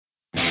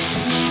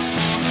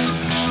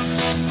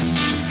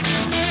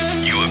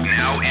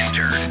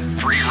entered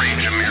Free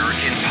Range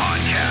American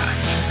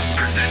Podcast,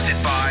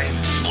 presented by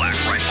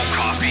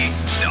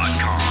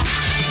BlackRifleCoffee.com.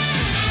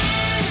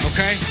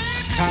 Okay,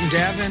 Tom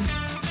Davin,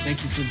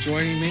 thank you for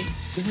joining me.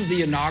 This is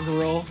the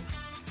inaugural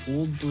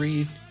Old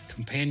Breed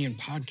Companion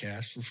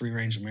Podcast for Free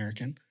Range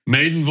American.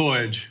 Maiden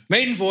voyage.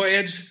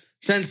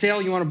 Set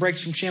sail. You want to break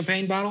some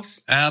champagne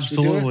bottles?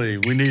 Absolutely.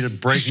 We need to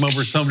break them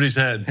over somebody's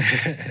head.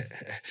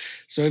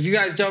 So if you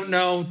guys don't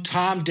know,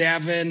 Tom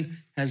Davin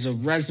has a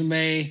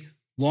resume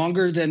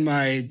longer than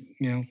my,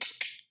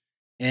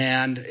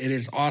 and it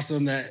is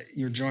awesome that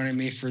you're joining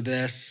me for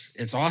this.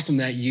 It's awesome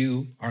that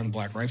you are on the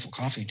Black Rifle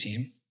Coffee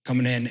team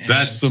coming in. And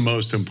that's the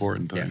most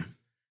important thing. Yeah.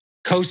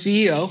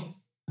 Co-CEO.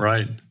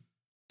 Right.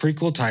 Pretty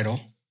cool title.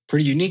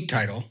 Pretty unique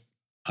title.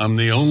 I'm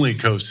the only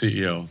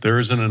co-CEO. There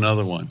isn't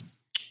another one.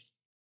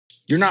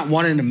 You're not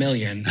one in a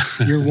million.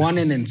 You're one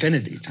in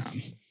infinity,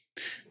 Tom.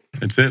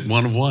 That's it.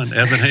 One of one.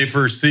 Evan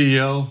Hafer,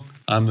 CEO.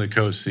 I'm the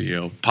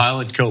co-CEO.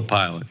 Pilot,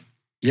 co-pilot.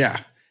 Yeah.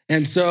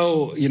 And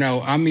so,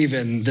 I'm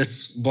even,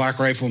 this Black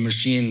Rifle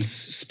machine's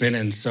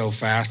spinning so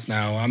fast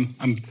now. I'm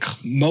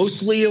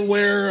mostly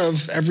aware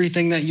of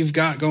everything that you've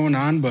got going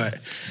on, but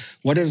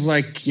what is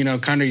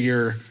kind of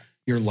your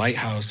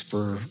lighthouse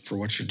for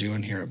what you're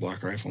doing here at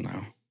Black Rifle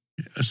now?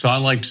 So I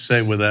like to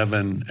say with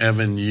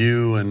Evan,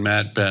 you and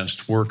Matt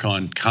Best work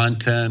on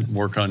content,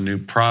 work on new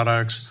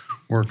products,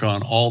 work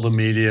on all the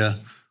media,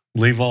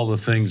 leave all the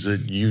things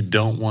that you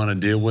don't want to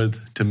deal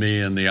with to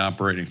me and the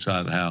operating side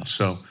of the house.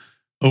 So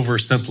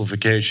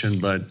oversimplification,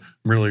 but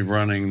really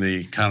running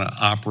the kind of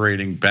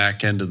operating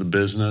back end of the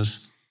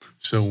business.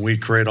 So we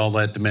create all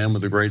that demand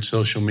with the great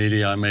social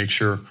media. I make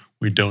sure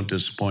we don't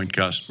disappoint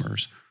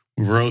customers.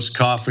 We roast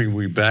coffee,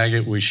 we bag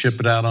it, we ship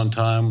it out on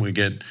time. We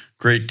get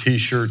great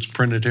T-shirts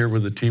printed here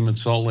with the team in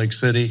Salt Lake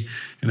City,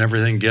 and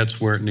everything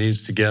gets where it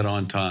needs to get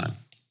on time.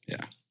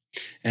 Yeah.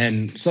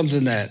 And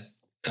something that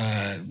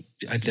I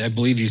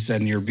believe you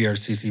said in your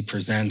BRCC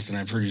Presents, and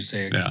I've heard you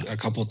say a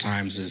couple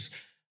times, is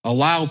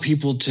allow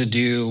people to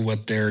do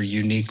what they're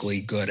uniquely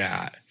good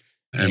at.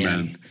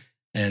 Amen.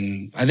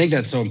 And I think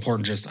that's so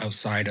important just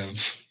outside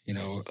of,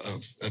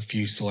 of a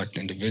few select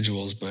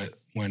individuals, but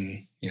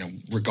when,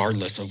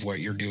 regardless of what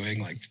you're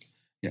doing,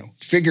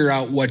 figure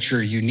out what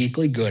you're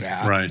uniquely good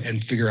at, right,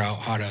 and figure out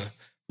how to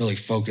really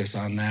focus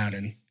on that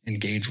and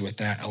engage with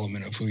that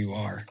element of who you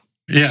are.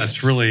 Yeah,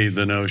 it's really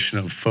the notion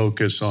of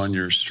focus on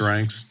your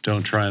strengths.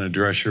 Don't try and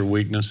address your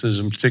weaknesses.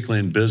 And particularly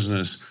in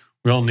business,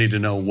 we all need to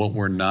know what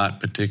we're not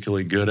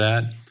particularly good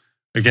at.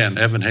 Again,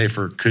 Evan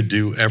Hafer could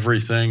do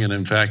everything. And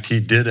in fact, he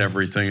did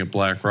everything at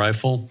Black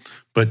Rifle.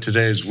 But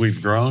today, as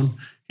we've grown,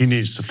 he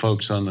needs to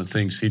focus on the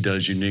things he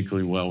does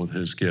uniquely well with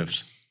his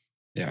gifts.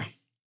 Yeah.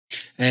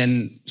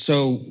 And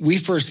so we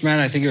first met,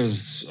 I think it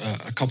was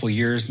a couple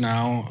years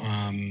now,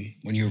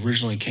 when you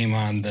originally came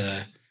on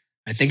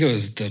I think it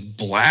was the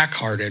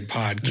Blackhearted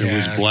podcast. It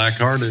was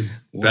Blackhearted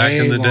back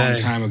in the day. Way long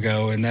time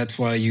ago. And that's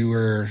why you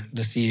were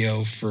the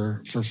CEO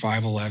for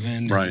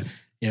 511. Right.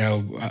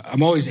 And,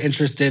 I'm always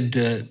interested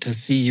to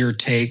see your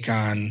take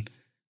on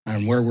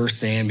where we're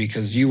staying,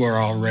 because you are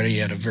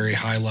already at a very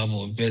high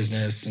level of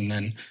business. And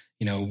then,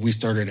 we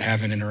started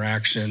having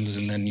interactions,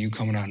 and then you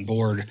coming on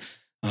board.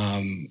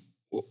 How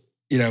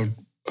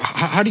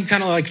do you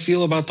kind of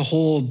feel about the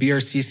whole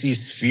BRCC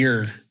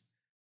sphere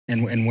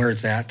and where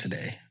it's at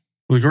today?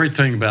 Well, the great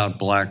thing about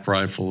Black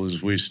Rifle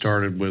is we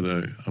started with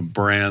a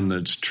brand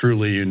that's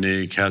truly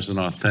unique, has an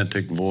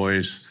authentic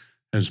voice,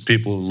 has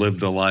people who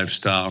live the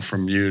lifestyle,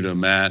 from you to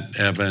Matt,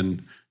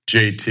 Evan,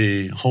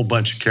 JT, a whole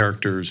bunch of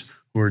characters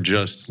who are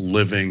just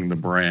living the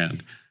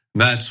brand.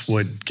 And that's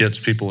what gets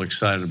people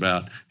excited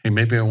about, hey,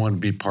 maybe I want to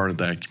be part of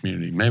that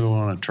community. Maybe I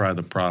want to try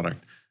the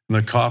product. And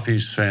the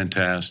coffee's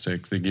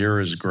fantastic. The gear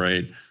is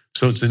great.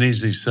 So it's an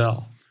easy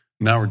sell.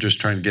 Now we're just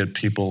trying to get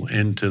people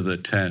into the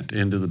tent,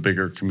 into the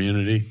bigger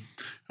community.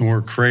 And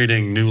we're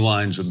creating new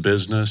lines of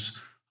business.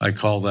 I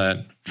call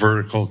that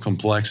vertical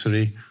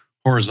complexity.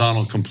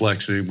 Horizontal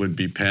complexity would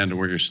be Panda,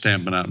 where you're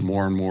stamping out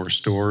more and more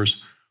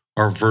stores.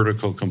 Our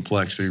vertical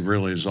complexity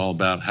really is all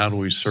about how do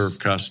we serve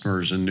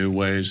customers in new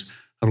ways?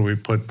 How do we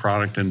put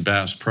product in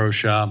Bass Pro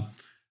Shop?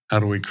 How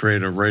do we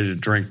create a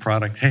ready-to-drink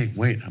product? Hey,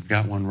 wait, I've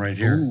got one right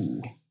here.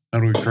 Ooh. How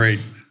do we create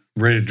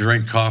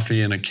ready-to-drink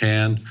coffee in a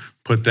can,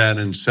 put that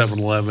in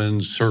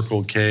 7-Elevens,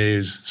 Circle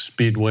K's,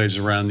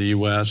 Speedways around the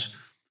U.S.?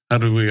 How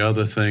do we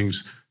other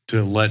things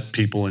to let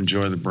people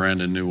enjoy the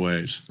brand in new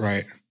ways?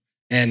 Right.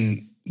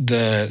 And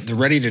the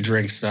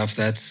ready-to-drink stuff,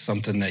 that's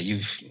something that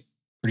you've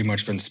pretty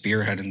much been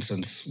spearheading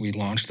since we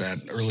launched that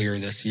earlier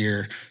this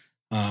year.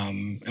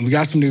 And we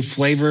got some new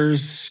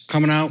flavors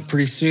coming out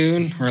pretty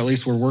soon, or at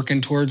least we're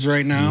working towards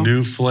right now.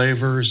 New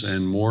flavors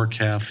and more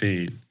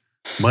caffeine.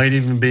 Might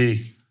even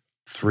be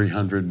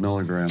 300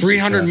 milligrams.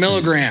 300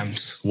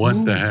 milligrams. What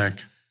Ooh. The heck?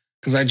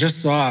 Because I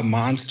just saw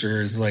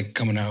Monster is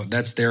coming out.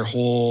 That's their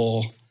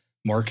whole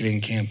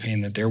marketing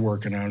campaign that they're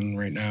working on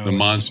right now. The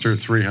Monster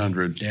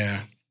 300.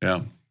 Yeah.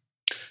 Yeah.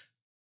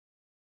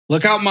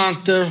 Look out,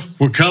 Monster.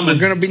 We're coming.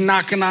 We're going to be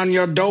knocking on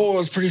your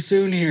doors pretty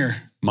soon here.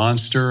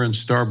 Monster and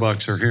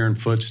Starbucks are hearing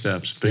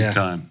footsteps big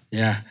time.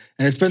 Yeah.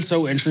 And it's been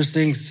so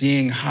interesting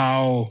seeing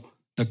how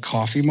the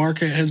coffee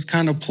market has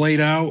kind of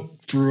played out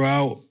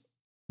throughout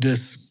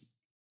this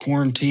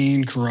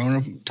quarantine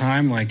Corona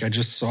time. Like I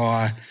just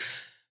saw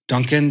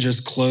Dunkin'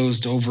 just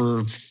closed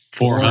over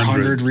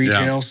 400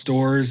 retail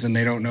stores, and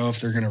they don't know if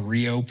they're going to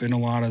reopen a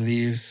lot of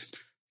these.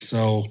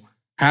 So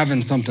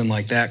having something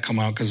like that come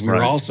out, because we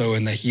were also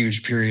in the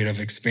huge period of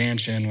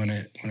expansion when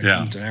it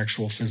comes to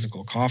actual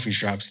physical coffee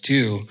shops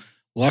too.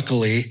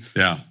 Luckily,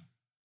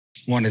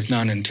 one is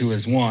none and two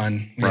is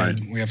one.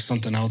 We have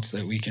something else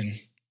that we can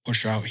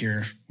push out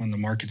here when the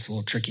market's a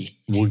little tricky.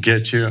 We'll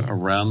get you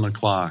around the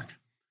clock.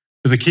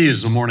 But the key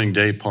is the morning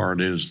day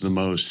part is the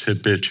most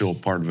habitual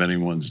part of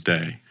anyone's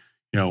day.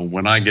 You know,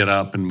 when I get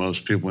up, and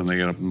most people when they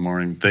get up in the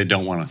morning, they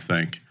don't want to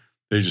think.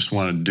 They just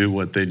want to do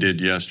what they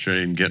did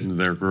yesterday and get into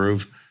their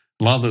groove.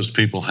 A lot of those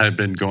people had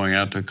been going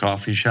out to a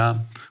coffee shop,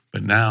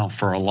 but now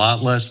for a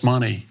lot less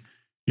money,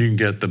 you can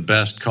get the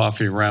best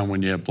coffee around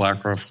when you have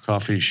Black Rifle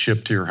coffee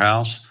shipped to your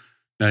house.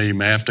 Now, you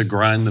may have to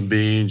grind the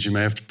beans. You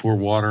may have to pour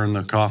water in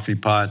the coffee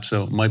pot,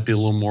 so it might be a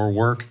little more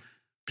work.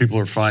 People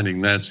are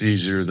finding that's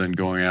easier than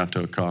going out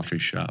to a coffee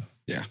shop.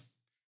 Yeah,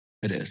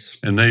 it is.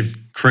 And they've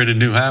created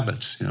new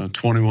habits.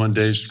 21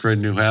 days to create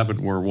a new habit.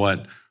 We're,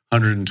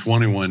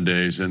 121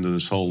 days into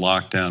this whole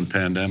lockdown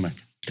pandemic.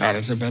 God,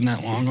 has it been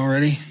that long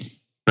already?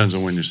 Depends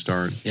on when you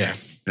start. Yeah.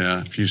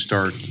 Yeah, if you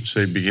start,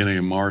 say, beginning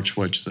of March,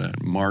 what's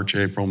that? March,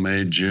 April,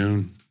 May,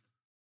 June,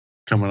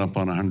 coming up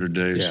on 100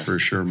 days for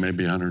sure,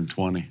 maybe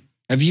 120.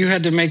 Have you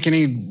had to make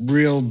any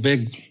real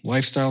big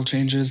lifestyle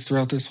changes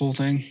throughout this whole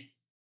thing?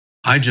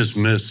 I just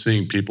miss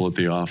seeing people at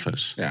the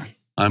office. Yeah.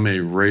 I'm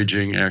a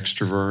raging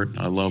extrovert.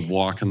 I love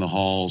walking the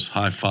halls,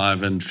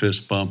 high-fiving,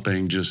 fist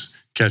bumping, just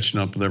catching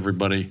up with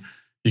everybody.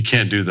 You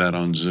can't do that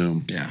on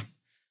Zoom. Yeah.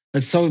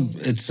 It's so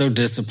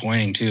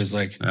disappointing too. It's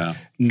like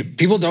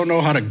people don't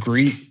know how to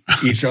greet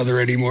each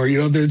other anymore.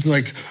 There's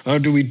like, oh,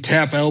 do we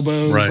tap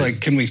elbows? Right. Like,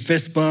 can we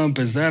fist bump?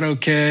 Is that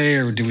okay?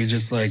 Or do we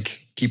just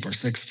like keep our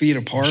 6 feet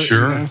apart?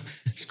 Sure.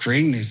 It's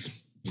creating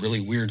these really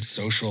weird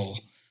social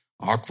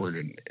awkward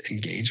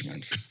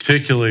engagements.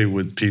 Particularly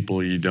with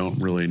people you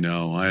don't really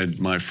know. I had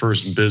my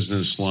first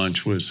business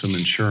lunch with some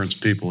insurance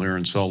people here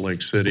in Salt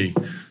Lake City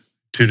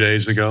 2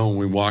 days ago, and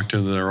we walked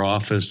into their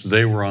office.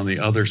 They were on the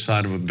other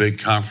side of a big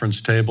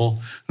conference table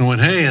and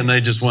went, hey, and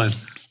they just went,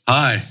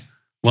 hi,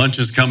 lunch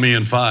is coming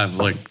in 5.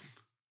 Like,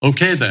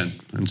 okay then,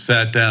 and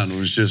sat down. It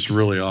was just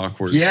really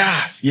awkward.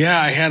 Yeah,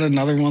 I had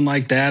another one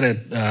like that.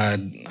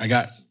 I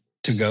got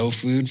to-go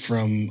food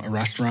from a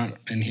restaurant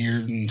in here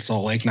in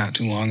Salt Lake not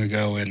too long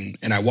ago,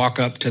 and I walk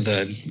up to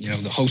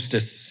the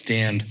hostess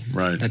stand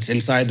that's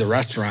inside the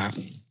restaurant,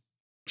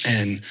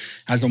 and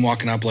as I'm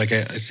walking up, like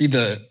I see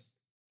the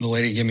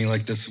lady give me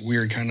like this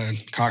weird kind of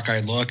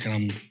cockeyed look, and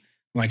I'm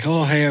like,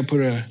 oh, hey, I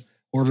put a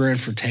order in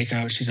for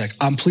takeout. She's like,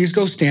 please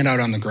go stand out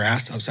on the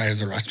grass outside of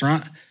the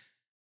restaurant.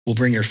 We'll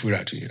bring your food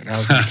out to you. And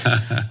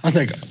I was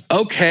like,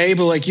 okay,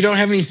 but like you don't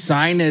have any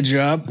signage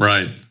up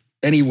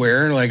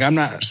anywhere. Like I'm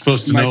not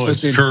supposed to know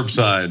it's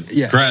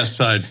curbside, grass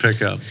side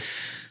pickup.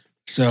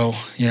 So,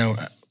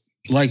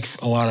 like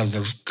a lot of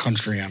the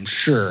country, I'm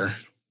sure,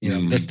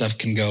 this stuff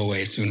can go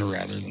away sooner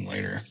rather than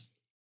later.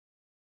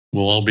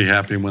 We'll all be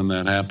happy when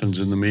that happens.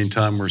 In the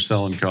meantime, we're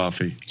selling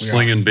coffee.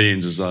 Slinging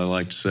beans, as I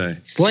like to say.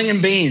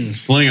 Slinging beans.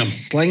 Sling them.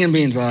 Slinging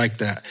beans, I like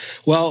that.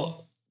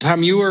 Well,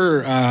 Tom, you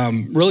were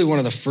really one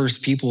of the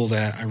first people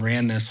that I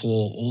ran this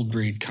whole Old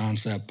Breed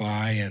concept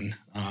by. And,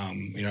 I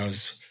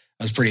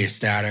was pretty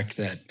ecstatic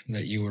that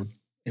you were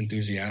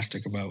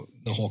enthusiastic about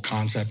the whole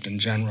concept in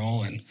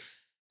general. And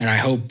I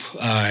hope,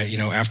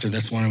 after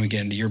this one and we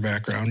get into your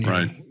background,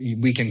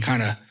 we can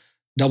kind of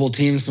double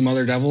team some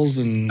other devils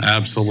and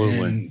absolutely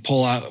and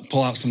pull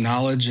out some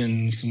knowledge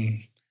and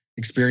some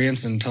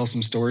experience and tell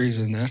some stories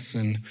in this.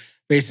 And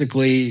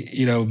basically,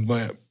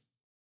 but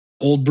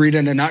Old Breed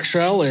in a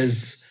nutshell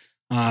is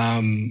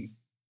former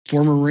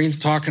Marines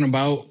talking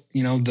about,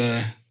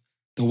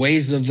 the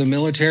ways of the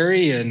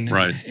military and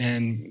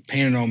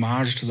paying an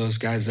homage to those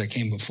guys that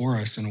came before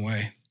us in a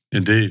way.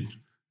 Indeed.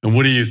 And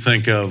what do you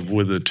think of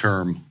with the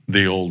term,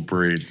 the Old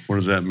Breed? What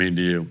does that mean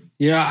to you?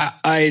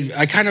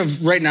 I kind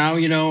of right now,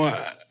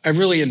 I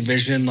really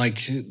envision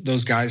like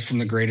those guys from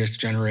the Greatest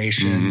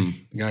Generation,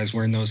 the guys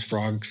wearing those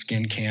frog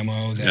skin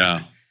camo,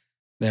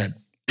 that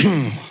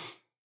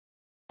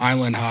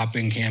island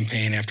hopping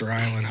campaign after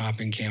island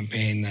hopping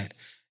campaign that,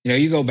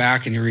 you go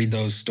back and you read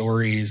those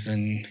stories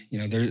and,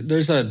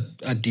 there's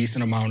a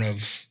decent amount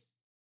of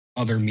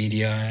other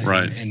media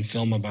and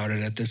film about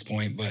it at this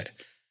point, but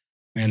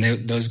man,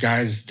 those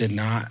guys did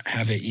not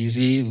have it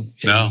easy.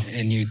 No.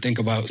 And you think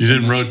about... You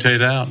didn't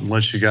rotate out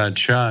unless you got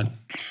shot.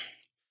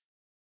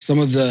 Some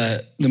of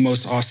the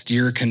most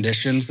austere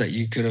conditions that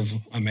you could have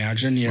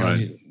imagined,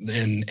 and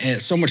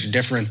it's so much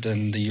different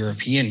than the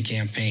European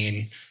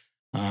campaign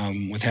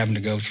with having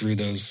to go through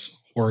those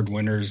horrid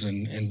winters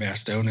in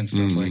Bastogne and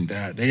stuff like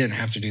that. They didn't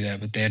have to do that,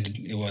 but they had to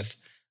deal with,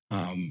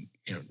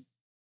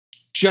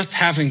 just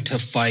having to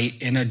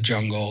fight in a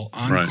jungle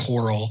on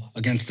coral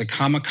against a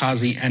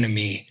kamikaze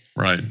enemy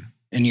Right.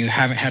 and you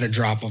haven't had a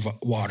drop of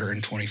water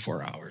in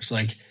 24 hours.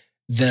 Like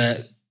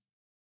the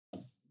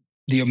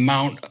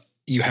amount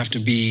you have to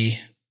be,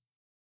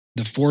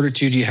 the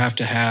fortitude you have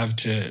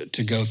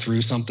to go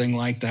through something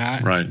like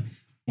that. Right.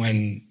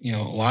 When, a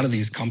lot of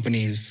these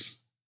companies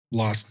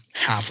lost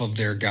half of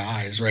their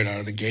guys right out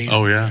of the gate.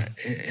 Oh, yeah.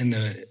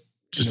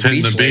 Just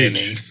hitting the beach.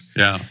 Landings.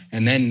 Yeah.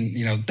 And then,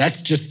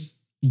 that's just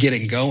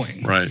getting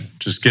going. Right.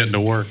 Just getting to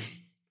work.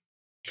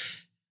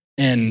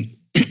 And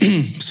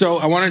so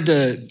I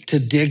wanted to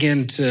dig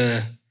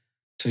into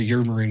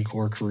your Marine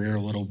Corps career a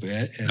little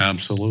bit.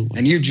 Absolutely.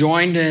 And you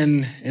joined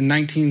in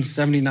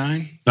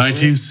 1979?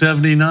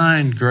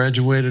 1979,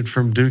 graduated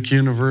from Duke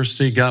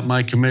University, got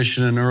my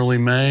commission in early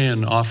May,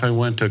 and off I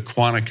went to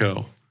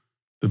Quantico,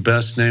 the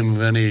best name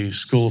of any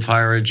school of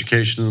higher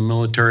education in the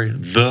military,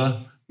 the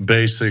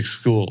basic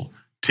school,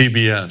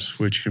 TBS,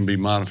 which can be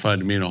modified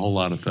to mean a whole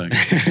lot of things.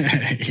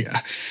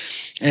 Yeah.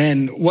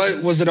 And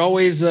what was it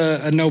always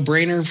a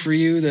no-brainer for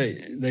you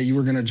that you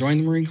were going to join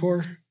the Marine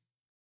Corps?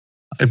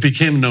 It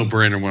became a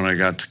no-brainer when I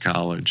got to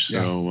college.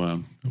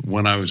 So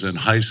when I was in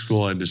high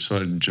school, I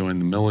decided to join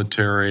the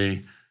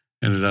military,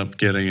 ended up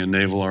getting a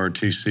Naval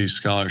ROTC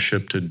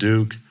scholarship to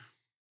Duke.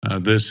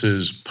 This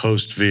is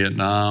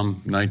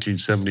post-Vietnam,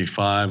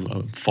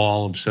 1975,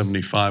 fall of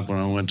 75 when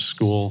I went to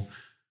school.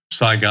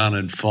 Saigon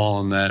had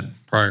fallen that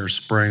prior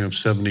spring of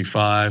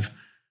 75.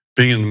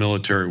 Being in the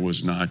military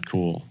was not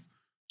cool.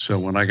 So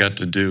when I got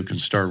to Duke and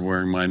started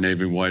wearing my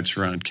Navy whites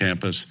around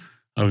campus,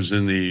 I was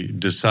in the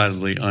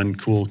decidedly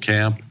uncool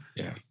camp.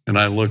 Yeah. And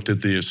I looked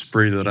at the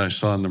esprit that I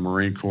saw in the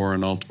Marine Corps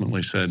and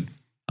ultimately said,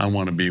 I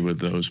want to be with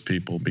those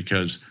people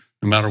because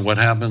no matter what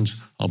happens,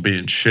 I'll be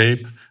in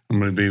shape. I'm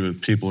going to be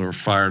with people who are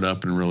fired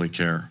up and really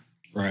care.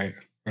 Right,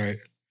 right.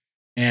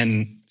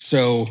 And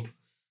so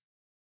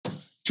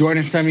joined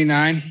in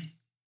 79,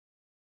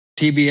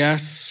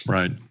 TBS.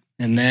 Right.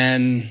 And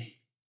then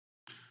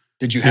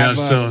did you have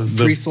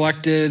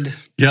pre-selected?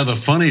 Yeah, the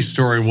funny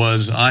story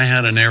was I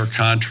had an air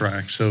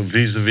contract. So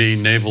vis-a-vis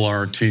Naval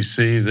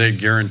ROTC, they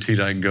guaranteed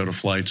I could go to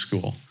flight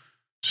school.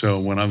 So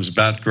when I was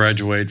about to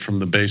graduate from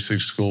the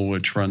basic school,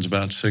 which runs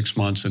about 6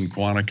 months in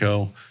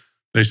Quantico,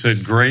 they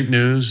said, great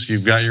news,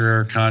 you've got your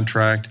air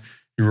contract.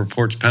 You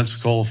report to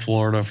Pensacola,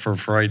 Florida for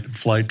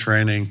flight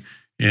training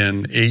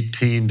in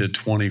 18 to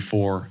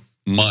 24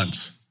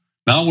 months.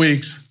 Not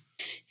weeks,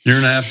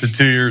 1.5 to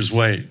 2 years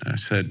wait. I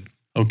said,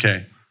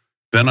 okay.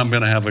 Then I'm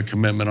going to have a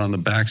commitment on the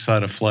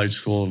backside of flight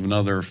school of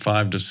another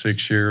 5 to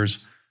 6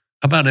 years.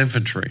 How about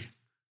infantry?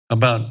 How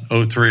about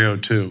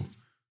 0302?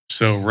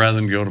 So rather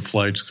than go to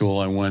flight school,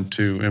 I went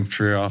to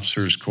infantry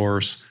officers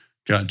course,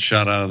 got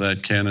shot out of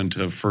that cannon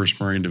to 1st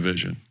Marine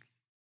Division.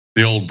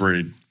 The old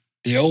breed.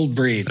 The old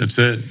breed. That's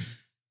it.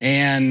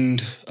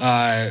 And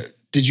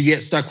did you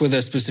get stuck with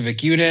a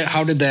specific unit?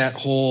 How did that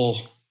whole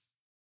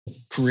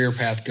career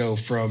path go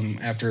from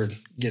after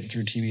getting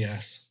through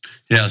TBS?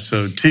 Yeah,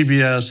 so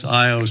TBS,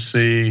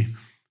 IOC,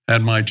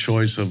 had my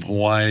choice of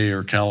Hawaii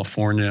or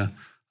California.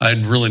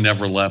 I'd really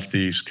never left the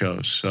East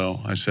Coast.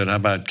 So I said, how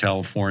about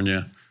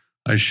California?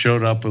 I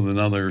showed up with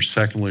another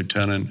 2nd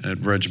lieutenant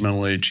at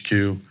Regimental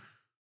HQ,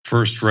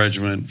 1st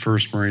Regiment,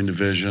 1st Marine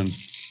Division.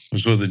 I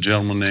was with a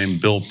gentleman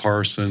named Bill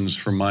Parsons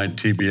from my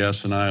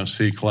TBS and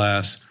IOC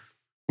class.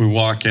 We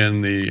walk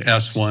in, the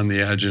S1,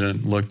 the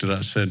adjutant, looked at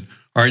us, said,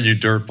 aren't you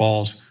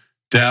dirtballs?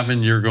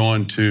 Davin, you're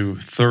going to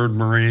 3rd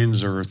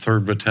Marines or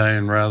 3rd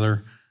Battalion,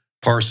 rather.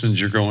 Parsons,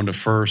 you're going to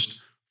 1st.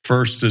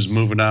 1st is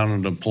moving out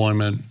on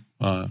deployment,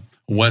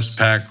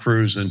 Westpac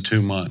cruise in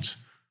 2 months.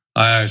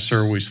 Aye,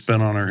 sir, we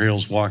spin on our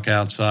heels, walk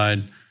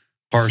outside.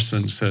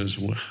 Parsons says,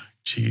 well,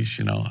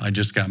 geez, I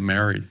just got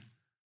married.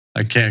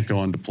 I can't go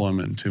on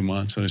deployment in 2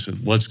 months. And I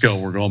said, let's go.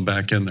 We're going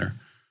back in there.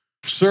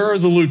 Sir,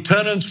 the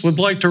lieutenants would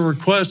like to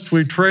request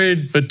we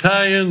trade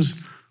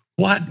battalions.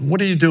 What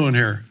are you doing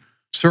here?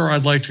 Sir,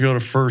 I'd like to go to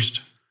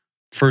 1st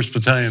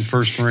Battalion,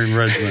 1st Marine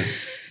Regiment.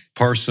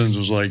 Parsons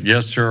was like,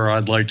 yes, sir,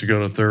 I'd like to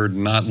go to 3rd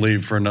and not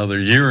leave for another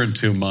year and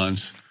 2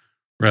 months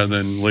rather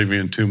than leaving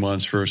in 2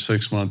 months for a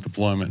 6-month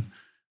deployment.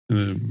 And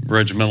the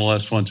regimental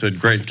S1 said,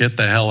 great, get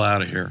the hell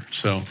out of here.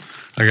 So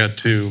I got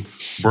to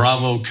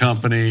Bravo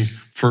Company,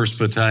 1st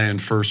Battalion,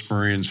 1st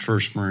Marines,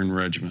 1st Marine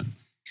Regiment.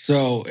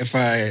 So if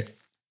I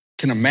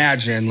can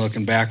imagine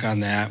looking back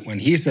on that, when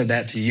he said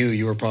that to you,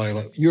 you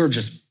were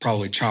just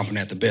probably chomping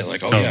at the bit,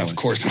 like, oh totally. Yeah, of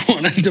course I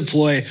want to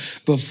deploy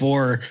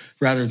before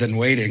rather than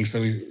waiting. So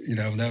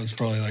that was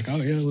probably like, oh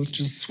yeah, let's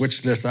just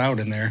switch this out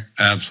in there.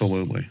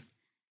 Absolutely.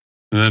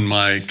 And then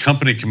my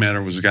company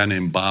commander was a guy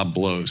named Bob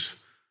Blows,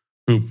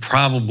 who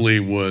probably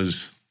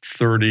was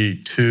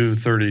 32,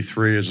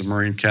 33 as a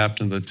Marine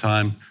captain at the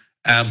time,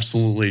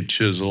 absolutely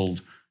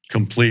chiseled,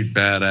 complete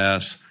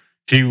badass.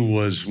 He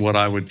was what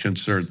I would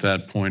consider at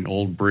that point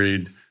old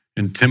breed,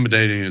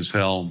 intimidating as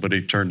hell, but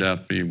he turned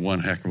out to be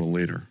one heck of a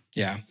leader.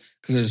 Yeah,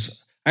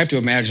 because I have to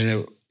imagine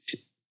it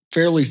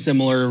fairly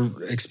similar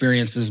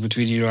experiences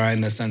between you and I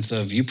in the sense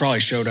of you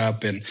probably showed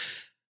up and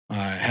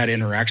had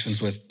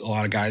interactions with a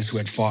lot of guys who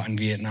had fought in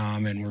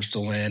Vietnam and were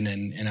still in,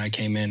 and I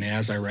came in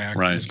as Iraq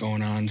was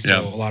going on.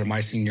 So a lot of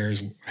my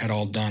seniors had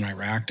all done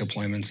Iraq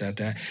deployments at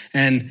that.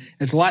 And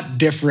it's a lot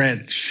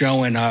different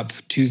showing up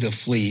to the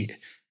fleet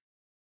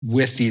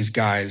with these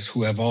guys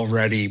who have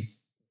already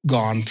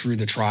gone through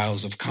the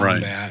trials of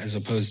combat as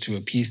opposed to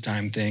a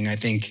peacetime thing. I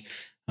think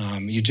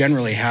you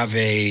generally have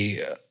a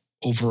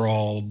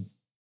overall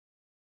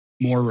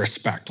more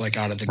respect, like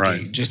out of the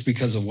gate, just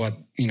because of what,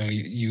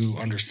 you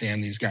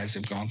understand these guys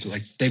have gone through.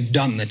 Like they've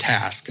done the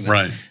task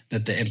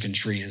that the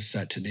infantry is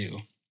set to do.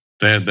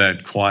 They had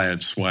that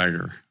quiet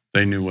swagger.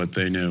 They knew what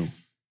they knew.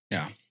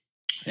 Yeah.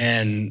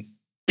 And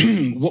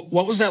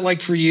what was that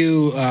like for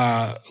you,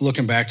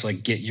 looking back to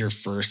like get your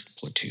first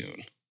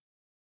platoon?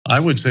 I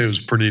would say it was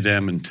pretty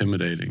damn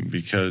intimidating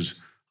because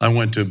I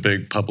went to a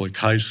big public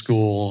high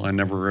school. I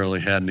never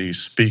really had any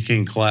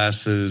speaking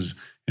classes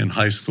in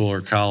high school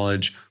or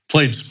college.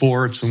 Played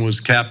sports and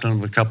was captain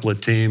of a couple of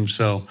teams,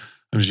 so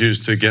I was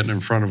used to getting in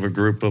front of a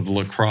group of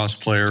lacrosse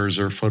players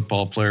or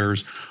football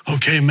players.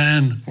 Okay,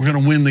 men, we're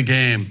going to win the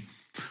game.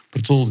 But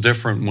it's a little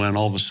different when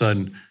all of a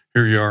sudden,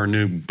 here you are,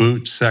 new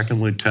boot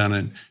second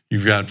lieutenant.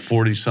 You've got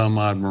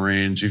 40-some-odd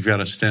Marines. You've got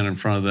to stand in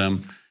front of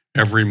them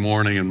every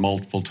morning and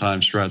multiple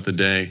times throughout the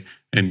day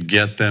and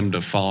get them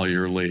to follow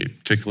your lead,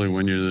 particularly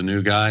when you're the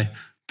new guy.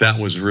 That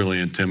was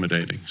really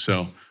intimidating.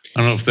 So I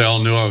don't know if they all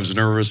knew I was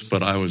nervous,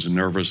 but I was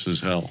nervous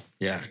as hell.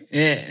 Yeah.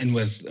 And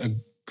with a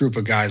group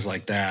of guys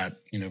like that,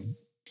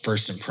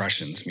 first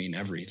impressions mean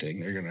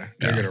everything. They're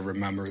gonna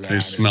remember that. They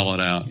smell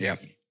it out.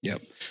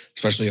 Yep.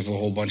 Especially if a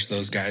whole bunch of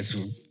those guys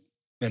who've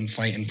been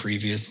fighting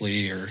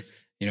previously, or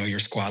your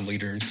squad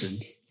leaders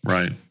and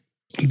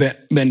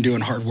been doing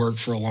hard work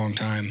for a long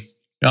time.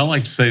 I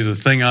like to say the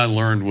thing I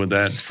learned with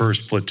that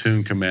first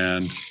platoon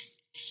command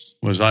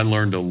was I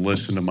learned to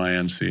listen to my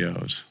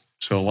NCOs.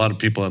 So a lot of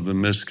people have the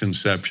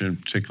misconception,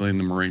 particularly in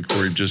the Marine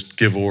Corps, you just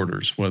give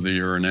orders, whether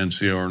you're an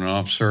NCO or an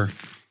officer.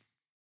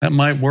 That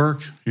might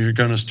work. You're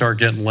going to start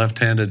getting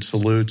left-handed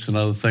salutes and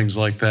other things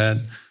like that.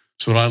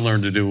 So what I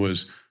learned to do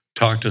was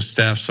talk to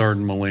Staff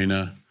Sergeant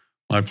Molina,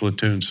 my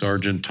platoon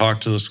sergeant, talk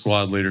to the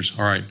squad leaders.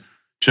 All right,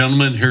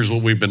 gentlemen, here's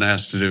what we've been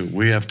asked to do.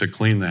 We have to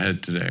clean the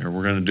head today, or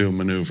we're going to do a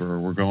maneuver, or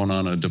we're going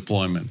on a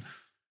deployment.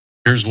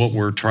 Here's what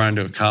we're trying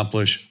to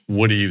accomplish.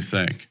 What do you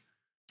think?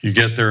 You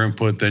get their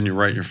input, then you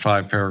write your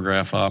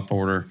 5-paragraph op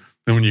order.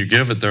 Then when you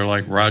give it, they're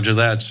like, Roger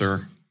that,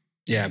 sir.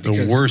 Yeah.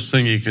 The worst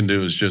thing you can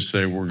do is just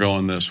say, we're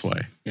going this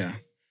way. Yeah.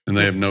 And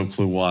they have no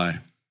clue why.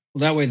 Well,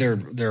 that way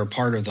they're a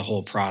part of the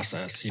whole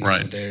process.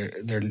 Right.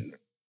 They're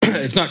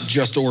it's not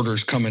just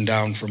orders coming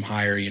down from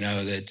higher,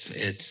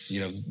 it's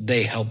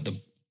they help the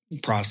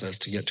process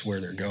to get to where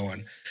they're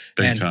going.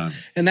 Big time.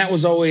 And that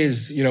was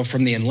always,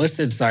 from the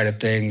enlisted side of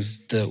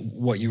things,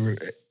 what you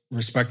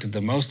respected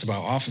the most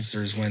about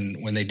officers when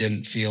you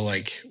didn't feel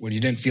like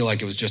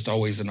it was just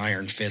always an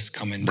iron fist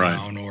coming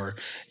down, or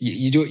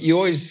you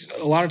always,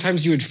 a lot of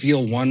times you would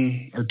feel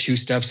 1 or 2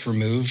 steps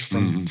removed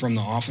from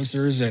the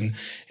officers, and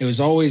it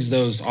was always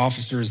those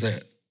officers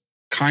that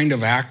kind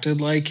of acted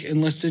like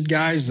enlisted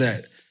guys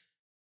that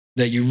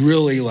you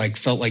really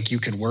felt like you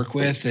could work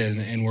with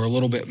and were a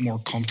little bit more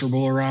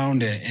comfortable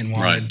around and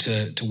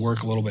wanted to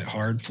work a little bit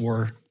hard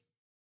for.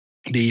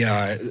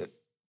 The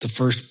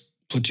first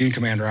platoon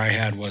commander I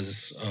had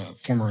was a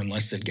former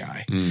enlisted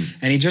guy.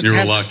 And he just You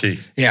were lucky.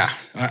 Yeah,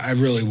 I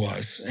really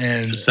was.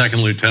 And the second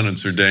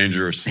lieutenants are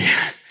dangerous.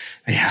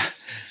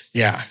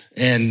 Yeah.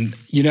 And,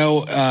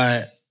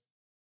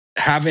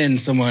 having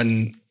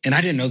someone, and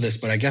I didn't know this,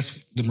 but I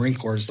guess the Marine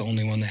Corps is the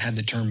only one that had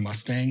the term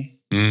Mustang.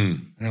 I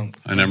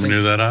never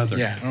knew that either.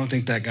 Yeah, I don't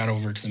think that got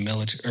over to the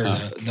military or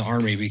the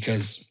Army,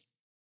 because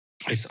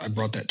I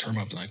brought that term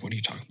up. Like, what are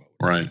you talking about?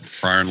 Right,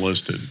 prior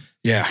enlisted.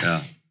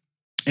 Yeah.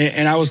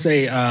 And I will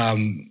say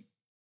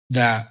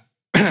that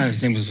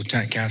his name was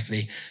Lieutenant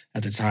Cassidy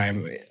at the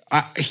time.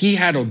 He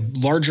had a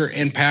larger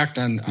impact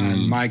on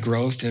my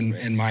growth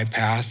and my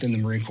path in the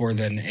Marine Corps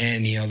than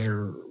any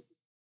other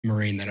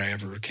Marine that I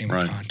ever came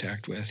in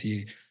contact with.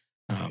 He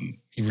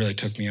really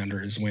took me under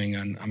his wing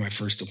on my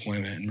first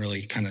deployment and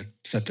really kind of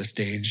set the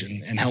stage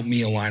and helped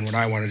me align what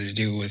I wanted to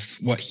do with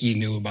what he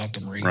knew about the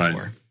Marine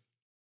Corps.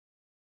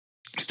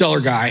 Stellar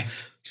guy,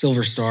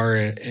 Silver Star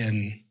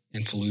in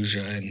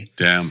Fallujah. And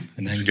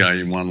then he's a guy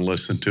you want to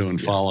listen to and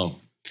follow.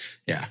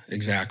 Yeah,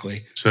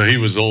 exactly. So he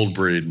was old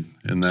breed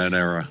in that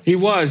era. He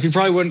was. He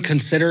probably wouldn't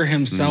consider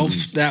himself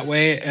that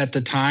way at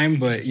the time,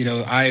 but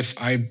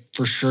I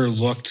for sure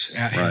looked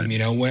at him.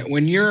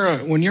 When you're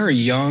a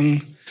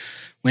young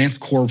Lance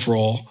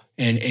Corporal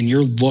and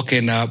you're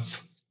looking up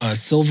a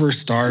Silver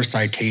Star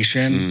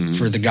citation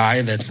for the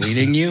guy that's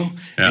leading you,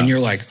 and you're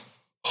like,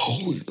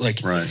 holy,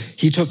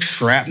 he took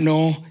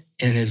shrapnel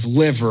in his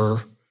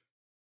liver,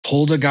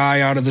 pulled a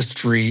guy out of the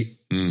street,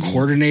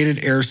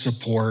 coordinated air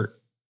support,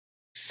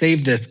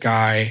 saved this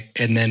guy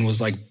and then was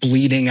like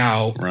bleeding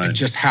out Right. and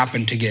just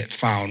happened to get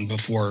found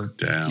before,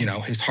 Damn. you know,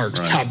 his heart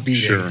Right. stopped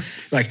beating. Sure.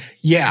 Like,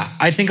 yeah,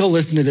 I think I'll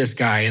listen to this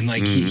guy. And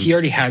like, he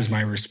already has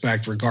my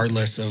respect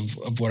regardless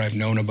of what I've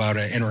known about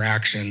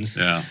interactions,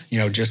 Yeah. you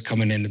know, just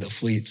coming into the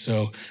fleet.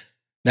 So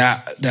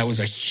that was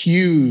a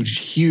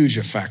huge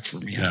effect for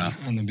me Yeah.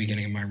 on the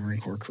beginning of my Marine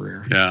Corps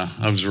career. Yeah,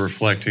 I was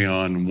reflecting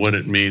on what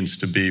it means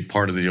to be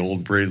part of the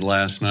old breed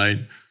last night,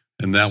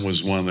 and that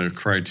was one of the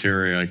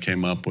criteria I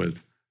came up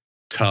with.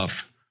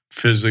 Tough,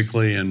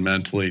 physically and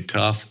mentally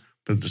tough,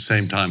 but at the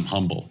same time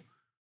humble.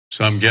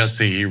 So I'm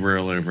guessing he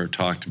rarely ever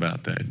talked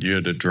about that. You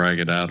had to drag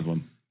it out of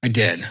him. I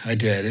did.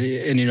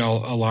 And, you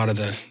know, a lot of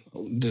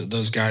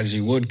those guys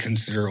you would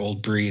consider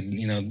old breed,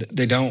 you know,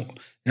 they don't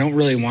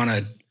really want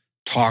to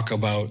talk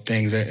about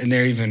things, and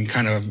they're even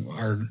kind of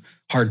are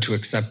hard to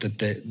accept that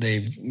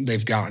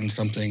they've gotten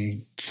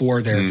something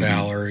for their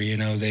valor. You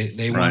know,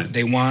 they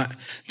want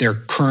their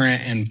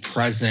current and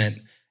present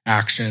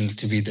actions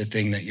to be the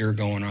thing that you're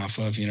going off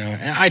of. You know,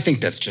 and I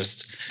think that's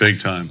just Big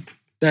time.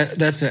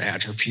 that's an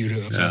attribute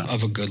Yeah.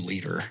 of a good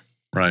leader.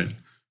 Right.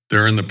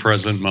 They're in the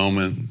present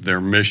moment. They're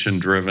mission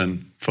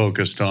driven,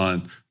 focused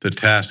on the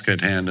task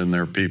at hand and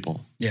their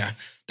people. Yeah,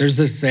 there's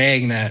this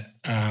saying that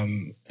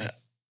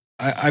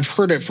I've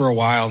heard it for a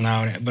while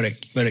now, but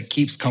it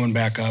keeps coming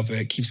back up.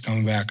 It keeps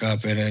coming back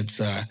up, and it's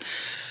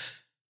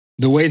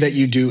the way that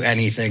you do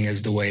anything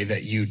is the way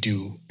that you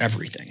do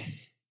everything.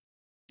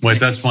 Wait,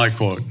 that's my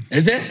quote.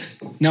 Is it?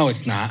 No,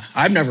 it's not.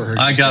 I've never heard.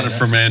 I you got say it that.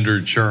 from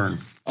Andrew Chern.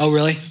 Oh,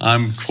 really?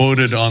 I'm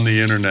quoted on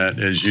the internet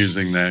as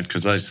using that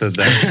because I said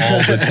that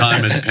all the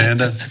time at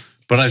Panda,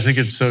 but I think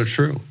it's so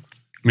true.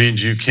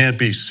 Means you can't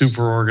be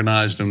super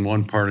organized in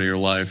one part of your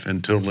life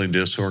and totally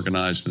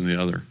disorganized in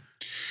the other.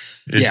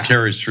 It Yeah.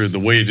 carries through. The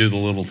way you do the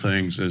little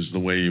things is the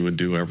way you would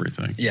do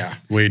everything. Yeah.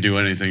 The way you do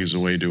anything is the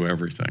way you do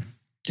everything.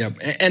 Yep.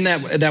 And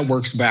that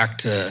works back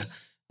to,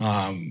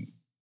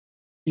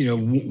 you know,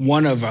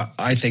 one of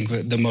I think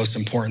the most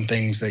important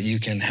things that you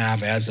can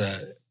have as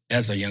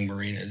a young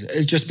Marine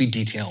is just be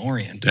detail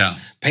oriented. Yeah,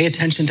 Pay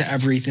attention to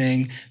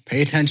everything.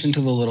 Pay attention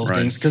to the little Right.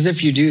 things, because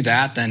if you do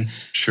that, then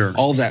sure.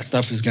 all of that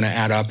stuff is going to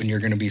add up, and you're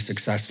going to be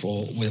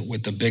successful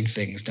with the big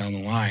things down the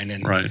line.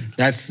 And Right.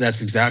 that's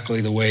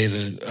exactly the way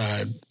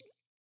that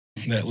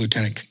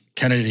Lieutenant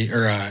Kennedy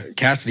or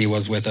Cassidy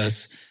was with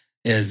us.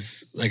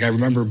 Is like, I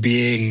remember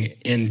being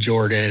in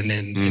Jordan,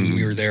 and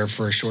we were there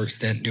for a short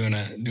stint doing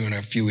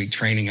a few week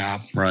training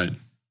op, Right.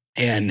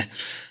 and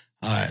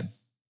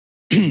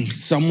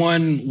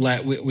someone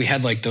we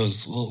had like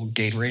those little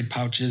Gatorade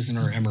pouches in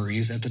our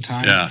MREs at the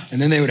time. Yeah. And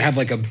then they would have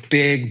like a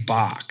big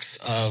box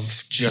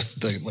of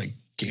just the like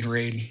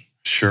Gatorade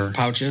Sure.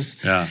 pouches.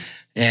 Yeah.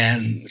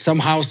 And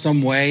somehow,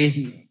 some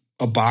way,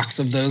 a box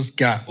of those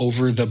got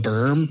over the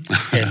berm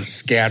and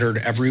scattered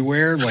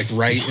everywhere, like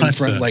right in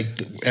front, like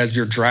as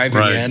you're driving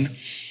Right. in.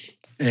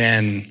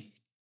 And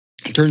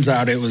it turns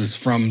out it was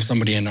from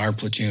somebody in our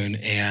platoon,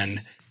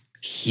 and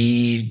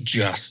he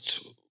just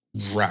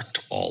wrecked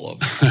all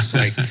of us.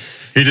 Like,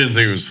 He didn't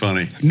think it was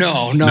funny.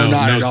 no, not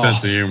at all.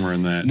 sense of humor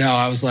in that. No,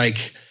 I was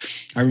like,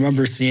 I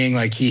remember seeing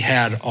like he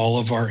had all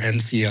of our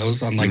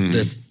NCOs on like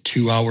this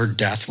 2-hour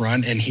death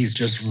run, and he's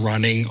just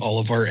running all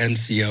of our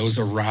NCOs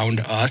around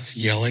us,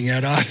 yelling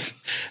at us.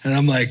 And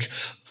I'm like,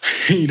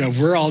 you know,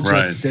 we're all just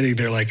Right. sitting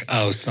there like,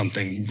 oh,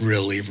 something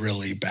really,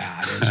 really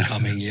bad is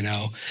coming, you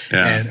know?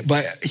 Yeah.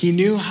 But he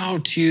knew how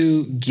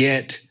to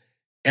get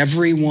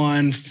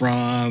everyone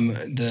from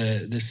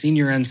the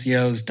senior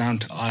NCOs down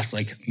to us,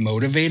 like,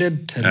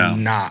 motivated to Yeah.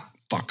 not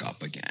fuck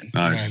up again. You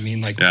know what I Nice.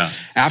 mean? Like, Yeah.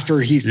 after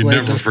he You'd slayed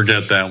never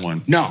forget that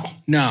one. No,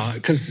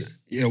 because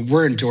you know,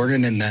 we're in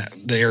Jordan, and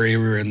the area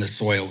we were in, the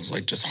soil was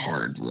like just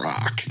hard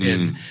rock,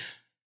 and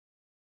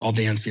all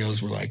the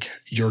NCOs were like,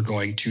 "You're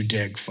going to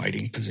dig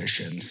fighting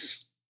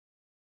positions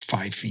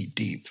 5 feet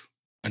deep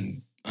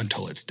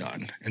until it's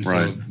done." And so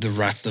Right. the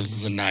rest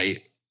of the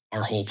night,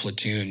 our whole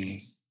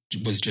platoon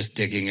was just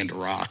digging into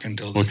rock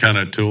until What kind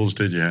of tools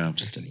did you have?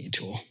 just an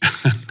E-tool.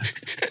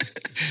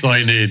 That's all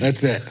you need.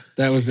 That's it.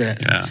 That was it.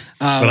 Yeah.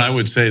 But I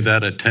would say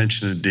that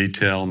attention to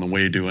detail and the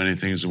way you do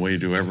anything is the way you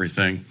do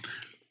everything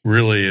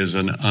really is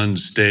an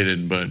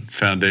unstated but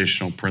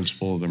foundational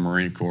principle of the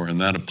Marine Corps. And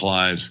that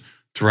applies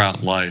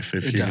throughout life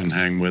if It you can does.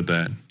 hang with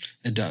that.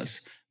 It does,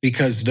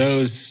 because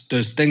those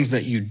things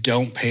that you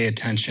don't pay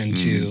attention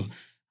to,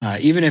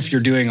 even if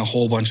you're doing a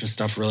whole bunch of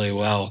stuff really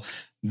well,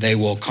 they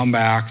will come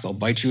back, they'll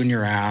bite you in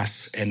your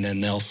ass, and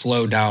then they'll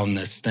slow down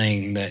this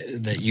thing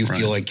that you Right.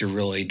 feel like you're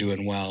really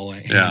doing well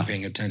and Yeah.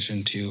 paying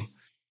attention to.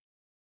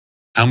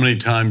 How many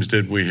times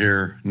did we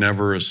hear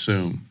never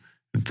assume?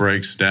 It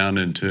breaks down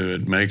into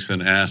it makes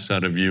an ass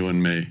out of you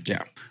and me.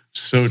 Yeah.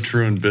 So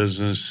true in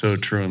business, so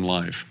true in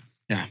life.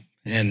 Yeah.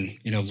 And,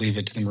 you know, leave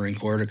it to the Marine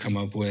Corps to come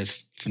up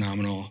with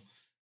phenomenal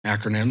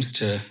acronyms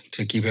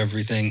to keep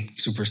everything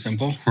super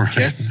simple. Right.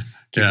 KISS.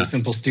 Keep Yeah. it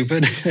simple,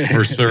 stupid.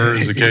 Or sir,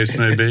 as the case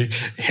may be.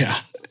 Yeah.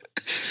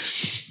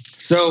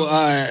 So,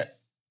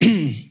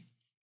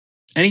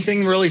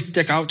 anything really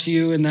stick out to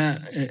you in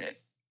that,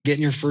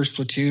 getting your first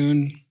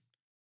platoon?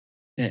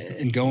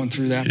 and going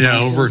through that? Yeah,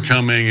 process?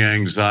 overcoming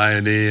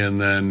anxiety. And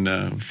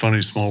then,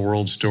 funny small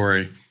world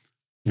story,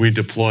 we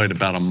deployed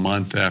about a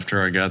month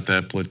after I got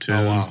that platoon.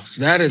 Oh, wow.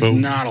 That is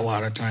not a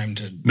lot of time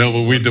to... No,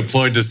 but we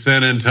deployed to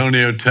San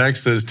Antonio,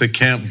 Texas, to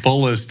Camp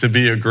Bullis to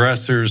be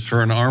aggressors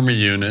for an Army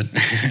unit.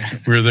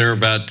 We were there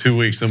about 2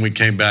 weeks, and we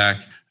came back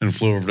and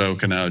flew over to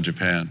Okinawa,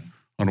 Japan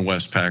on a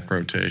Westpac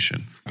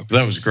rotation. Okay.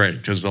 That was great,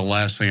 because the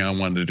last thing I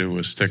wanted to do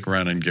was stick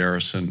around in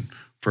garrison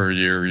for a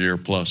year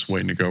plus,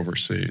 waiting to go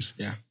overseas.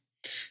 Yeah.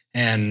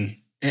 And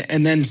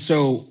then,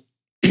 so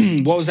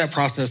what was that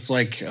process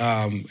like,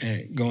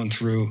 going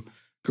through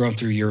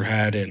your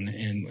head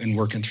and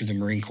working through the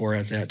Marine Corps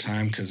at that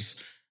time?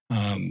 Because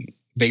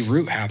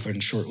Beirut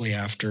happened shortly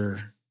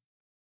after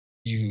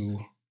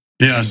you.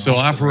 Yeah, so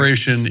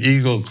Operation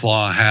Eagle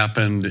Claw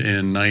happened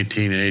in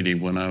 1980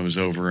 when I was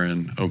over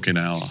in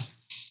Okinawa.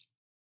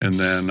 And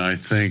then I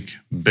think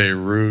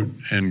Beirut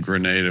and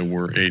Grenada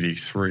were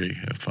 83,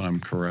 if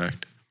I'm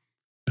correct.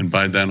 And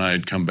by then I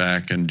had come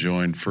back and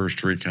joined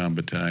 1st Recon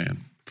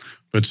Battalion.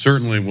 But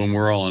certainly when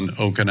we're all in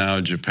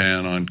Okinawa,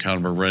 Japan on kind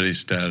of a ready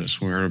status,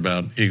 we heard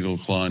about Eagle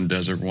Claw and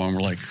Desert One. We're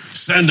like,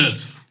 send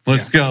us,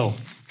 let's go.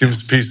 Give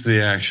us a piece of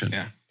the action.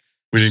 Yeah.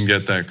 We didn't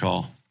get that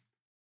call.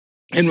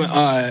 And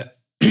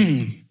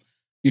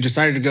you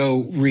decided to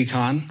go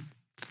recon.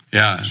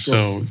 Yeah,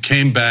 so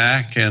came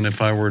back, and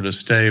if I were to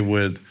stay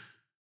with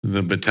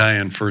the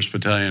battalion, 1st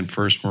Battalion,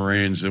 1st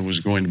Marines, it was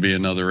going to be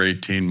another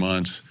 18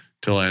 months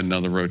till I had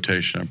another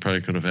rotation. I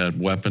probably could have had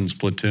weapons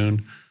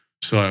platoon.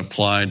 So I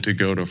applied to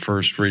go to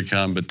 1st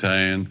Recon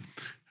Battalion,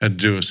 had to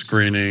do a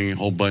screening, a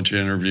whole bunch of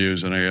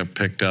interviews, and I got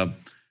picked up.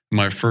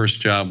 My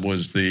first job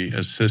was the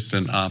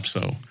assistant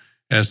OPSO,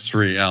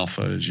 S3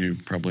 Alpha, as you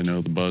probably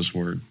know the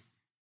buzzword.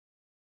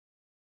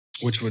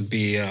 Which would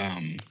be...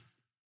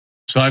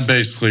 So I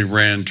basically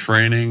ran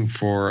training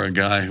for a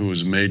guy who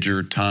was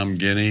Major Tom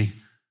Guinea,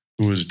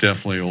 who was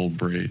definitely old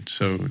breed.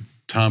 So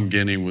Tom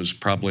Guinea was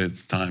probably at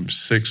the time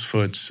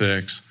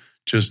 6'6",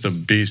 just a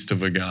beast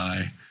of a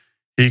guy.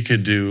 He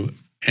could do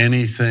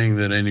anything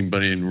that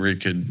anybody in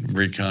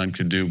recon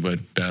could do,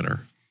 but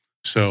better.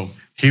 So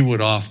he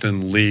would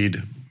often lead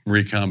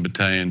Recon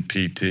Battalion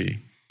PT.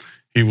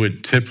 He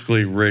would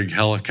typically rig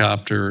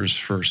helicopters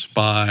for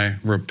spy,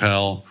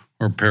 rappel,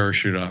 or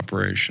parachute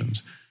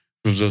operations.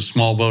 If it was a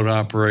small boat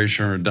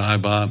operation or a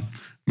dive op,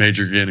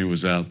 Major Guinea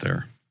was out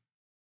there.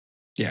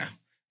 Yeah.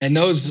 And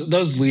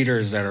those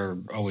leaders that are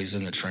always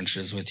in the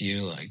trenches with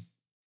you, like,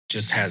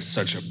 just has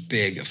such a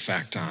big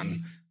effect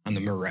on the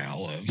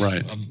morale of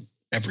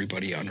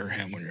everybody under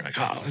him. When you're like,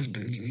 oh,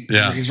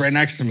 yeah, he's right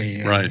next to me.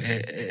 You know? Right.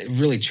 It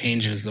really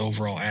changes the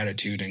overall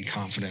attitude and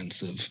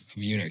confidence of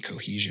unit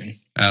cohesion.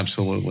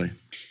 Absolutely.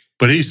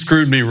 But he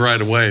screwed me right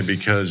away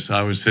because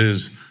I was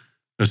his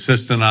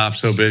assistant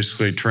OPSO,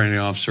 basically training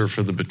officer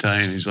for the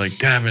battalion. He's like,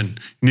 Davin,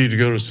 you need to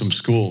go to some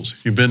schools.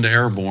 You've been to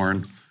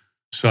airborne.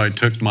 So I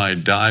took my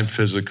dive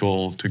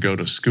physical to go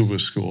to scuba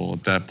school.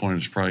 At that point,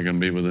 it's probably going to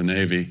be with the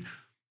Navy.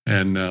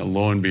 And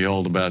lo and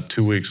behold, about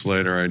 2 weeks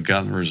later, I'd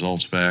gotten the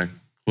results back,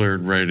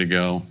 cleared, ready to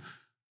go.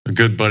 A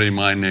good buddy of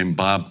mine named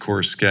Bob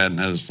Korskat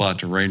had his slot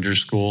to Ranger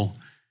School.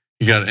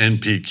 He got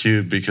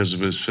NPQ'd because of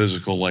his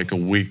physical like a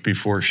week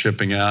before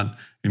shipping out.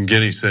 And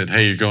Guinea said,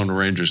 hey, you're going to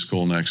Ranger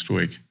School next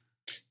week.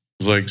 I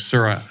was like,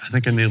 sir, I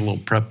think I need a little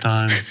prep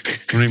time. I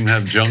don't even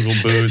have jungle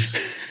boots.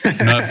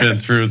 Not been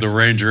through the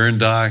Ranger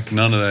Indoc,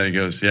 none of that. He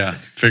goes, yeah,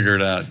 figure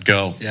it out,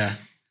 go. Yeah.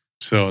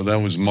 So that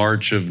was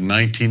March of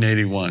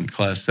 1981,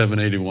 class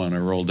 781. I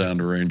rolled down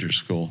to Ranger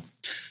School.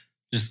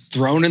 Just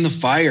thrown in the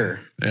fire.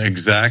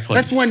 Exactly.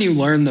 That's when you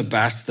learn the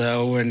best,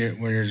 though, when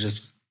you're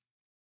just...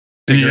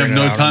 And you have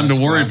no time to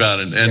worry about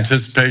it.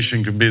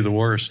 Anticipation could be the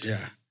worst.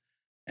 Yeah.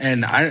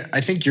 And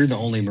I think you're the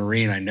only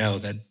Marine I know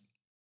that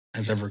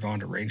has ever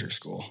gone to Ranger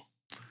School.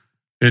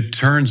 It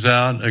turns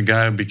out a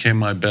guy who became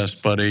my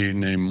best buddy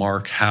named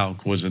Mark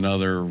Hauk was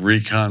another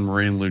Recon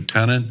Marine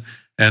lieutenant.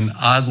 And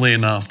oddly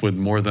enough, with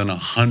more than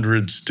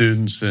 100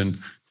 students in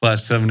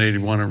Class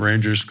 781 at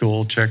Ranger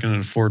School checking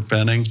into Fort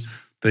Benning,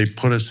 they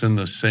put us in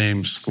the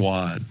same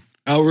squad.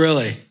 Oh,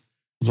 really? It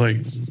was like,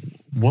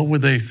 what were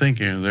they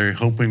thinking? Are they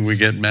hoping we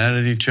get mad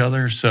at each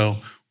other? So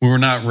we were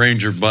not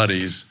Ranger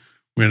buddies.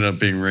 We ended up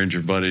being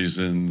Ranger buddies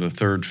in the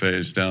third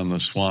phase down the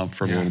swamp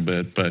for a little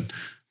bit. But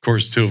of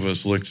course, two of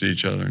us looked at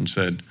each other and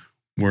said,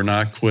 we're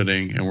not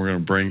quitting, and we're going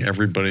to bring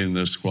everybody in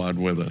this squad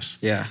with us.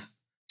 Yeah.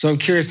 So I'm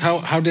curious,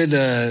 how did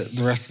the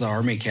rest of the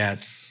Army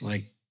cats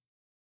like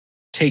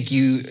take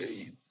you,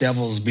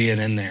 Devils being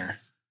in there?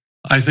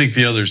 I think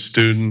the other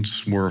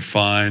students were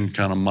fine,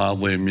 kind of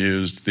mildly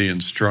amused. The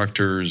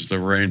instructors, the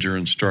Ranger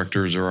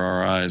instructors or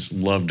RIs,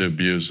 loved to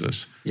abuse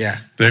us. Yeah.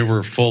 They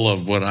were full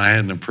of what I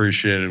hadn't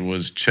appreciated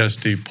was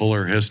Chesty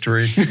Puller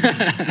history.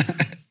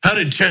 How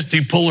did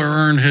Chesty Puller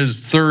earn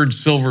his third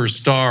Silver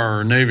Star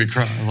or Navy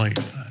Cross? I'm like,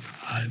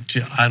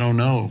 I don't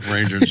know,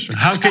 Ranger.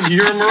 How can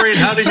you're a Marine?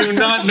 How do you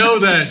not know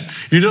that?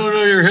 You don't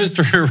know your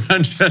history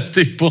around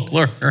Chesty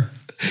Puller.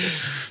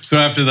 So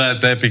after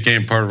that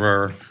became part of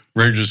our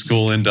Ranger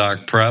School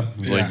Indoc Prep.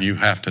 Yeah. Like, you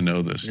have to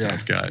know this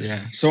stuff, guys.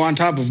 Yeah. So on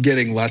top of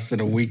getting less than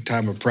a week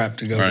time of prep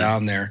to go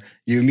down there,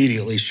 you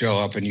immediately show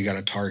up and you got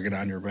a target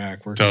on your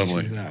back. Working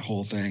through that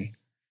whole thing.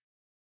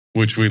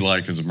 Which we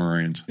like as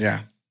Marines.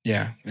 Yeah.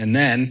 Yeah. And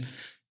then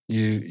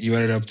you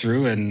ended up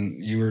through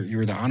and you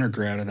were the honor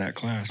grad of that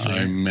class,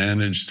 right? I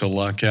managed to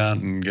luck out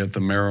and get the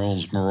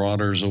Merrill's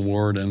Marauders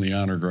Award and the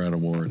honor grad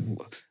award.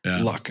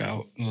 Yeah. Luck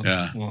out.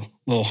 Yeah.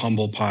 Little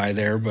humble pie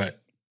there, but.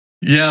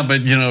 Yeah,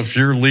 but if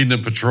you're leading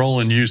a patrol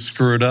and you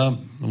screw it up,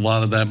 a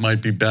lot of that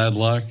might be bad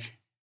luck.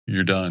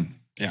 You're done.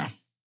 Yeah.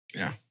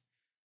 Yeah.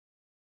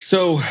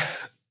 So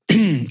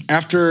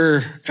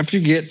after you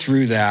get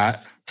through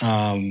that,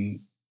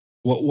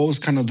 what was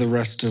kind of the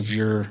rest of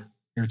your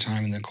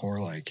time in the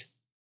Corps like?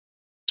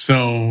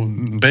 So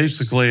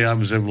basically, I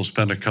was able to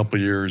spend a couple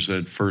years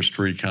at 1st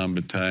Recon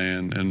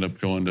Battalion, ended up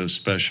going to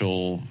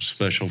Special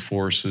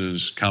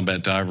Forces,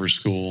 Combat Diver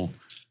School,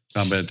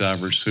 Combat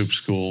Diver Soup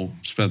School,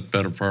 spent the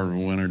better part of a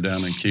winter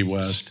down in Key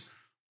West.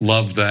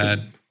 Loved that.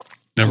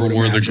 Never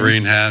wore the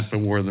green hat, but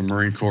wore the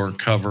Marine Corps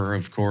cover,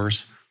 of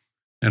course.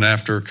 And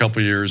after a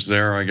couple years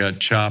there, I got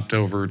chopped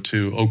over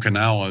to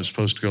Okinawa. I was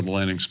supposed to go to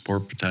Landing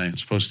Support Battalion,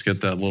 supposed to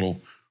get that little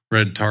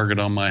red target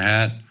on my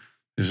hat.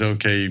 Is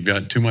okay, you've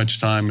got too much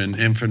time in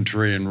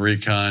infantry and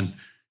recon,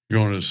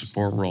 you're going to a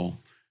support role.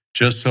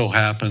 Just so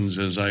happens,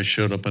 as I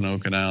showed up in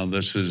Okinawa,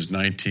 this is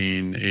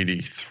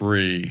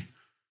 1983,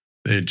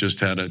 they had just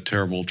had a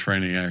terrible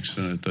training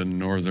accident at the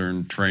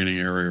Northern Training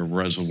Area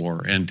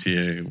Reservoir,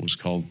 NTA it was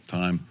called at the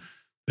time.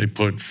 They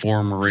put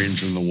 4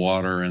 Marines in the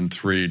water and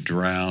 3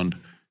 drowned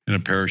in a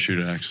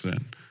parachute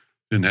accident.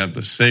 Didn't have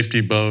the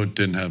safety boat,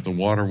 didn't have the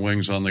water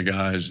wings on the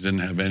guys, didn't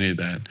have any of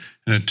that.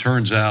 And it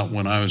turns out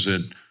when I was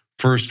at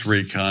 1st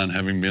Recon,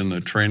 having been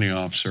the training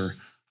officer,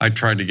 I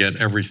tried to get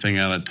everything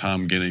out of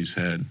Tom Guinea's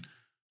head.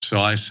 So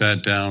I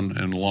sat down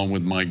and along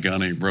with my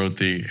gunny wrote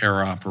the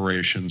Air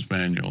Operations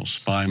Manual,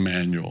 Spy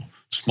Manual,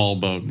 Small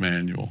Boat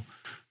Manual,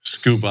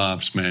 Scuba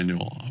Ops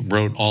Manual,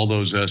 wrote all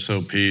those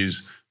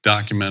SOPs,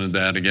 documented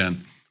that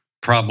again.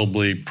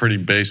 Probably pretty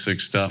basic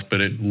stuff, but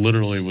it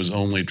literally was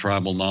only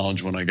tribal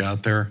knowledge when I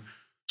got there.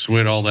 So we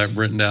had all that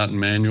written out in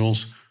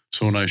manuals.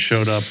 So when I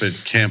showed up at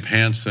Camp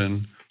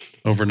Hansen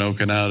over in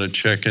Okinawa to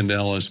check into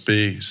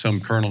LSB, some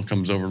colonel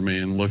comes over to me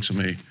and looks at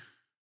me,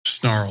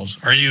 snarls,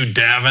 "Are you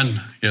Davin?"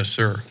 "Yes,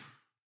 sir."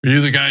 "Are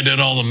you the guy who did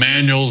all the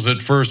manuals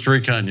at 1st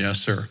Recon?" "Yes,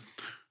 sir."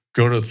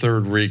 "Go to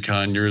 3rd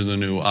Recon. You're the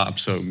new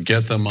OPSO.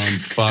 Get them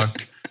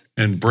unfucked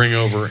and bring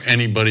over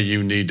anybody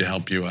you need to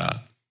help you out."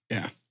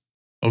 Yeah.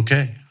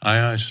 "Okay.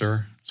 Aye,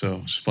 sir."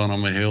 So spun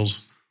on my heels,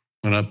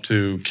 went up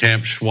to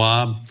Camp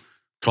Schwab,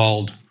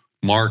 called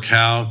Mark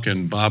Houck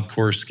and Bob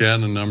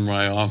Korsket, a number of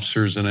my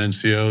officers and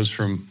NCOs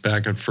from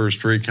back at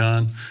 1st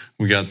Recon.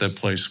 We got that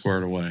place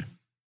squared away.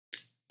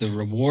 The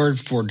reward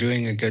for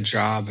doing a good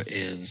job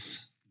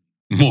is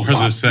more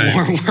the same.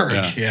 More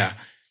work, yeah.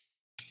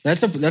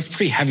 That's a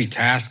pretty heavy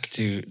task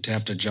to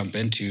have to jump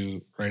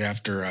into right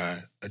after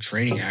a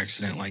training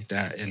accident like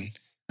that. And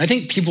I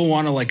think people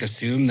want to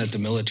assume that the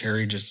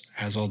military just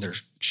has all their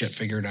shit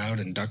figured out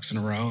and ducks in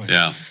a row.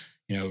 And,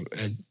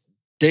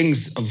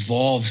 things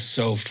evolve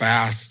so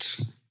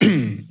fast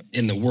in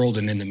the world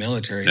and in the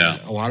military. Yeah.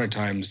 A lot of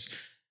times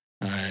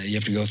you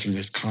have to go through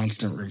this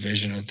constant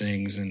revision of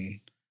things. And,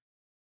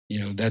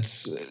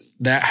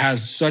 that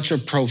has such a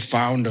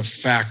profound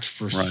effect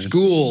for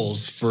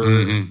schools,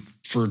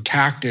 for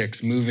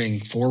tactics moving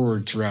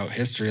forward throughout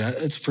history.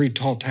 It's a pretty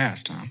tall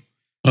task, Tom.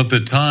 At the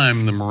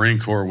time, the Marine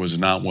Corps was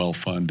not well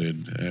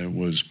funded. It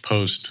was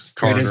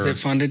post-Carter. Wait, is it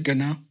funded good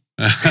now?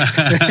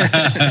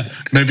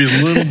 Maybe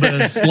a little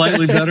bit,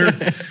 slightly better.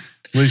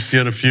 At least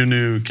get a few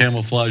new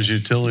camouflage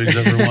utilities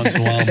every once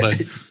in a while.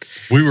 But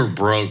we were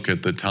broke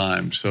at the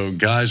time. So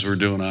guys were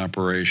doing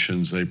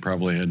operations they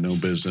probably had no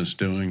business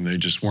doing. They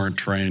just weren't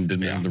trained,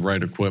 didn't have the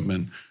right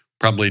equipment,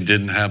 probably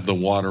didn't have the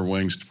water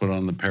wings to put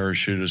on the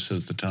parachutists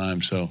at the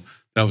time. So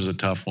that was a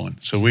tough one.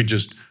 So we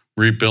just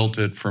rebuilt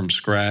it from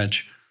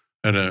scratch.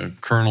 Had a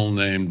colonel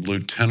named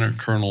Lieutenant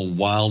Colonel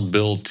Wild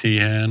Bill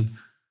Tehan,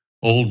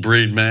 old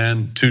breed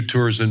man, 2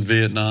 tours in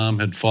Vietnam,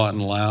 had fought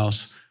in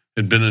Laos,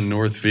 had been in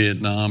North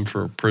Vietnam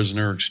for a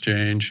prisoner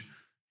exchange.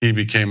 He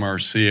became our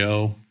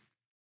CO,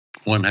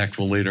 one heck of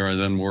a leader. I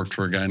then worked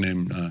for a guy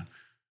named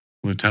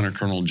Lieutenant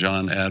Colonel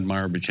John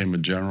Admire, became a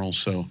general.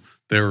 So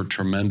they were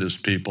tremendous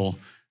people.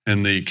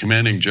 And the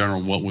commanding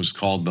general, what was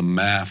called the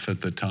MAF at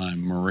the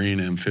time,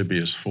 Marine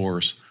Amphibious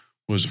Force,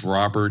 was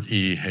Robert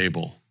E.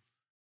 Hable.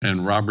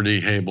 And Robert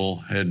E. Hable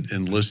had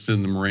enlisted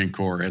in the Marine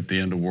Corps at the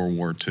end of World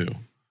War II.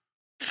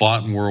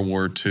 Fought in World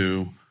War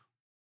II,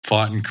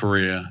 fought in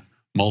Korea,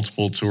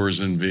 multiple tours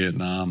in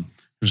Vietnam.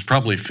 He was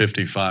probably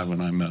 55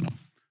 when I met him.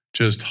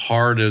 Just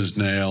hard as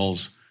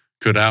nails,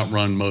 could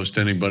outrun most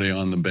anybody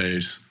on the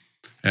base.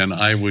 And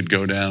I would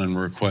go down and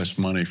request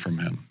money from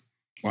him.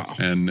 Wow.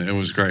 And it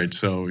was great.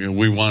 So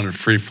we wanted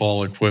free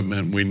fall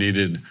equipment. We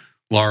needed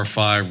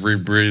LAR-5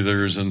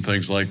 rebreathers and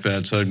things like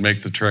that. So I'd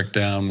make the trek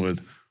down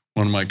with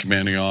one of my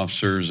commanding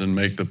officers and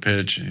make the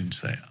pitch. And he'd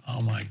say,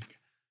 "Oh my,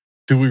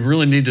 Do we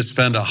really need to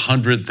spend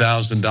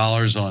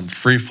 $100,000 on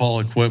free fall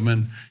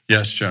equipment?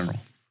 Yes, General.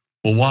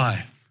 Well,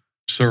 why?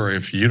 Sir,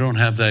 if you don't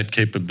have that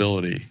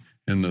capability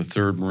in the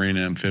 3rd Marine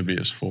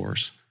Amphibious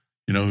Force,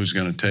 you know who's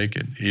going to take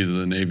it? Either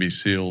the Navy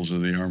SEALs or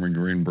the Army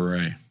Green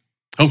Beret.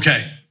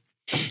 Okay,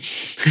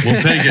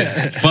 we'll take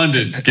it.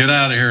 Funded. Get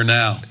out of here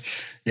now.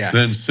 Yeah.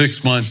 Then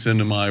 6 months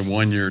into my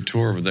 1-year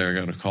tour over there,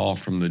 I got a call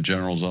from the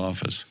general's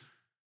office.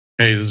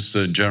 Hey, this is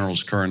the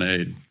general's current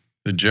aide.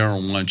 The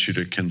general wants you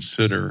to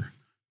consider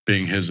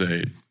being his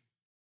aide.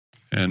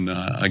 And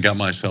I got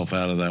myself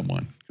out of that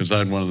one because I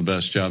had one of the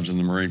best jobs in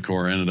the Marine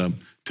Corps. I ended up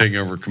taking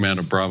over command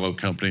of Bravo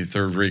Company,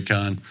 3rd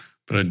Recon,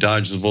 but I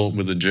dodged the bullet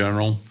with the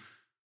general.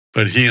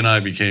 But he and I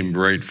became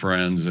great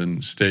friends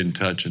and stayed in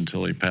touch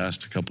until he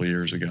passed a couple of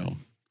years ago.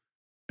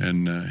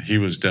 And he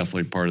was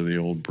definitely part of the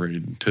old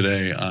breed.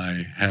 Today,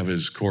 I have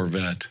his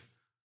Corvette.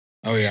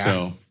 Oh, yeah.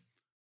 So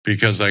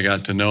because I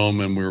got to know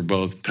him and we were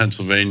both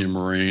Pennsylvania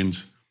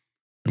Marines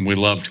and we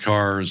loved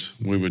cars,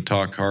 we would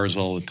talk cars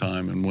all the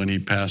time. And when he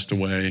passed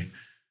away,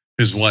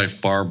 his wife,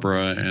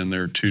 Barbara, and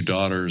their 2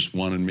 daughters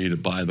wanted me to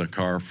buy the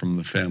car from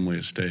the family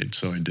estate.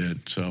 So I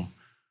did. So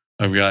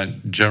I've got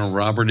General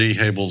Robert E.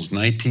 Hable's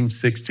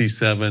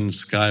 1967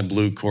 sky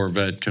blue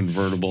Corvette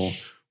convertible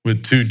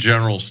with 2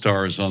 general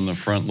stars on the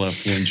front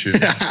left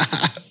windshield.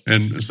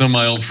 And some of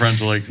my old friends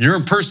are like, you're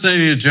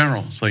impersonating a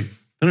general. It's like,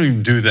 they don't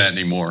even do that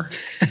anymore.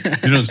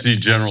 You don't see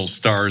general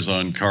stars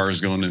on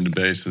cars going into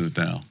bases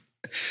now.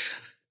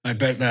 I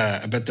bet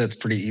that's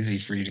pretty easy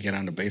for you to get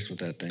onto base with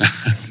that thing.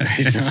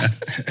 A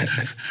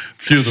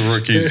few of the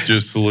rookies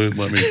just salute,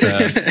 let me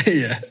pass.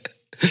 Yeah.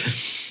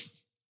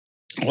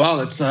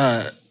 Wow,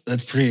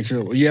 that's pretty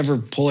cool. You ever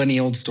pull any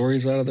old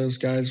stories out of those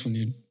guys when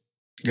you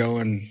go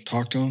and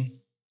talk to them?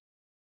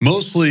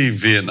 Mostly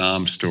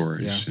Vietnam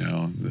stories. Yeah. You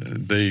know,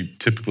 they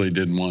typically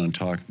didn't want to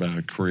talk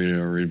about Korea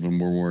or even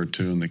World War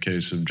II in the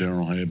case of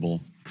General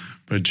Hable.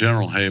 But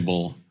General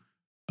Hable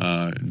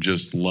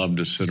just loved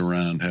to sit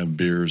around, have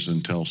beers,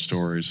 and tell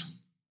stories.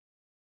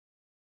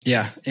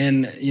 Yeah,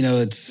 and you know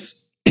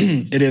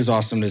it is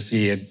awesome to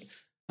see it.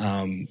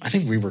 I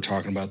think we were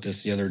talking about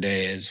this the other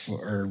day,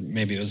 or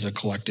maybe it was a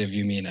collective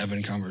you, me, and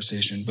Evan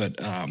conversation. But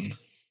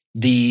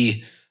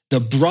the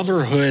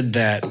brotherhood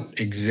that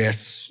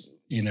exists,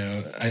 you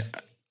know,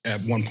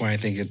 at one point I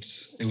think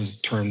it was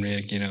termed,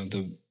 you know,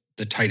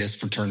 the tightest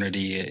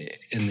fraternity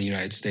in the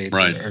United States,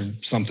 right, or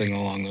something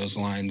along those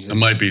lines. It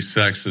might be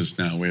sexist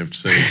now. We have to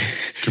say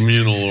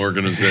communal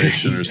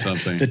organization or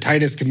something. The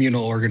tightest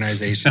communal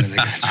organization in the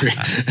country.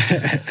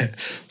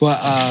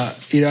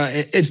 But you know,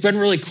 it's been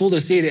really cool to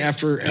see it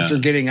after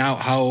getting out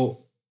how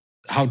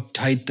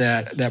tight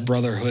that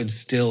brotherhood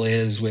still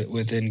is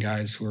within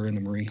guys who are in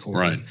the Marine Corps.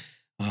 Right.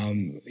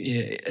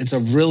 It's a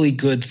really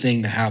good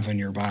thing to have in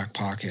your back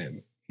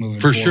pocket moving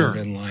forward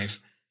in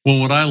life. Well,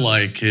 what I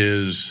like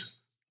is,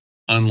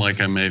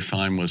 unlike I may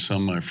find with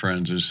some of my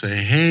friends who say,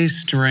 hey,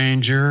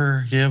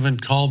 stranger, you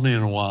haven't called me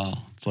in a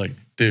while. It's like,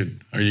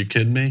 dude, are you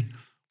kidding me?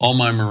 All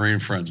my Marine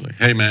friends are like,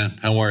 hey, man,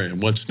 how are you?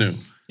 What's new?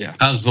 Yeah.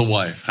 How's the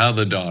wife? How are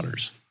the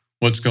daughters?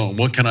 What's going?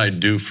 What can I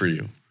do for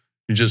you?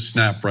 You just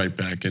snap right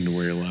back into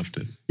where you left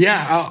it.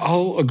 Yeah,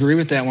 I'll agree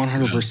with that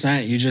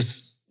 100%.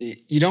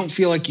 You don't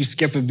feel like you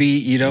skip a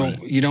beat. You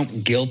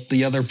don't guilt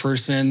the other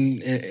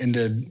person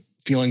into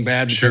feeling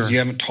bad because you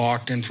haven't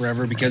talked in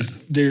forever,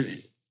 because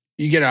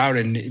you get out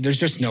and there's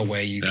just no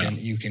way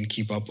you can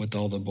keep up with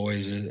all the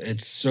boys.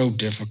 It's so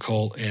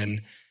difficult.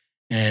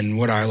 And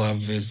what I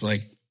love is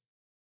like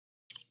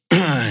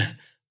a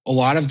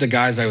lot of the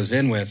guys I was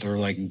in with are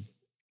like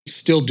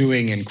still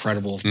doing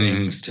incredible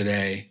things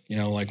today. You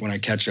know, like when I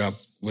catch up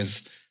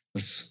with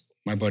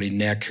my buddy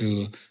Nick,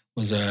 who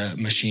was a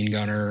machine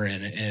gunner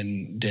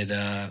and did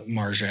a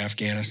Marja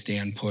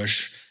Afghanistan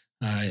push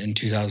in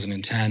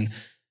 2010.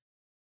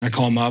 I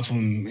call him up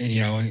and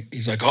you know,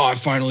 he's like, oh, I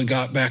finally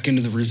got back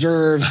into the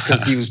reserves,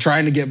 because he was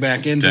trying to get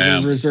back into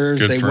the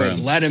reserves. They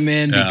wouldn't let him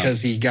in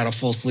because he got a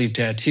full sleeve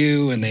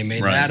tattoo, and they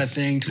made that a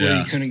thing to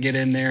where he couldn't get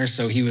in there.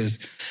 So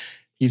he's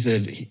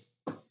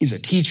a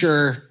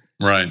teacher,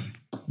 right?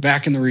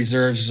 Back in the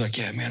reserves. He's like,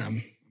 yeah, man,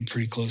 I'm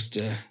pretty close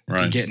to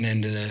getting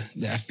into the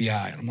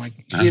FBI. And I'm like,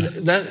 see,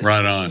 that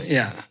right on.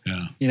 Yeah.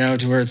 You know,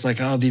 to where it's like,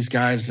 oh, these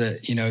guys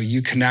that, you know,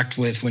 you connect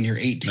with when you're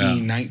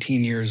 18,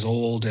 19 years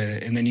old.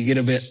 And then you get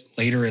a bit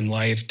later in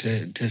life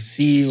to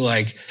see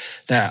like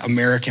that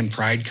American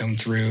pride come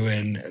through,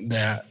 and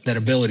that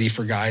ability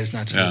for guys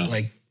not to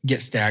like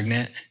get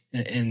stagnant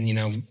and, you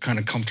know, kind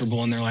of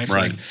comfortable in their life.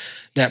 Right. Like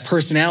that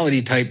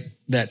personality type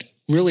that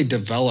really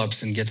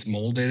develops and gets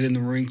molded in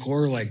the Marine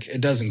Corps. Like it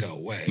doesn't go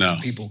away. No.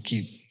 People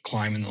keep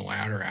climbing the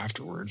ladder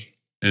afterward.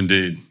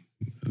 Indeed.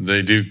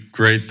 They do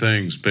great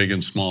things, big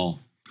and small.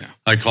 Yeah.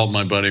 I called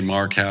my buddy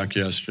Mark Houck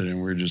yesterday, and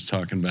we were just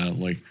talking about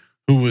like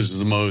who was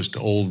the most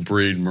old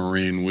breed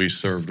Marine we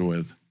served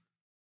with.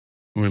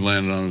 We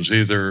landed on it was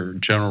either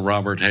General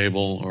Robert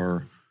Hable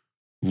or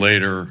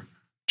later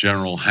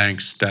General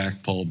Hank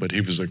Stackpole, but he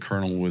was a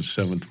colonel with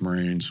 7th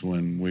Marines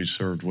when we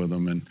served with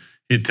him, and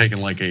he'd taken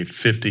like a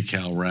 50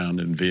 cal round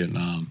in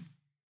Vietnam.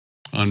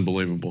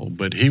 unbelievable.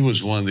 But he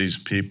was one of these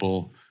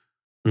people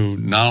who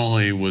not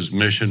only was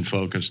mission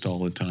focused all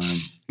the time,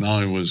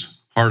 not only was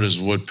hard as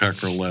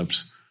woodpecker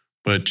lips,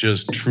 but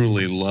just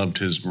truly loved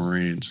his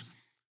Marines.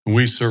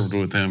 We served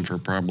with him for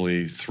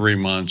probably 3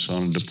 months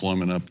on a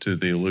deployment up to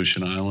the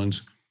Aleutian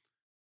Islands.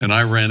 And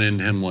I ran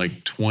into him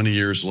like 20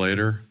 years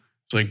later.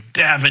 It's like,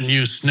 Davin,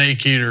 you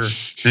snake eater.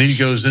 And he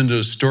goes into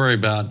a story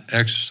about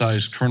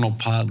exercise Colonel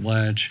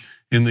Potlatch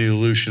in the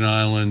Aleutian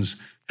Islands,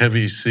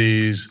 heavy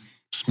seas,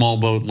 small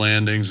boat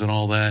landings and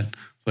all that.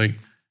 It's like,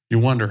 you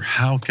wonder,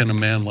 how can a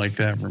man like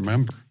that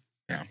remember?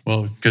 Yeah.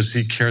 Well, because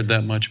he cared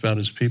that much about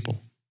his people.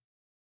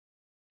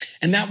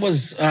 And that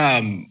was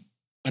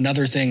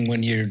another thing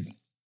when you're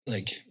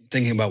like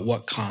thinking about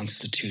what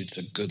constitutes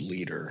a good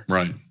leader.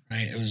 Right.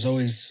 Right. It was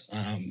always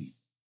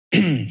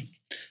the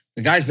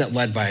guys that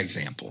led by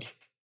example,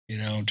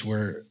 to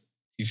where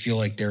you feel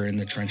like they're in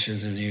the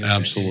trenches as you.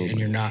 Absolutely. And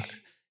you're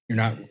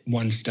not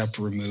one step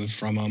removed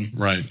from them.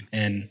 Right.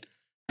 And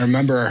I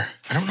remember,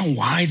 I don't know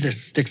why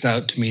this sticks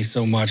out to me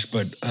so much,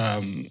 but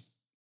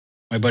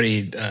my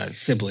buddy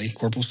Sibley,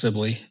 Corporal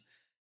Sibley,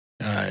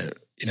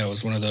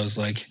 was one of those,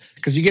 like,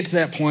 because you get to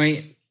that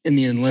point in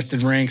the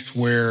enlisted ranks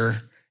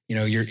where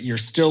you're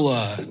still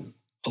a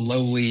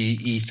lowly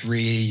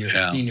E3, you're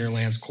a senior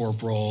lance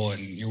corporal, and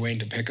you're waiting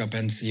to pick up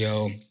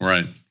NCO.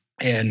 Right.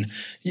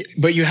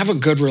 But you have a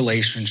good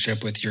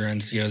relationship with your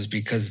NCOs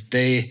because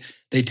they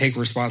take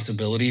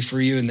responsibility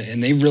for you, and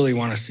they really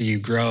want to see you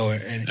grow.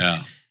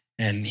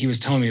 And he was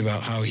telling me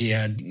about how he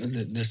had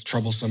this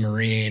troublesome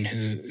Marine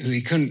who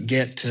he couldn't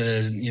get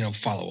to,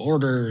 follow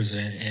orders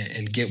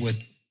and get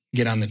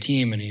on the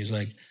team. And he's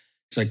like,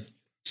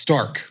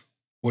 Stark,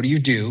 what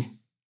do?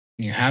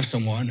 And you have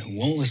someone who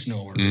won't listen to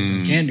orders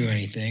and can't do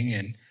anything.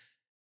 And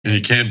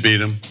you can't beat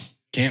him.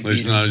 Can't beat him. At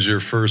least not as your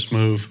first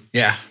move.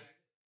 Yeah.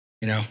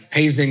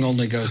 Hazing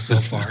only goes so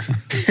far.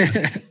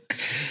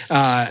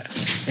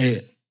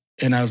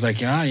 And I was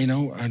like,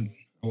 I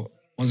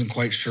wasn't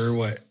quite sure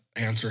what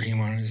answer he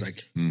wanted. He's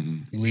like,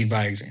 you lead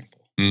by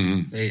example.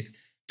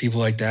 People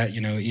like that,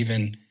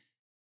 even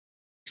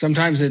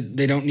sometimes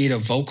they don't need a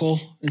vocal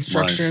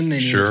instruction. Right.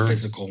 They need a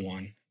physical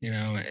one,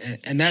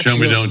 and that's show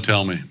me, don't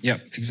tell me.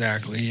 Yep,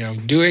 exactly.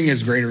 Doing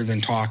is greater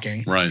than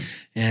talking. Right.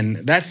 And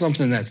that's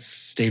something that's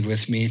stayed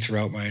with me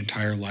throughout my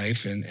entire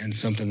life and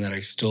something that I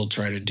still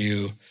try to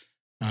do.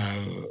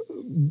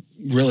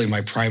 Really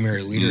my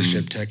primary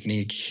leadership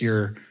technique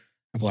here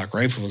at Black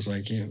Rifle is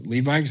like,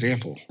 lead by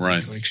example.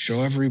 Right. Like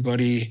show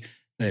everybody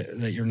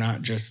that you're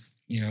not just,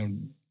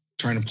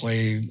 trying to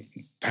play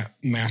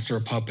master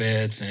of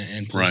puppets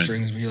and pull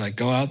strings. But you're like,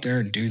 go out there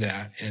and do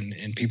that.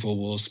 And people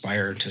will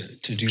aspire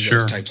to do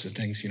those types of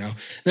things,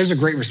 There's a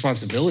great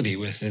responsibility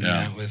within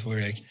that with where,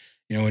 like,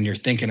 when you're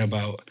thinking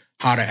about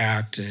how to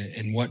act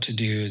and what to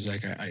do is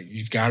like,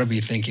 you've got to be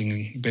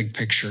thinking big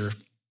picture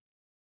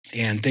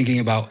and thinking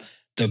about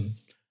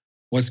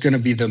what's going to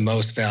be the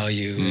most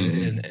value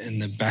and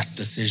the best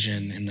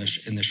decision in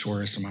the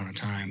shortest amount of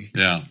time.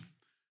 Yeah.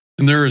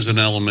 And there is an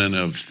element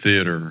of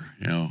theater,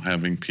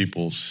 having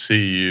people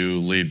see you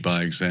lead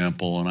by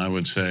example. And I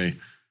would say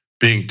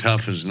being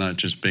tough is not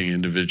just being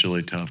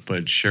individually tough,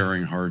 but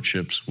sharing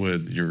hardships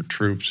with your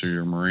troops or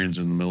your Marines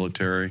in the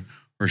military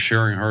or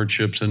sharing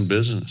hardships in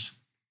business.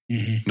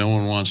 No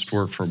one wants to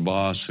work for a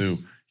boss who,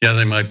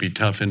 they might be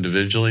tough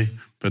individually,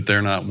 but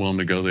they're not willing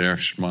to go the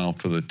extra mile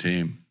for the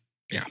team.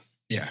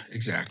 Yeah,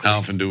 exactly. How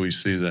often do we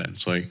see that?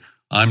 It's like,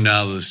 I'm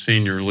now the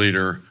senior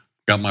leader,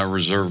 got my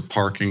reserved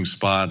parking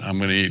spot. I'm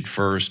going to eat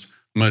first.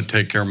 I'm going to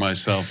take care of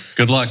myself.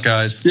 Good luck,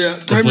 guys. Yeah,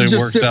 time to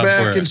just sit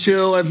back and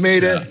chill. I've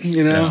made it,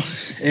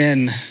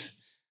 And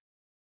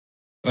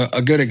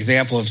a good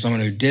example of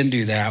someone who didn't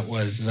do that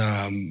was,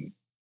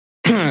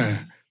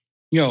 Brian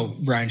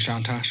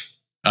Shantosh.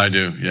 I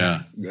do,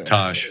 yeah.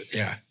 Tosh.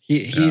 Yeah.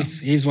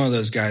 He's one of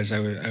those guys I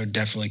would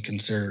definitely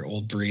consider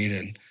old breed,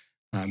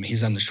 and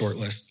he's on the short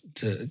list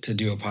to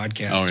do a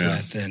podcast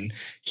with. And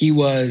he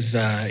was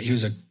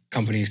a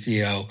company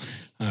CEO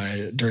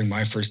during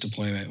my first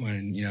deployment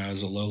when I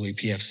was a lowly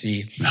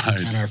PFC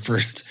on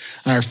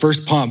our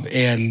first pump,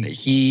 and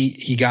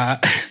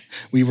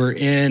we were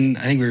in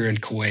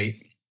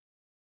Kuwait,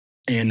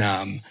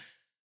 and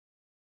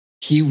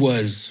he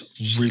was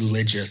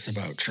religious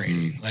about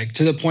training, like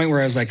to the point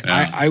where I was like,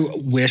 I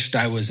wished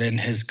I was in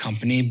his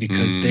company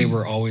because they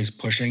were always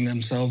pushing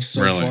themselves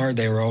so far.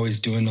 They were always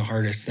doing the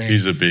hardest thing.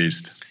 He's a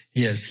beast.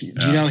 He is.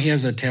 Do you know he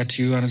has a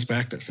tattoo on his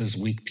back that says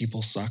 "Weak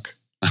people suck"?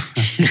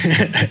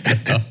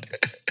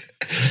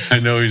 I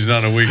know he's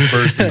not a weak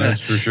person,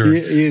 that's for sure.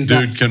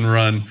 Dude can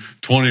run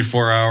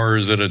 24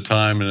 hours at a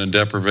time in a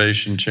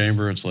deprivation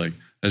chamber. It's like,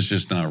 that's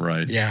just not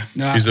right. Yeah.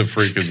 No, he's a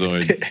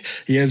freakazoid.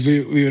 He is.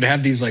 We would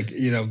have these, like,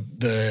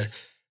 the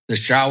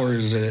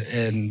showers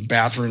and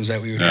bathrooms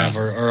that we would have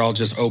are all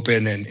just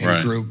open and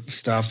group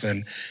stuff.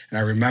 And I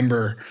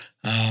remember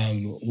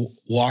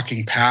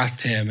walking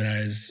past him, and I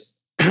was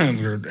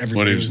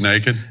When he was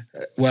naked?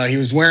 Well, he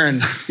was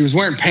wearing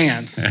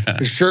pants.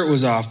 His shirt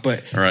was off, but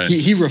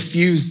he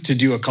refused to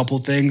do a couple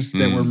things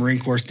that were Marine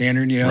Corps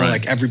standard.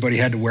 Like everybody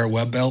had to wear a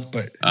web belt,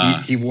 but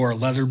he wore a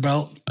leather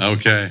belt.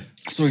 Okay.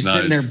 So he's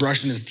sitting there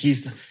brushing his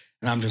teeth,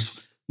 and I'm just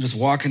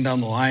walking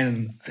down the line,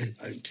 and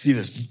I see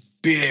this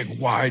big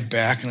wide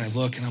back, and I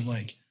look, and I'm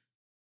like,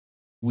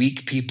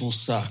 weak people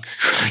suck.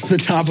 At the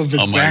top of his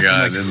back. Oh my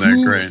God, like, isn't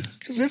that great?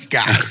 This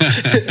guy.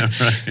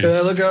 And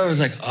I look over, I was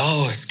like,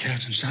 oh, it's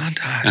Captain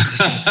Sontag.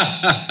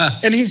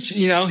 And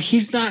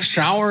he's not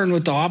showering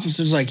with the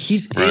officers. Like,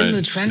 he's in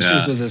the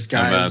trenches with this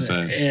guy.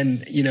 And,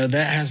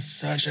 that has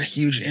such a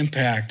huge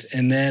impact.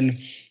 And then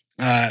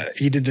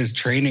he did this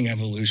training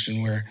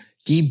evolution where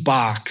he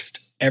boxed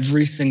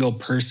every single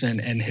person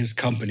in his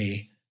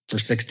company for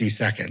 60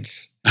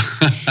 seconds.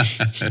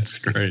 That's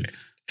great.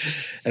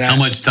 And how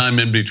much time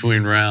in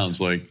between rounds?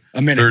 Like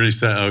a minute. 30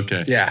 seconds?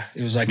 Okay. Yeah.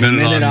 It was like a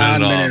minute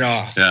on, minute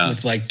off. Yeah.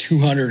 With like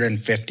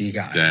 250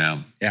 guys.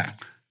 Damn. Yeah.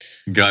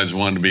 Guys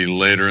wanted to be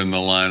later in the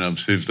lineup,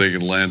 see if they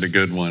could land a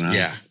good one, huh?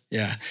 Yeah.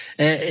 Yeah.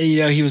 And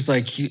he was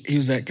like, he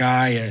was that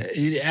guy.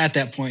 At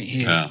that point,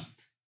 he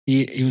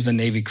was a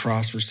Navy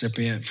Cross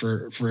recipient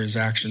for his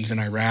actions in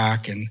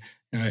Iraq. And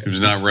he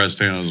was not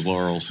resting on his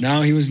laurels.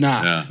 No, he was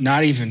not.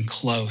 Not even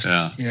close.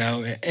 Yeah.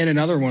 And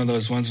another one of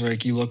those ones where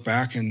like you look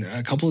back and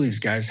a couple of these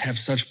guys have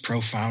such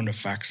profound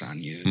effects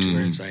on you to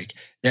where it's like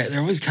they're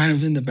always kind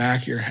of in the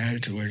back of your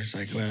head to where it's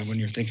like, well, when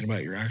you're thinking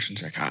about your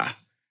actions, like, how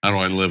do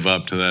I live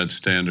up to that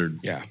standard?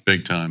 Yeah.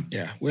 Big time.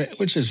 Yeah.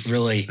 Which is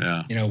really,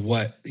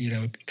 what,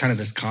 kind of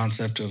this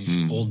concept of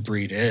old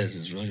breed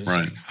is really just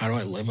like, how do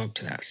I live up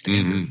to that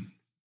standard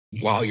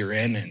while you're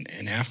in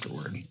and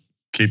afterward?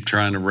 Keep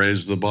trying to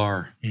raise the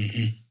bar.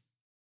 Mm-hmm.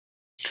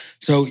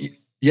 So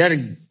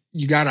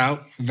you got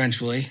out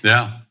eventually.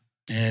 Yeah.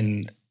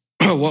 And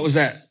what was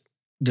that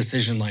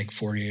decision like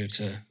for you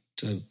to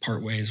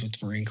part ways with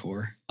the Marine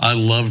Corps? I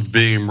loved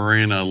being a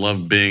Marine. I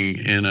loved being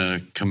in a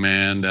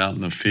command out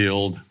in the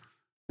field.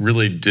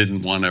 Really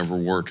didn't want to ever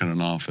work in an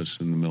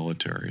office in the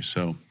military.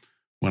 So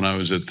when I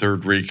was at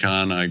 3rd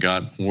Recon, I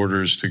got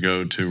orders to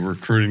go to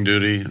recruiting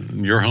duty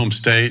in your home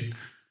state.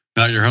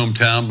 Not your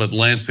hometown, but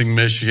Lansing,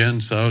 Michigan.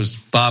 So I was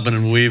bobbing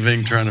and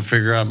weaving, trying to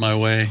figure out my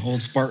way.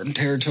 Old Spartan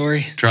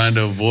territory. Trying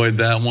to avoid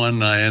that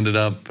one. I ended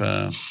up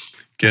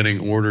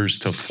getting orders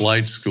to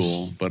flight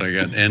school, but I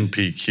got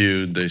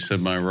NPQ'd. They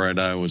said my right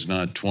eye was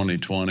not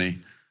 20/20.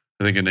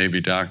 I think a Navy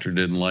doctor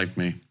didn't like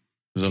me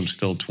because I'm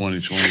still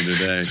 20/20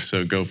 today.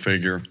 So go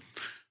figure.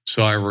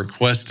 So I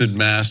requested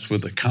MAST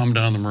with the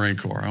Commandant of the Marine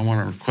Corps. I want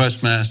to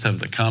request MAST, have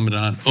the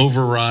Commandant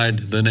override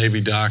the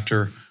Navy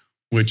doctor,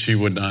 which he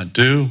would not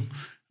do.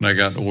 And I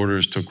got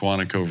orders to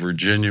Quantico,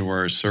 Virginia,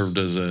 where I served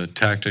as a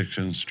tactics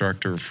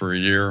instructor for a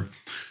year.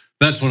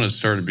 That's when it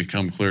started to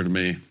become clear to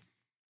me.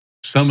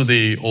 Some of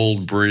the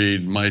old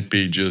breed might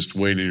be just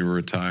waiting to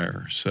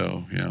retire.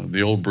 So,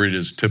 the old breed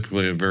is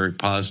typically a very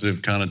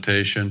positive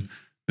connotation. In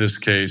this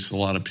case, a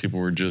lot of people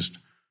were just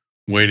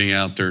waiting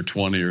out their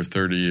 20 or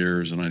 30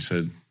 years. And I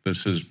said,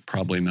 this is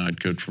probably not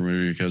good for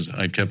me because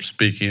I kept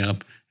speaking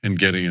up and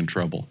getting in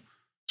trouble.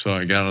 So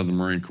I got out of the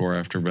Marine Corps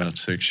after about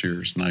 6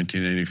 years,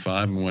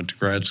 1985, and went to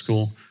grad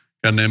school,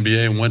 got an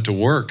MBA, and went to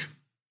work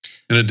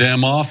in a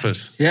damn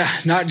office. Yeah,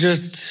 not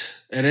just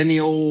at any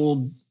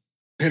old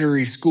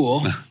pittery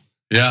school.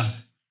 Yeah.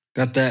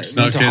 Got that.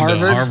 Snuck into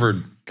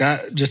Harvard.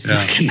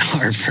 Snuck into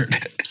Harvard.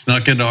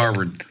 Snuck into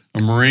Harvard.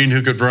 A Marine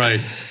who could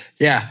write.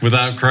 Yeah.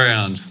 Without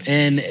crayons.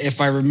 And if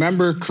I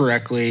remember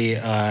correctly,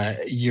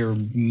 your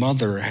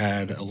mother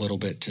had a little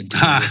bit to do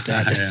with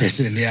that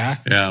decision, yeah?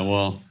 Yeah,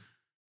 well...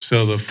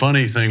 So the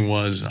funny thing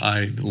was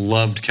I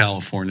loved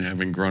California,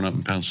 having grown up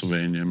in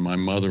Pennsylvania. My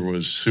mother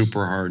was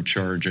super hard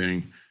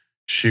charging.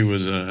 She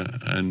was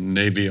a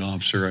Navy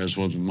officer, as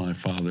was my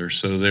father.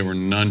 So they were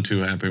none too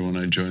happy when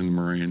I joined the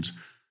Marines.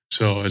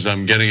 So as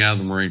I'm getting out of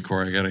the Marine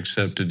Corps, I got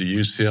accepted to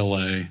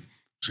UCLA. It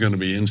was going to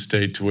be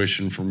in-state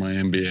tuition for my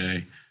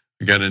MBA.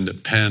 I got into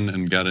Penn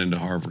and got into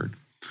Harvard.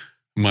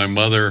 My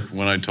mother,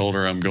 when I told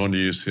her I'm going to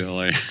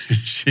UCLA,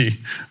 she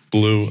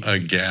blew a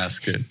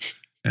gasket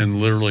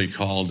and literally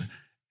called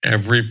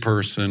every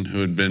person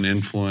who had been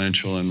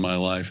influential in my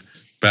life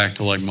back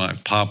to like my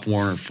Pop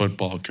Warner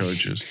football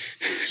coaches.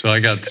 So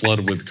I got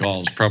flooded with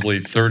calls, probably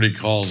 30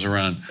 calls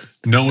around.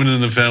 No one in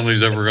the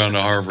family's ever gone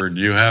to Harvard.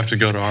 You have to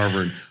go to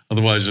Harvard.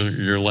 Otherwise,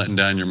 you're letting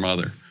down your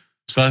mother.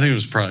 So I think it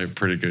was probably a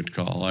pretty good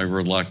call. I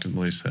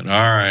reluctantly said,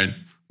 all right, I'm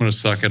going to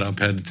suck it up.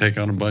 Had to take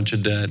on a bunch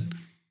of debt,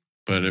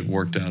 but it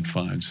worked out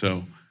fine.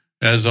 So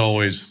as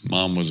always,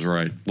 Mom was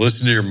right.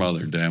 Listen to your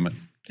mother, damn it.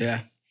 Yeah.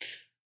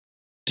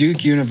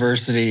 Duke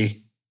University,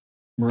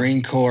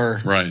 Marine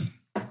Corps, right?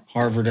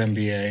 Harvard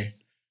MBA.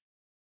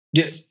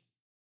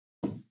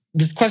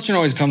 This question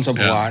always comes up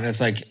a lot. And it's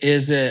like,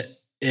 is it?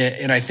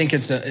 And I think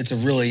it's a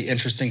really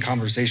interesting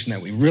conversation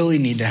that we really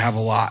need to have a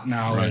lot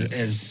now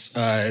as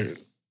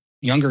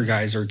younger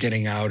guys are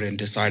getting out and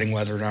deciding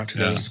whether or not to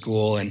go to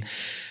school. And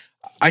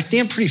I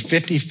stand pretty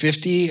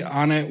 50-50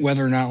 on it,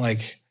 whether or not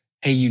like,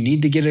 hey, you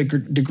need to get a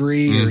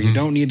degree or you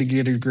don't need to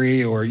get a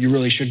degree, or you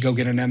really should go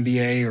get an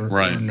MBA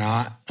or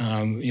not.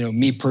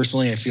 Me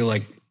personally, I feel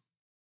like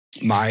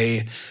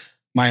my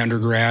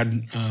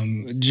undergrad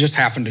just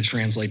happened to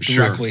translate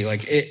directly.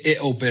 Like it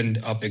opened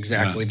up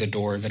exactly the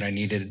door that I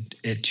needed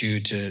it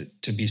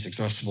to be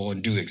successful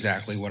and do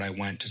exactly what I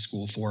went to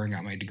school for and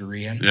got my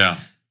degree in. Yeah.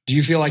 Do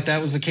you feel like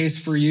that was the case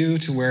for you,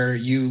 to where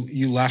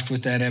you left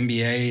with that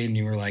MBA and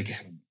you were like,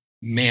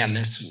 man,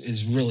 this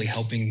is really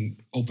helping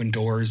open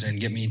doors and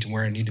get me to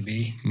where I need to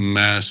be?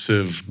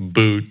 Massive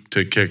boot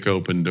to kick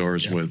open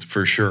doors with,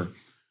 for sure.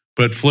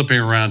 But flipping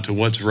around to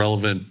what's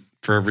relevant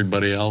for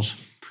everybody else,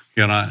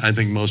 I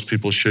think most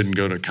people shouldn't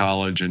go to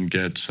college and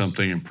get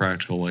something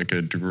impractical like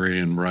a degree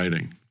in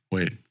writing.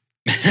 Wait.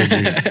 I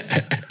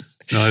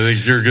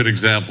think you're a good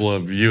example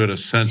of, you had a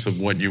sense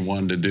of what you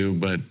wanted to do,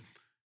 but,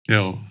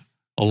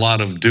 a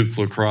lot of Duke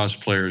lacrosse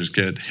players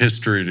get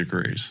history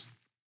degrees.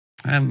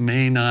 That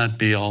may not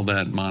be all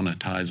that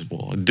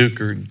monetizable. A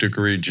Duke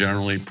degree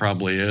generally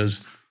probably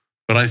is,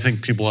 but I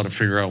think people ought to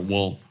figure out,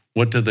 well,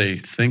 what do they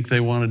think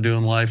they want to do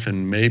in life?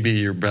 And maybe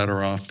you're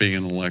better off being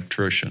an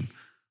electrician.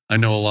 I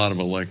know a lot of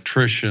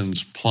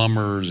electricians,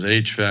 plumbers,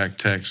 HVAC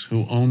techs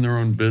who own their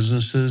own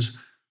businesses.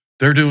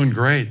 They're doing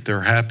great.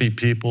 They're happy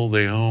people.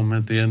 They home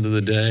at the end of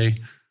the day.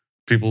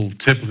 People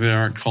typically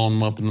aren't calling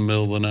them up in the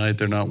middle of the night.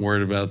 They're not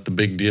worried about the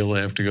big deal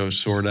they have to go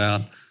sort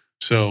out.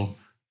 So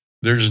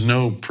there's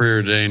no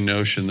preordained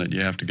notion that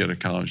you have to get a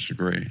college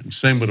degree. And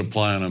same would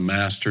apply on a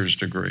master's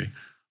degree.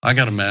 I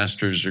got a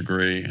master's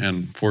degree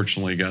and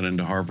fortunately got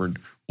into Harvard.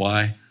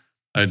 Why?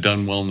 I had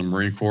done well in the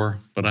Marine Corps,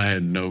 but I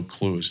had no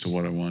clue as to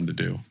what I wanted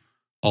to do.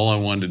 All I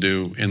wanted to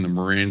do in the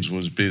Marines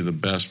was be the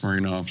best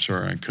Marine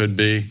officer I could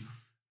be,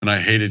 and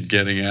I hated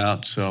getting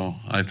out. So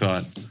I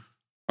thought,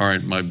 all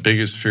right, my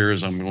biggest fear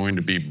is I'm going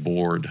to be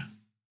bored.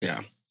 Yeah.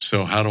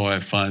 So how do I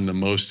find the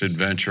most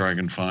adventure I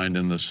can find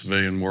in the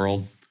civilian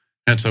world?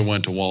 Hence, I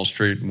went to Wall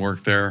Street and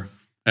worked there.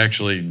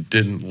 Actually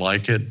didn't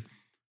like it,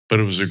 but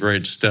it was a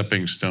great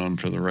stepping stone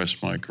for the rest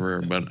of my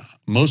career. But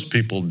most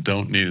people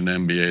don't need an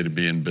MBA to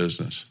be in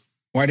business.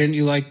 Why didn't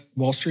you like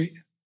Wall Street?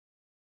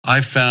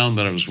 I found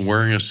that I was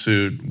wearing a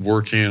suit,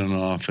 working in an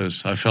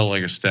office. I felt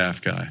like a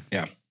staff guy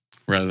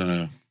rather than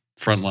a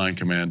frontline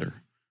commander.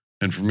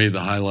 And for me, the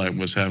highlight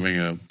was having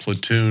a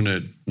platoon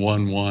at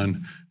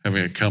 1-1,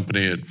 having a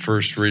company at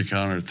 1st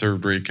Recon or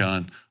 3rd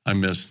Recon. I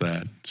missed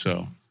that.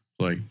 So,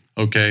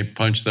 okay,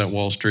 punch that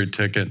Wall Street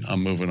ticket.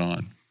 I'm moving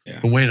on. Yeah.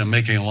 But wait, I'm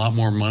making a lot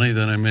more money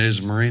than I made as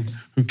a Marine.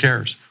 Who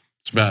cares?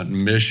 It's about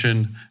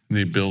mission and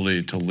the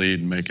ability to lead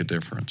and make a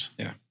difference.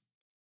 Yeah.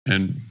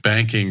 And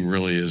banking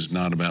really is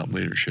not about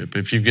leadership.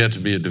 If you get to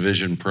be a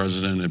division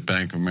president at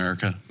Bank of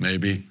America,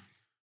 maybe.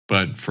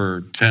 But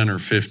for 10 or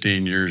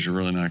 15 years, you're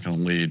really not going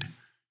to lead.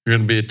 You're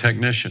going to be a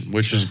technician,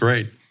 which is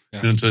great.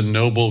 Yeah. And it's a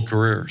noble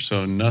career.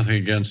 So nothing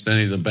against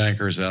any of the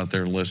bankers out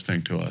there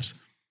listening to us.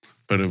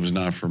 But it was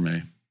not for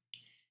me.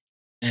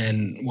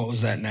 And what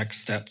was that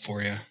next step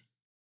for you?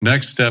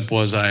 Next step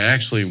was I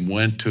actually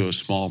went to a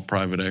small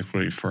private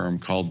equity firm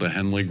called the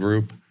Henley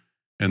Group,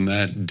 and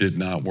that did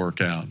not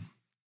work out.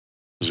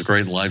 It was a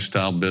great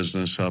lifestyle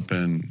business up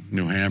in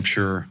New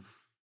Hampshire,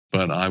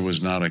 but I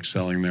was not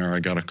excelling there. I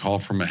got a call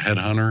from a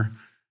headhunter,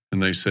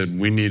 and they said,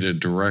 we need a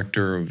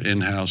director of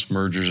in-house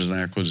mergers and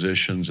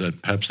acquisitions at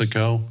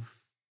PepsiCo.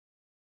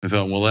 I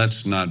thought, well,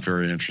 that's not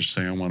very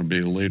interesting. I want to be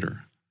a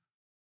leader.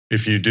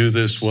 If you do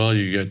this well,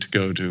 you get to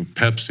go to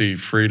Pepsi,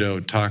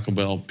 Frito, Taco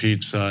Bell,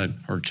 Pizza Hut,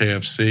 or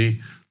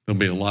KFC. There'll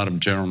be a lot of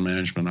general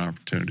management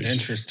opportunities.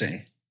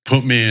 Interesting.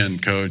 Put me in,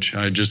 coach.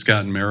 I had just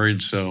gotten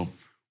married, so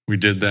we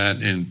did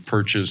that in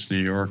Purchase, New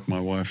York. My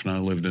wife and I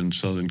lived in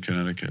Southern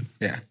Connecticut.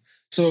 Yeah.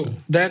 So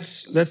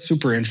that's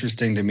super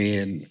interesting to me,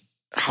 and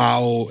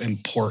how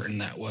important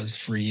that was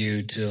for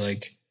you to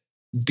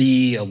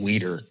be a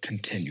leader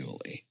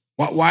continually.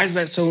 Why is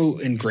that so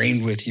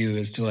ingrained with you,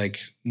 is to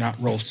not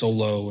roll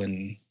solo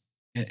and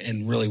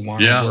really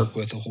want to work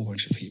with a whole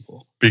bunch of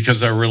people?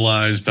 Because I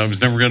realized I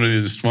was never going to be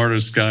the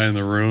smartest guy in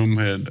the room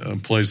at a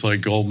place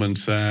like Goldman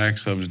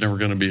Sachs. I was never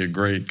going to be a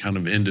great kind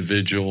of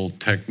individual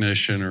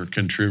technician or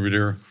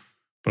contributor.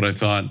 But I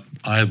thought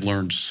I had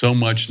learned so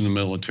much in the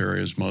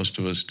military, as most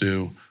of us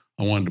do.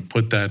 I wanted to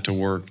put that to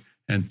work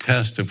and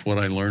test if what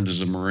I learned as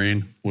a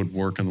Marine would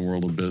work in the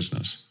world of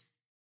business.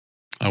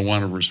 I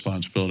wanted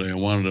responsibility. I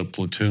wanted a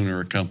platoon or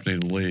a company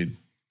to lead.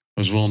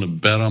 I was willing to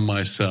bet on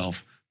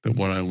myself that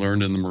what I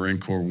learned in the Marine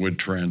Corps would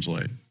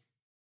translate.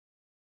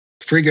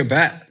 Pretty good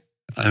bet.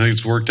 I think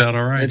it's worked out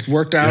all right. It's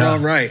worked out all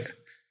right.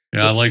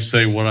 Yeah, I like to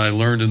say what I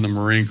learned in the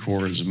Marine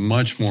Corps is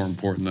much more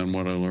important than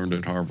what I learned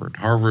at Harvard.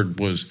 Harvard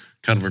was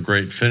kind of a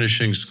great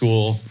finishing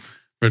school,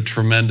 a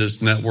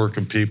tremendous network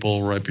of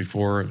people. Right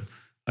before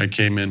I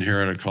came in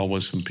here, I had a call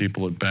with some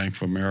people at Bank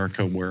of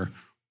America where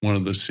one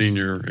of the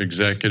senior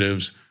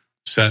executives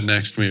sat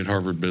next to me at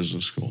Harvard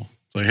Business School.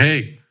 It's like,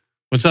 hey,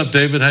 what's up,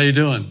 David? How you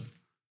doing?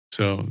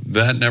 So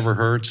that never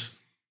hurts,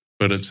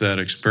 but it's that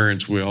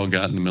experience we all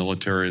got in the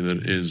military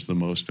that is the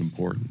most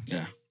important.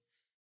 Yeah.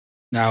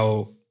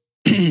 Now,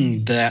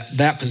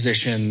 that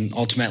position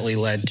ultimately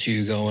led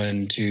to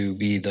going to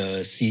be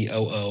the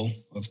COO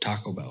of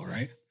Taco Bell,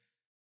 right?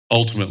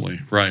 Ultimately,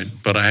 right.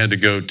 But I had to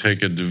go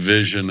take a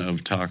division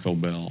of Taco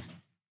Bell.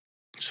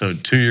 So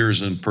 2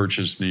 years in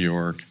Purchase, New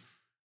York,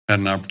 had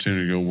an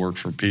opportunity to go work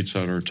for Pizza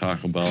Hut or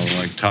Taco Bell,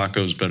 like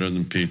tacos better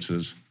than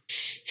pizzas.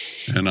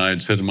 And I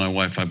had said to my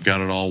wife, I've got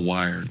it all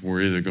wired.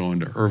 We're either going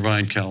to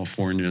Irvine,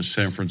 California,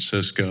 San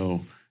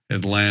Francisco,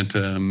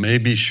 Atlanta,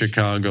 maybe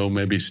Chicago,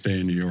 maybe stay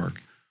in New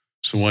York.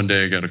 So one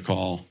day I got a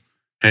call,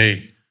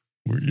 hey,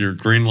 you're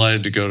green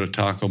lighted to go to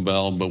Taco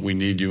Bell, but we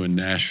need you in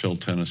Nashville,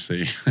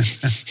 Tennessee.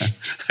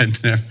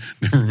 I'd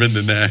never been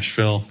to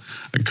Nashville.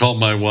 I called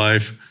my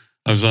wife.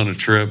 I was on a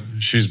trip.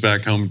 She's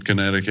back home in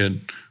Connecticut.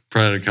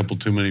 Probably had a couple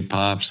too many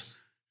pops.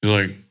 She's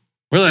like,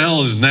 where the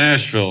hell is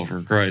Nashville,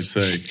 for Christ's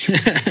sake?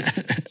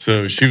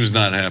 So she was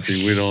not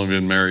happy. We'd only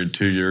been married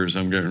 2 years.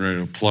 I'm getting ready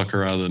to pluck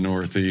her out of the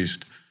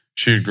Northeast.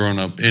 She had grown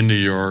up in New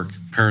York.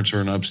 Parents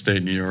were in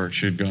upstate New York.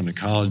 She had gone to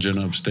college in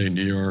upstate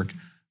New York.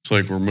 It's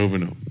like we're moving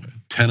to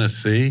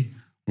Tennessee.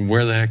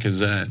 Where the heck is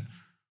that?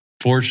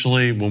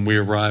 Fortunately, when we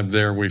arrived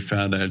there, we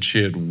found out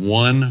she had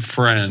one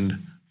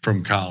friend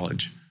from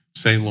college,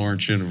 St.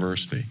 Lawrence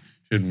University.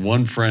 She had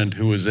one friend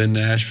who was in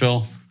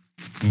Nashville.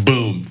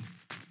 Boom.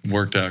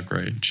 Worked out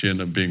great. She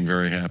ended up being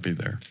very happy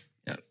there.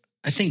 Yeah.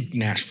 I think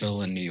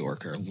Nashville and New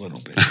York are a little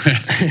bit.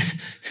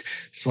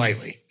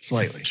 Slightly.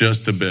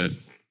 Just a bit.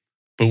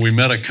 But we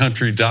met a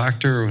country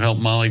doctor who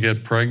helped Molly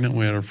get pregnant.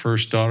 We had our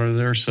first daughter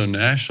there. So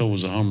Nashville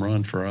was a home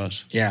run for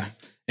us. Yeah.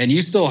 And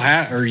you still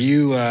have, are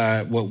you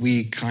what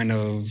we kind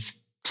of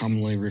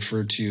commonly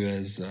refer to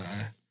as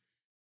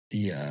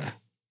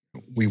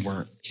we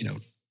weren't,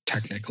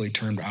 technically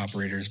termed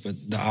operators, but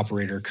the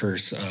operator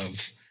curse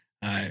of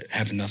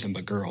having nothing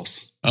but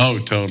girls. Oh,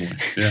 totally.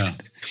 Yeah.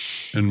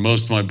 And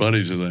most of my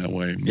buddies are that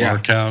way. Yeah.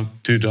 Mark Howe,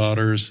 2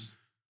 daughters.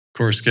 Of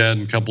course,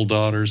 Gadden, a couple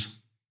daughters.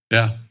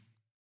 Yeah.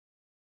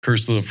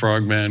 Curse of the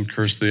Frogman,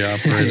 Curse of the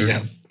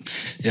Operator.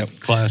 Yep.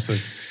 Classic.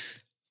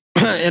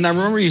 And I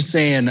remember you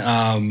saying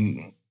a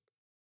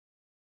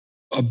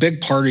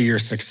big part of your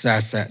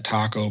success at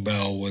Taco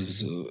Bell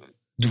was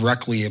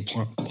directly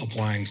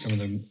applying some of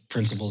the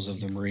principles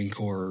of the Marine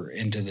Corps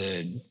into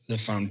the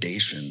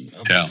foundation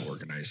of the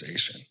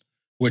organization,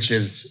 which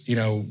is,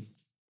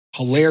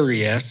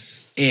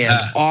 hilarious and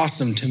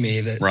awesome to me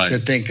to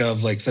think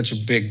of like such a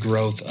big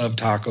growth of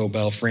Taco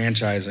Bell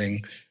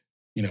franchising,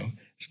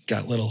 it's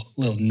got little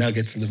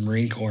nuggets of the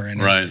Marine Corps in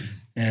it. Right.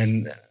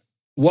 And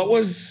what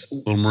was...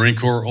 Little Marine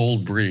Corps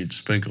old breed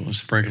sprinkled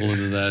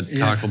into that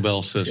Taco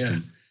Bell system. Yeah.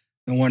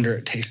 No wonder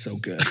it tastes so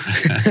good.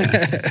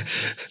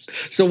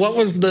 So what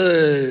was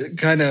the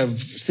kind of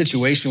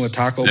situation with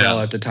Taco Bell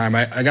at the time?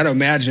 I got to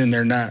imagine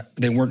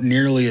they weren't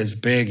nearly as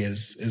big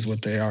as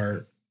what they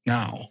are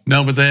now.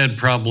 No, but they had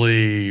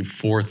probably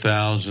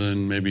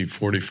 4,000, maybe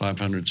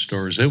 4,500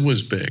 stores. It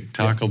was big.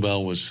 Taco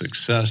Bell was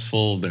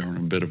successful. They were in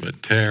a bit of a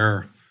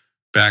tear.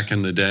 Back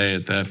in the day,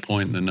 at that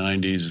point in the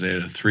 90s, they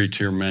had a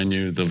 3-tier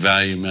menu. The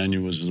value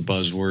menu was the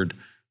buzzword.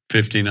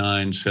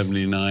 59,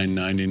 79,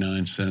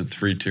 99 cent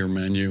 3-tier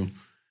menu.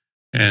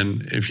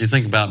 And if you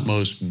think about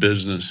most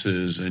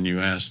businesses and you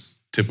ask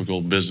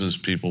typical business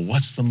people,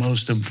 what's the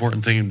most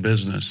important thing in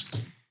business?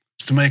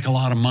 It's to make a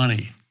lot of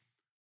money.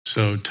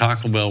 So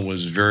Taco Bell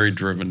was very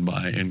driven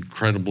by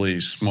incredibly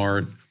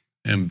smart,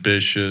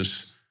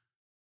 ambitious,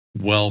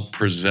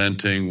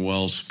 well-presenting,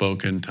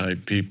 well-spoken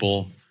type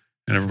people.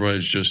 And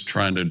everybody's just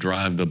trying to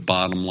drive the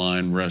bottom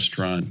line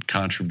restaurant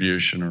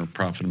contribution or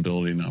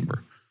profitability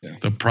number. Yeah.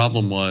 The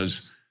problem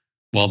was,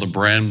 while the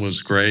brand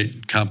was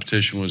great,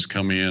 competition was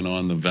coming in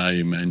on the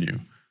value menu.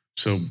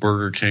 So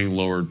Burger King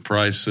lowered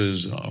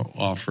prices,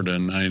 offered a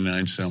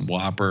 99-cent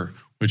Whopper,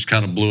 which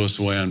kind of blew us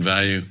away on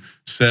value.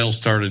 Sales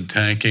started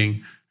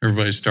tanking.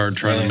 Everybody started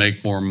trying to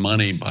make more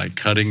money by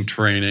cutting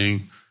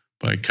training,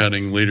 by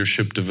cutting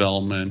leadership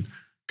development,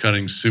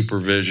 cutting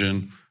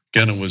supervision.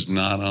 Again, it was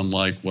not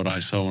unlike what I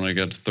saw when I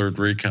got to 3rd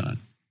Recon.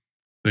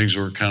 Things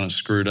were kind of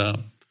screwed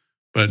up.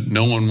 But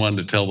no one wanted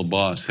to tell the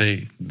boss,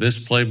 hey,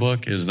 this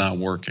playbook is not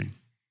working.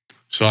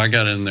 So I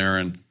got in there,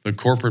 and the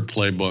corporate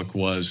playbook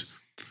was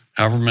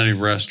however many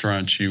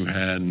restaurants you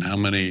had and how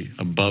many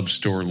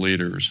above-store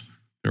leaders,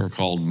 they were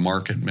called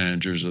market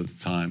managers at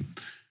the time,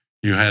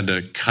 you had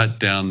to cut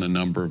down the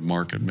number of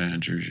market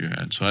managers you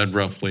had. So I had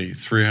roughly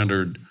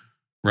 300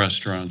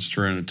 restaurants,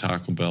 300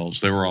 Taco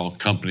Bells. They were all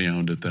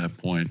company-owned at that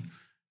point.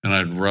 And I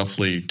had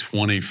roughly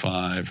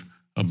 25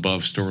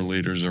 above-store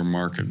leaders or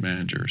market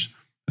managers.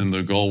 And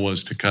the goal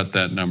was to cut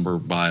that number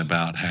by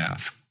about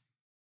half.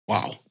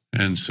 Wow.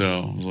 And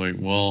so I was like,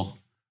 well,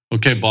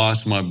 okay,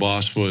 boss. My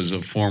boss was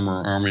a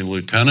former Army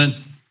lieutenant.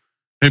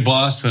 Hey,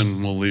 boss,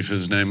 and we'll leave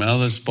his name out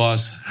of this,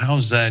 boss,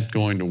 how's that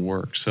going to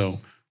work?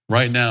 So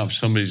right now, if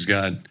somebody's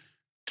got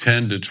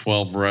 10 to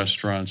 12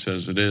 restaurants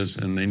as it is,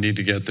 and they need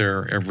to get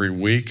there every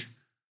week,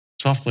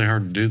 it's awfully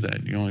hard to do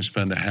that. You only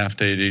spend a half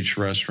day at each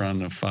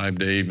restaurant in a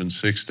 5-day, even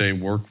 6-day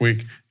work week.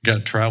 You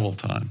got travel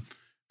time.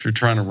 If you're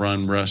trying to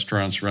run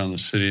restaurants around the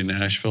city of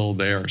Nashville,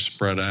 they are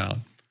spread out.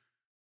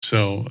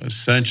 So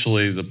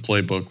essentially the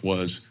playbook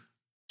was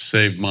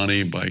save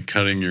money by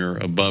cutting your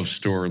above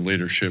store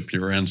leadership,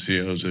 your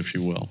NCOs, if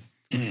you will.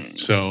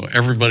 So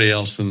everybody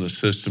else in the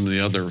system,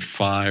 the other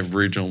 5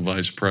 regional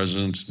vice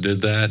presidents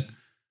did that. In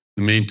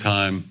the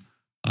meantime,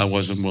 I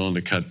wasn't willing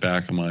to cut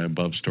back on my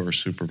above store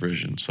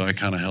supervision. So I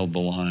kind of held the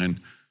line,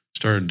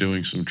 started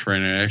doing some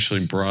training. I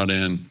actually brought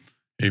in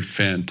a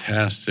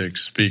fantastic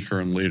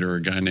speaker and leader,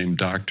 a guy named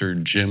Dr.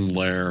 Jim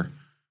Lair,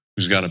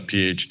 who's got a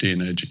PhD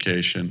in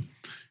education.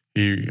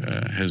 He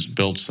has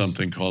built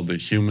something called the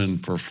Human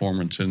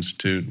Performance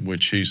Institute,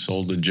 which he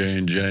sold to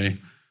J&J.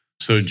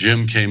 So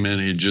Jim came in,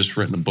 he'd just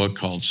written a book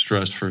called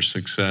Stress for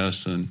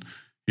Success, and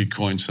he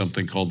coined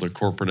something called the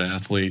corporate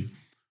athlete.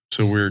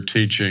 So we were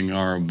teaching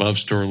our above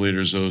store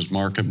leaders, those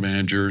market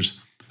managers,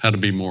 how to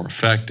be more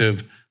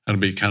effective, how to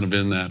be kind of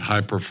in that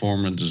high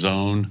performance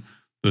zone,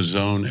 the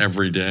zone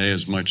every day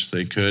as much as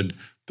they could.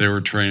 They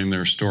were training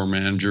their store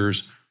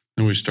managers.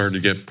 And we started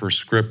to get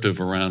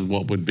prescriptive around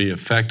what would be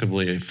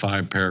effectively a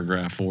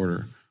 5-paragraph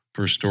order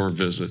for store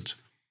visits.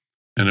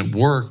 And it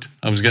worked.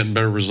 I was getting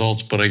better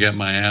results, but I got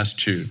my ass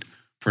chewed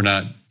for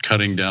not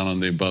cutting down on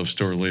the above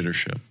store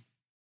leadership.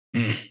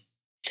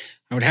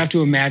 I would have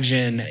to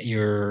imagine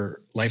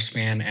your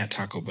lifespan at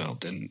Taco Bell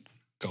didn't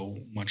go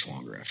much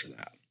longer after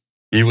that.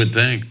 You would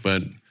think,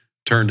 but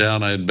turned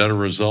out I had better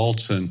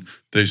results and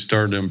they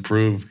started to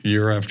improve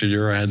year after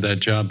year. I had that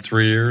job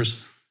 3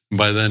 years.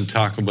 By then,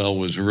 Taco Bell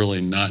was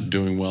really not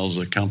doing well as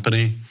a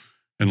company.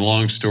 And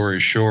long story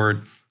short,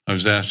 I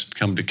was asked to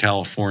come to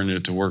California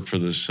to work for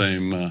the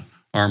same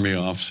Army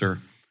officer.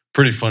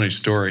 Pretty funny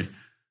story.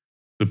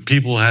 The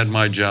people who had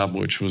my job,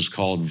 which was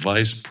called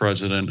Vice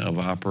President of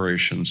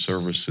Operations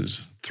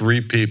Services,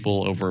 3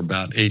 people over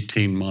about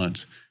 18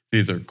 months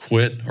either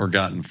quit or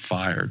gotten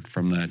fired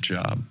from that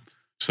job.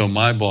 So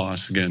my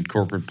boss, again,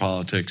 corporate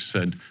politics,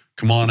 said,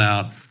 come on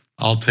out.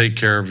 I'll take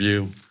care of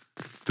you.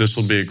 This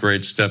will be a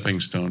great stepping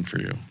stone for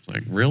you. It's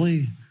like,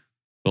 really?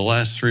 The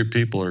last 3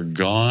 people are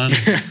gone?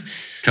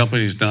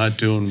 Company's not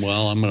doing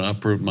well. I'm going to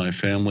uproot my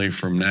family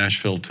from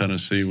Nashville,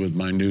 Tennessee with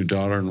my new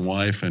daughter and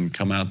wife and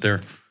come out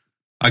there.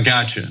 I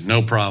got you.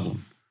 No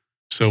problem.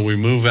 So we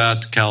move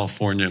out to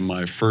California.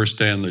 My first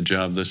day on the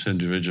job, this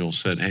individual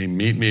said, hey,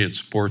 meet me at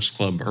Sports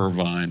Club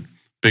Irvine,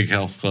 big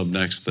health club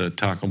next to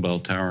Taco Bell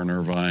Tower in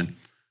Irvine.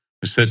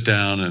 I sit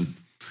down and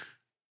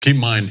keep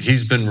in mind,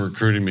 he's been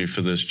recruiting me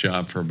for this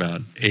job for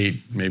about 8,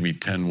 maybe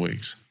 10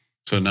 weeks.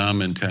 So now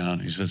I'm in town.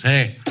 He says,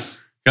 hey,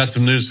 got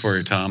some news for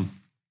you, Tom.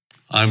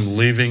 I'm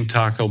leaving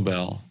Taco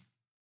Bell.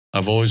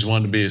 I've always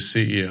wanted to be a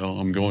CEO.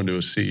 I'm going to a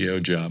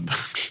CEO job.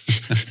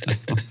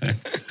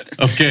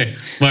 Okay,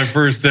 my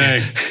first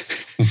day.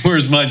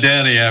 Where's my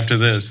daddy after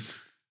this?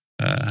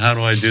 How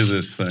do I do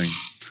this thing?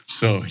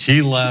 So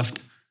he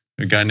left.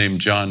 A guy named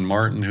John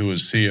Martin, who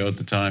was CEO at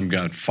the time,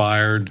 got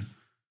fired.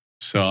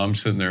 So I'm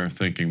sitting there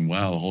thinking,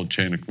 wow, the whole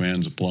chain of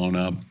command's blown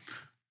up.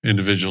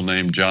 Individual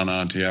named John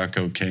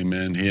Antioco came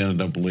in. He ended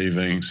up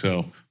leaving.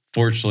 So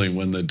fortunately,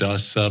 when the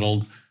dust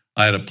settled,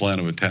 I had a plan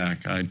of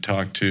attack. I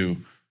talked to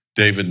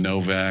David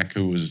Novak,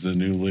 who was the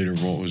new leader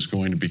of what was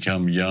going to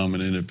become Yum,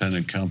 an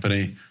independent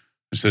company.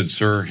 I said,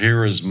 sir,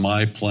 here is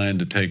my plan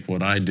to take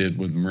what I did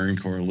with Marine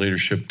Corps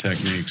leadership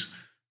techniques,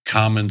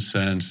 common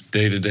sense,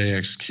 day-to-day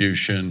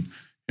execution,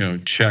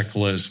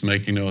 checklists,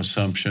 making no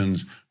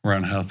assumptions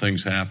around how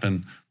things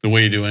happen. The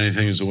way you do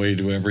anything is the way you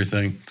do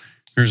everything.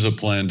 Here's a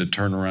plan to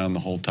turn around the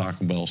whole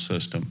Taco Bell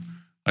system.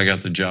 I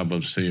got the job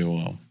of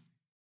COO.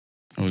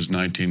 It was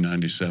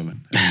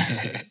 1997.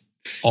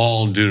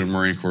 All due to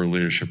Marine Corps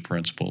leadership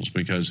principles,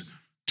 because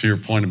to your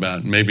point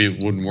about maybe it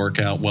wouldn't work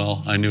out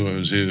well, I knew it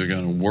was either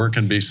going to work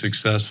and be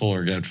successful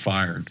or get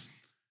fired.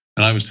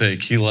 And I would say a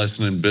key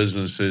lesson in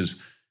business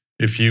is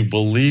if you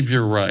believe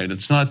you're right,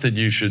 it's not that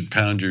you should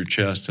pound your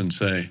chest and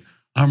say,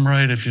 I'm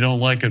right. If you don't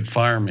like it,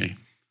 fire me.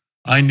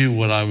 I knew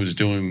what I was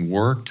doing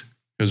worked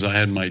because I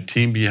had my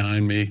team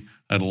behind me.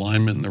 I had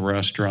alignment in the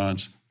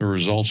restaurants. The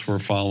results were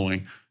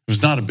following. It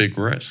was not a big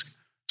risk.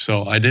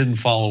 So I didn't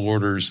follow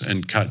orders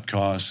and cut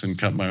costs and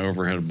cut my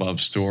overhead above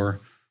store,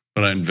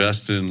 but I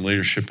invested in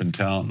leadership and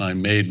talent, and I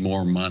made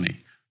more money.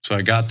 So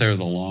I got there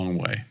the long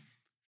way.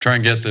 Try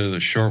and get there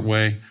the short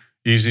way.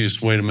 Easiest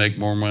way to make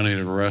more money at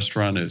a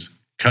restaurant is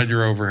cut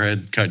your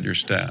overhead, cut your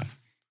staff.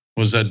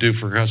 What does that do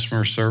for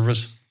customer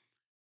service?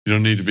 You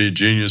don't need to be a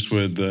genius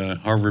with a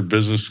Harvard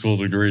Business School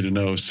degree to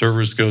know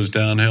service goes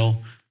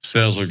downhill,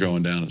 sales are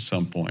going down at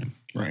some point.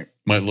 Right.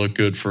 Might look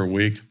good for a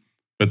week,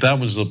 but that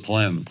was the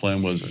plan. The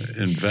plan was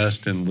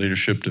invest in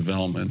leadership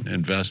development,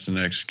 invest in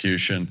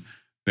execution.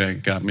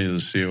 That got me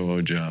the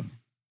COO job.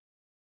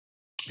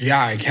 Yeah,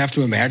 I have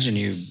to imagine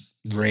you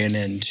ran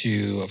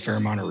into a fair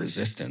amount of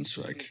resistance,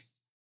 like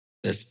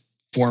this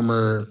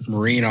former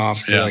Marine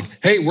officer, like,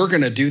 hey, we're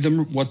going to do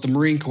what the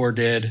Marine Corps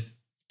did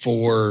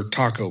for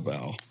Taco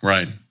Bell.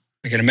 Right.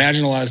 I can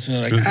imagine a lot of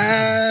people like,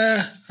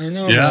 I don't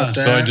know about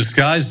that. So I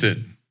disguised it.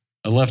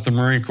 I left the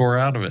Marine Corps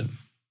out of it.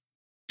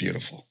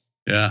 Beautiful.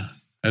 Yeah.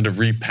 I had to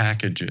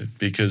repackage it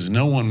because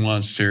no one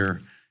wants to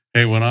hear,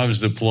 hey, when I was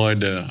deployed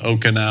to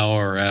Okinawa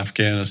or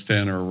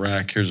Afghanistan or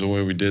Iraq, here's the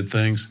way we did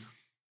things.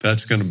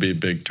 that's going to be a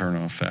big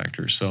turnoff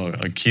factor. So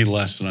a key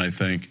lesson, I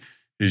think,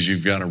 is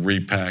you've got to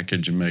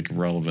repackage and make it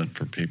relevant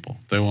for people.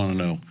 They want to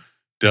know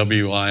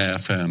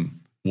WIFM,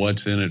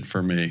 what's in it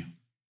for me?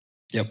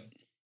 Yep.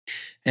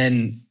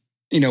 And,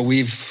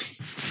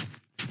 we've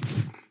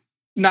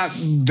not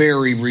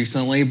very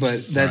recently,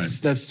 but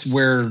that's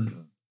where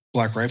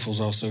Black Rifle's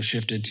also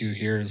shifted to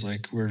here is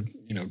like we're,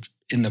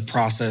 in the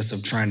process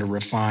of trying to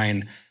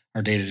refine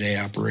our day-to-day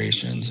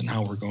operations and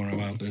how we're going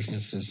about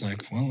business is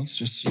like, well, let's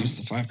just use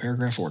the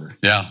 5-paragraph order.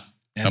 Yeah.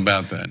 And how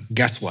about that?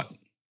 Guess what?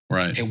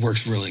 Right. It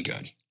works really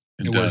good.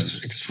 It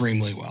works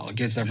extremely well. It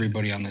gets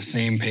everybody on the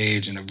same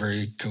page in a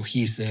very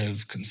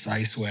cohesive,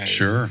 concise way.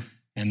 Sure.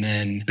 And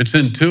then it's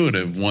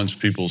intuitive once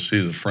people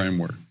see the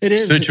framework. It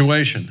is.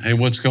 Situation. Hey,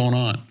 what's going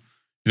on?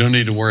 You don't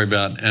need to worry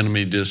about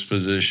enemy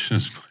disposition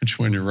as much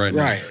when you're writing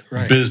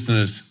right.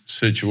 business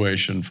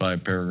situation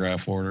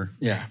 5-paragraph order.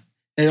 Yeah.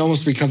 It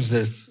almost becomes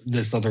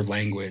this other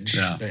language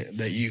Yeah.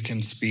 that you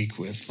can speak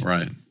with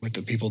with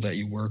the people that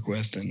you work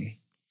with and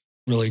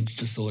really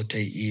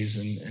facilitate ease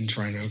in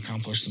trying to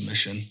accomplish the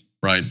mission.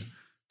 Right.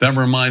 That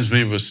reminds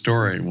me of a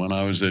story. When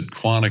I was at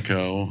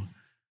Quantico,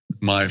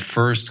 my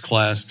first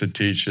class to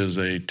teach as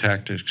a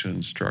tactics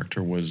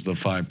instructor was the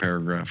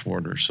 5-paragraph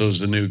order. So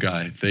as a new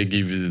guy, they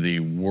give you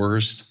the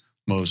worst,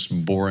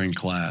 most boring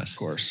class. Of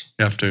course.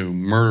 You have to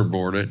murder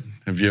board it.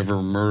 Have you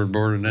ever murder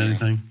boarded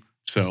anything?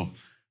 So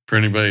for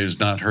anybody who's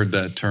not heard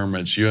that term,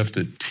 it's you have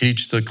to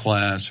teach the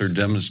class or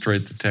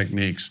demonstrate the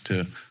techniques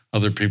to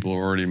other people who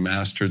already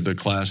mastered the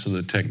class of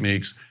the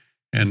techniques.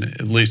 And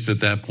at least at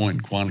that point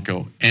in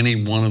Quantico,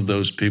 any one of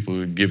those people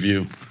would give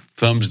you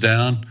thumbs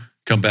down,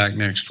 come back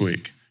next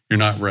week. You're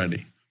not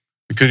ready.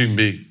 It could even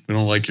be, we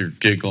don't like your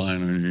gig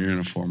line or your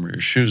uniform or your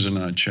shoes are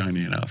not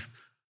shiny enough.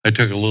 I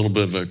took a little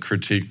bit of a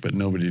critique, but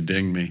nobody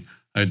dinged me.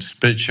 I'd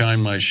spit shine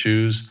my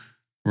shoes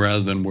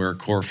rather than wear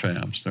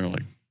Corfams. They're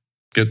like,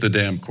 get the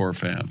damn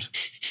Corfams.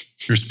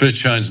 Your spit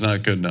shine's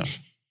not good enough.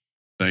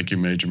 Thank you,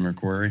 Major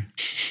McQuarrie.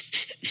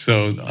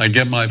 So I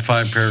get my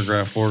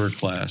 5-paragraph order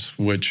class,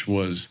 which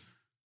was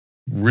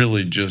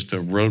really just a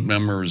rote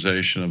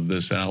memorization of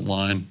this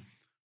outline.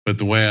 But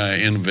the way I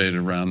innovated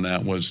around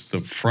that was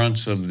the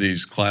fronts of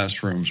these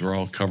classrooms were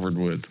all covered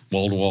with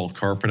wall-to-wall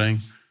carpeting.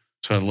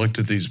 So I looked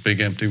at these big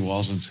empty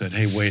walls and said,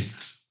 hey, wait,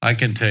 I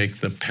can take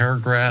the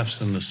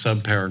paragraphs and the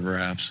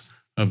subparagraphs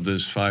of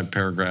this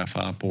 5-paragraph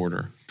op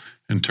order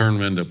and turn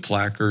them into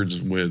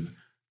placards with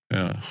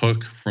a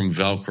hook from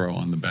Velcro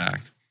on the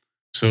back.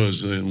 So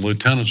as the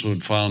lieutenants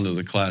would file into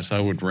the class,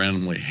 I would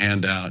randomly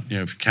hand out,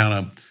 if you count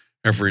up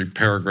every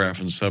paragraph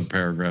and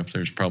subparagraph,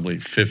 there's probably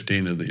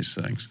 15 of these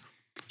things.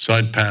 So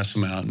I'd pass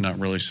them out and not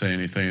really say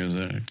anything as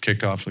I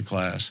kick off the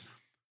class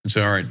and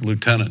say, all right,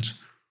 lieutenants,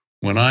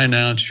 when I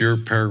announce your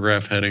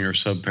paragraph heading or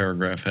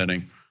subparagraph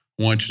heading,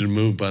 I want you to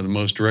move by the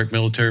most direct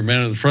military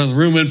manner to the front of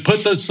the room and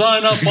put the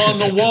sign up on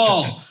the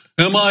wall.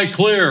 Am I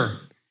clear?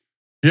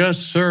 Yes,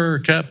 sir,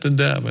 Captain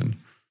Davin.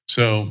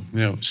 So,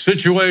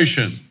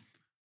 situation.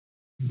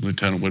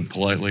 Lieutenant would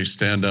politely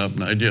stand up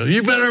and I'd yell,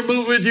 you better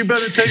move it. You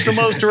better take the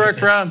most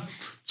direct route.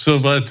 So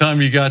by the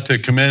time you got to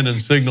command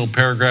and signal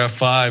paragraph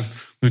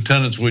 5,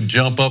 lieutenants would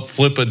jump up,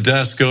 flip a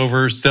desk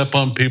over, step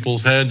on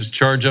people's heads,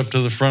 charge up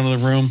to the front of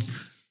the room.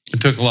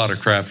 It took a lot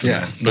of crap for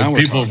that. But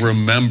people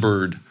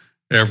remembered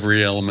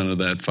every element of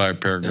that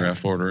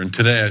 5-paragraph order. And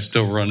today I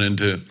still run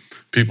into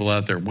people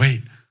out there,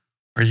 wait,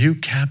 are you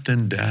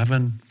Captain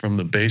Davin from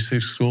the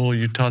basic school?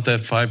 You taught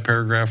that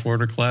 5-paragraph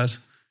order class?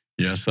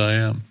 Yes, I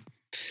am.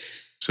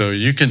 So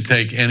you can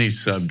take any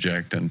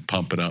subject and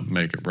pump it up and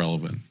make it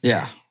relevant.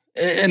 Yeah.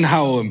 And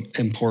how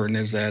important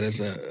is that as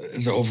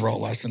an overall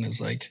lesson is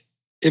like,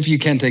 if you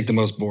can take the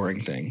most boring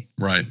thing.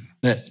 Right.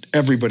 That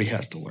everybody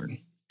has to learn.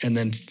 And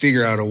then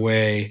figure out a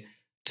way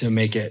to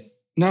make it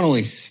not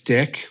only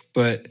stick,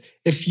 but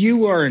if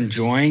you are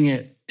enjoying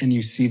it and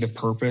you see the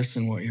purpose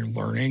in what you're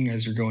learning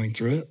as you're going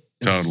through it.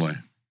 Totally.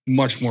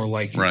 Much more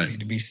likely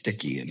to be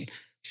sticky and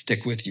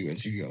stick with you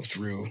as you go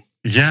through.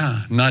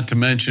 Yeah, not to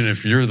mention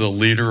if you're the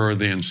leader or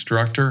the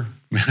instructor,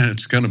 man,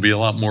 it's going to be a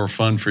lot more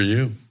fun for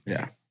you.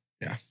 Yeah,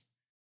 yeah.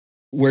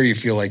 Where you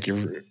feel like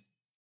you're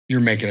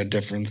making a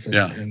difference.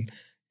 And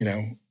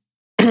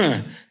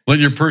let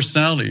your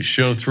personality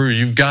show through.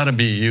 You've got to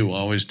be you. I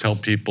always tell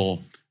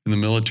people in the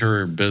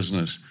military or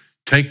business,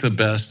 take the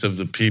best of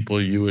the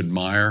people you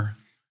admire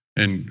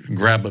and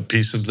grab a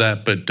piece of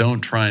that, but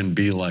don't try and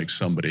be like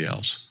somebody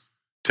else.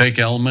 Take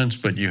elements,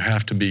 but you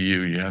have to be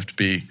you. You have to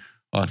be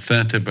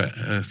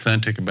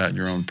authentic about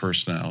your own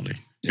personality.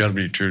 You got to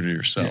be true to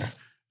yourself.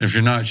 Yeah. If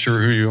you're not sure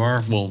who you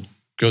are, well,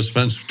 go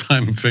spend some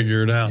time and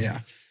figure it out. Yeah.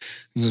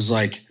 This is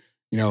like,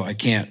 I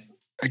can't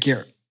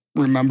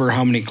remember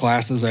how many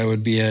classes I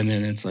would be in.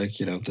 And it's like,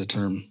 the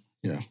term,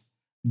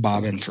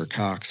 bobbing for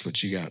cocks,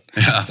 but you got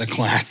the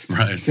class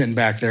sitting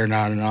back there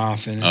nodding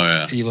off. And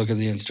you look at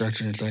the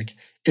instructor and it's like,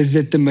 is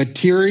it the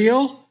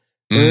material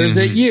or is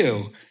it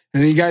you?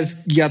 And then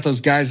you got those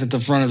guys at the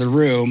front of the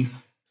room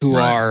who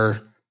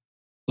are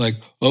like,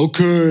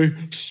 okay,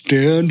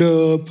 stand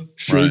up,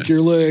 shake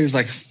your legs.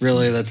 Like,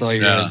 really, that's all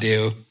you're going to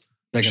do?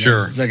 Is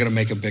that going to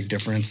make a big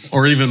difference?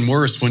 Or even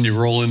worse, when you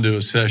roll into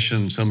a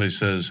session, somebody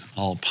says,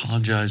 I'll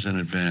apologize in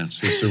advance.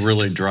 This is a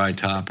really dry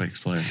topic.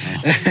 It's like,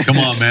 oh, come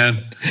on, man.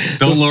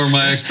 Don't lower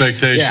my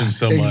expectations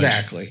so much.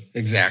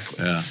 Exactly.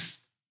 Yeah.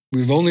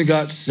 We've only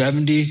got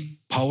 70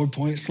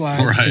 PowerPoint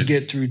slides to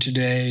get through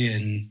today,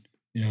 and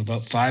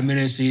about 5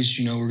 minutes each.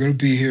 We're going to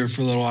be here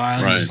for a little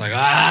while. Right. And it's like,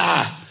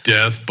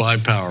 death by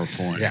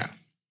PowerPoint.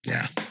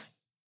 Yeah.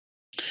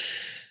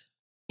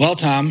 Well,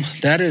 Tom,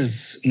 that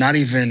is not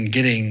even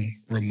getting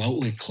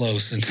remotely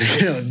close into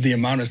the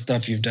amount of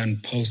stuff you've done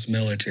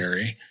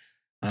post-military.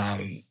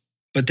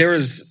 But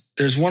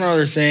there's one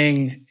other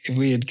thing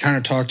we had kind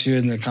of talked to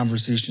in the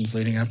conversations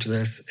leading up to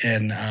this,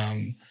 and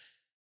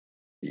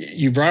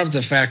you brought up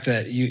the fact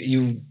that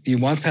you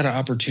once had an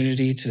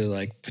opportunity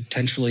to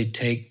potentially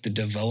take the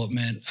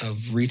development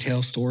of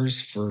retail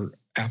stores for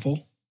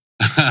Apple.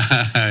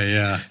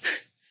 Yeah,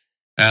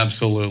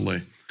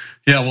 absolutely.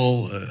 Yeah,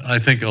 well, I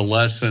think a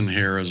lesson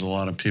here is a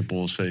lot of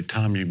people will say,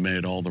 Tom, you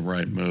made all the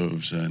right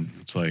moves. And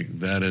it's like,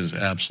 that is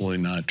absolutely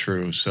not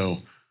true.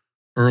 So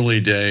early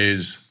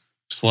days,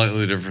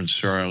 slightly different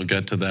story. I'll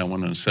get to that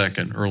one in a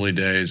second. Early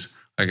days,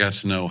 I got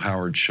to know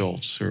Howard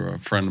Schultz, through a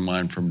friend of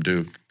mine from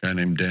Duke, a guy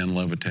named Dan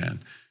Levitan.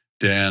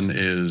 Dan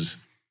is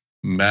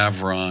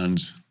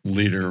Mavron's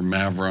leader.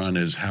 Mavron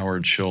is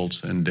Howard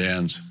Schultz and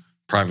Dan's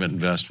private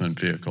investment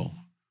vehicle.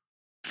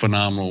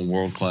 Phenomenal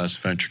world-class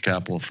venture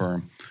capital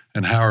firm.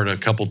 And Howard a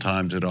couple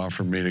times had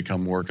offered me to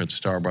come work at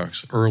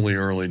Starbucks,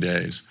 early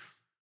days.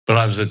 But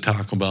I was at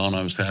Taco Bell and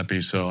I was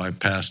happy, so I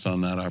passed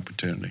on that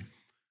opportunity.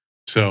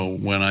 So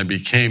when I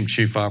became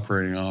chief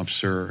operating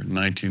officer in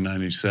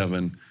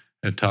 1997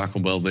 at Taco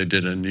Bell, they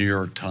did a New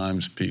York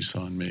Times piece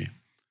on me.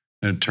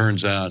 And it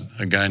turns out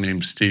a guy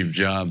named Steve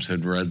Jobs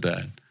had read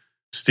that.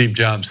 Steve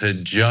Jobs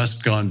had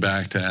just gone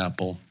back to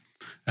Apple.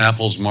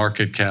 Apple's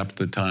market cap at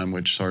the time,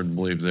 which started to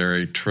believe they're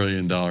a $1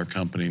 trillion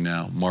company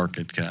now,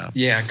 market cap.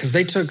 Yeah, because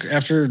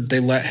after they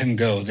let him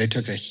go, they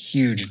took a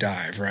huge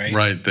dive, right?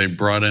 Right. They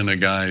brought in a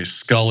guy,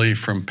 Scully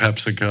from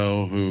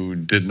PepsiCo, who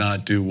did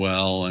not do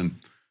well. And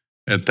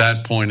at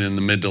that point in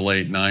the mid to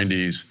late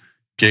 90s,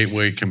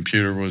 Gateway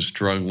Computer was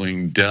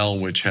struggling. Dell,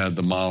 which had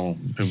the model,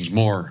 it was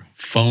more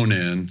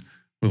phone-in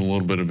with a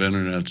little bit of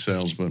internet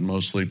sales, but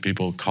mostly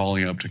people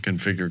calling up to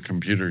configure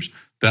computers.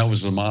 That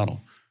was the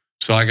model.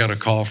 So I got a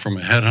call from a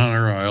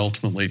headhunter. I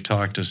ultimately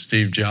talked to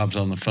Steve Jobs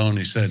on the phone.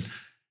 He said,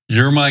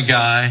 you're my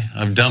guy.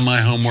 I've done my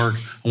homework.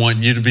 I want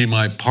you to be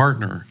my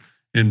partner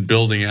in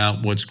building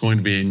out what's going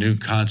to be a new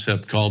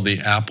concept called the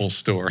Apple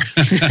Store.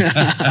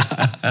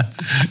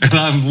 And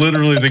I'm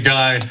literally the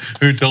guy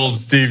who told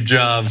Steve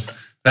Jobs,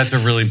 that's a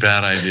really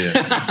bad idea.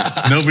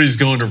 Nobody's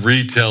going to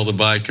retail to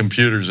buy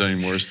computers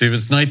anymore. Steve,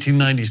 it's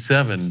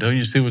 1997. Don't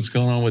you see what's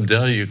going on with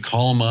Dell? You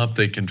call them up,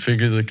 they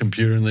configure the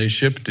computer, and they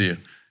ship it to you.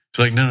 It's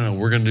like, no,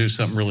 we're going to do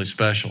something really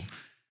special.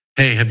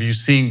 Hey, have you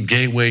seen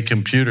Gateway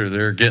Computer?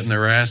 They're getting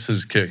their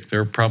asses kicked.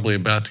 They're probably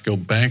about to go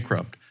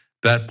bankrupt. At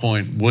that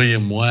point,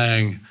 William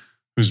Wang,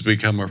 who's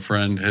become a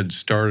friend, had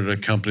started a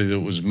company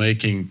that was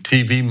making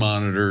TV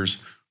monitors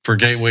for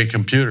Gateway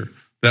Computer.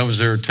 That was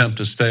their attempt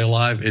to stay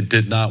alive. It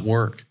did not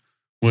work.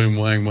 William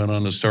Wang went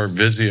on to start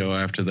Vizio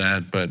after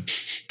that, but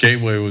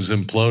Gateway was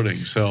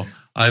imploding. So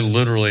I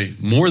literally,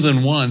 more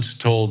than once,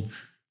 told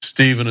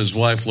Steve and his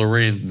wife,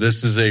 Lorene,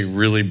 this is a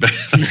really bad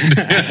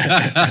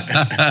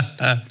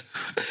idea.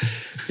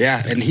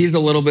 Yeah, and he's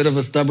a little bit of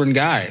a stubborn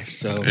guy.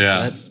 So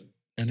yeah.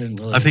 that didn't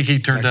really. I think he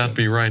turned out to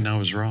be right and I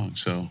was wrong.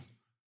 So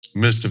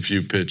missed a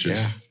few pitches.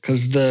 Yeah,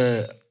 because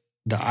the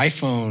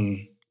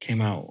iPhone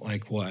came out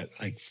like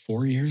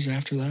 4 years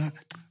after that?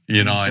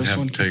 I'd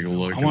have to take a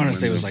look. I want to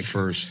say it was like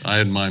first. I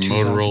had my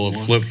Motorola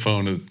flip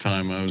phone at the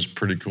time. I was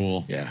pretty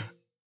cool. Yeah.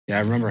 Yeah,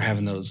 I remember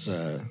having those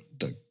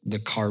the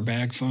car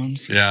bag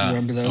phones. Yeah. You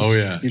remember those? Oh,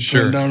 yeah. You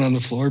put them down on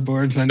the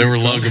floorboards. They were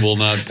luggable,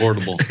 not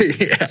portable.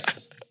 Yeah.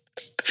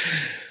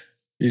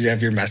 You'd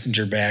have your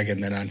messenger bag,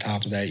 and then on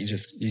top of that, you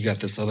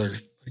got this other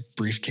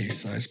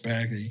briefcase-sized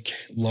bag that you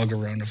lug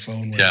around a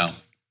phone with. Yeah.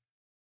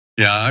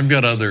 Yeah, I've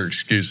got other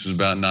excuses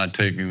about not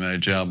taking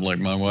that job. Like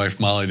my wife,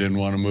 Molly, didn't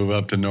want to move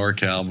up to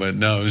NorCal, but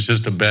no, it was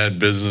just a bad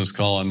business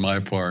call on my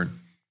part.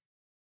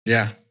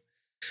 Yeah.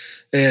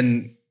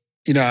 And,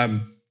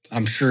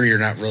 I'm sure you're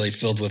not really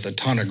filled with a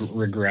ton of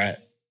regret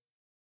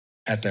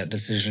at that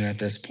decision at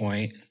this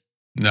point.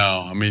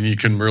 No, I mean, you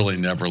can really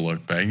never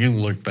look back. You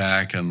can look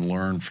back and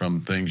learn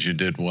from things you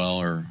did well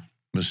or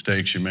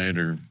mistakes you made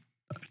or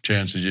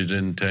chances you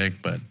didn't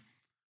take, but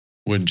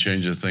wouldn't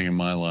change a thing in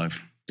my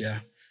life. Yeah.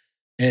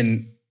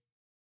 And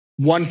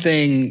one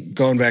thing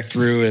going back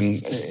through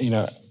and,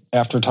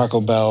 after Taco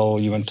Bell,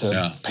 you went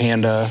to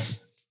Panda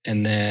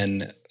and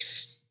then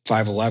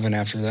 511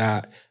 after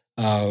that.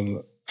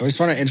 I always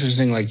found it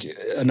interesting,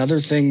 another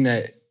thing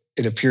that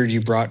it appeared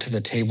you brought to the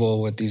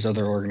table with these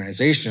other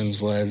organizations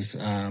was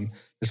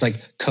this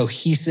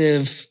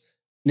cohesiveness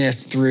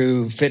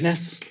through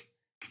fitness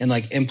and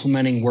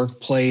implementing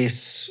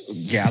workplace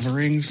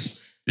gatherings.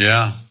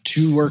 Yeah.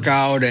 To work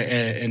out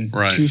and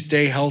right. to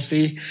stay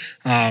healthy.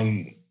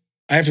 I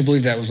I have to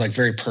believe that was like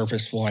very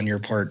purposeful on your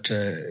part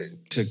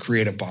to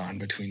create a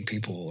bond between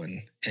people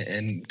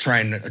and try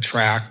and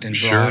attract and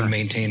draw and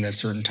maintain a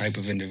certain type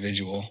of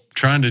individual.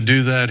 Trying to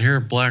do that here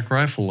at Black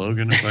Rifle,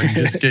 Logan, if I can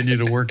just get you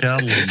to work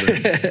out a little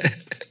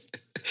bit.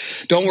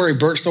 Don't worry,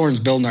 Bert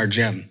Thorne's building our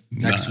gym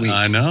next week.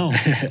 I know.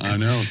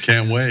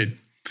 Can't wait.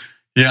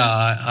 Yeah,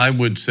 I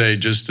would say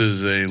just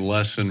as a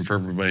lesson for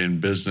everybody in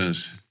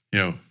business,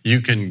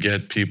 you can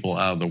get people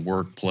out of the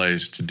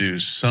workplace to do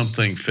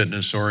something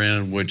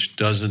fitness-oriented, which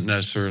doesn't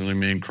necessarily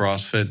mean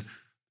CrossFit,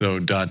 though ...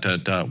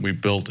 We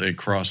built a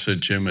CrossFit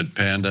gym at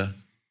Panda.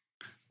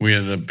 We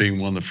ended up being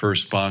one of the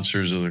first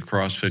sponsors of the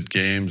CrossFit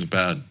Games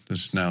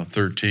this is now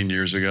 13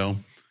 years ago.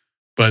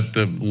 But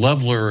the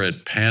leveler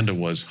at Panda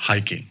was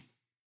hiking.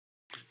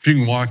 If you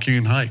can walk,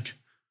 you can hike.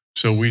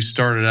 So we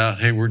started out,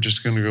 hey, we're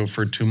just going to go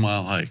for a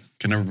 2-mile hike.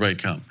 Can everybody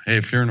come? Hey,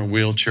 if you're in a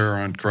wheelchair or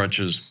on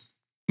crutches,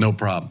 no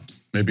problem.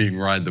 Maybe you can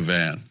ride the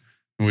van.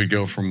 And we'd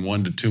go from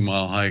 1 to 2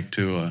 mile hike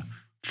to a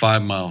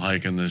 5-mile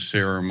hike in the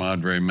Sierra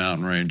Madre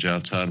mountain range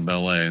outside of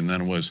LA. And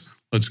then it was,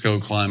 let's go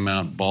climb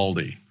Mount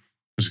Baldy.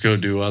 Let's go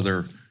do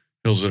other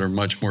hills that are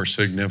much more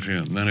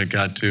significant. And then it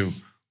got to,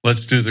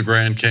 let's do the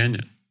Grand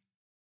Canyon.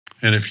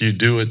 And if you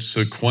do it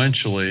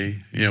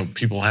sequentially,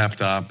 people have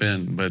to opt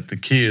in. But the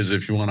key is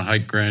if you want to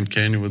hike Grand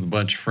Canyon with a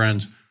bunch of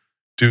friends,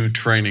 do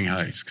training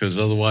hikes, because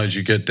otherwise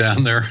you get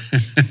down there,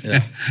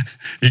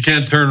 you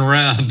can't turn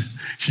around.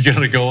 You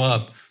got to go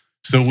up.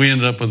 So we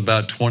ended up with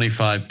about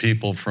 25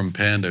 people from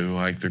Panda who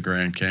hiked the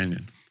Grand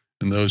Canyon.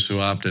 And those who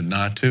opted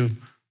not to,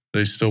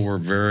 they still were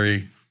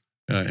very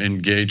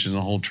engaged in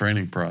the whole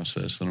training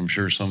process. And I'm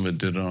sure some of it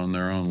did it on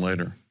their own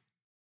later.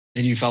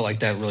 And you felt like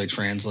that really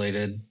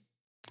translated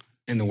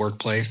in the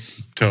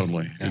workplace?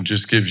 Totally. Yeah. It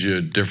just gives you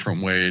a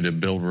different way to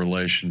build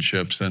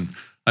relationships. And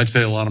I'd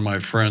say a lot of my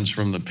friends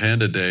from the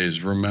Panda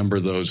days remember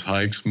those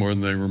hikes more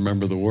than they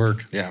remember the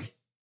work. Yeah.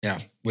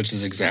 Which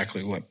is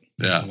exactly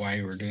why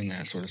you were doing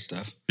that sort of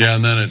stuff. Yeah,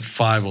 and then at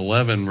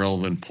 511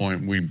 Relevant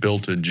Point, we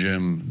built a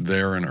gym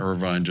there in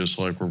Irvine, just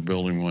like we're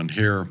building one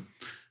here.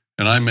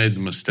 And I made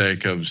the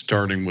mistake of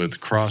starting with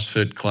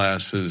CrossFit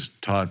classes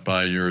taught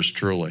by yours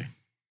truly.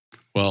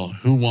 Well,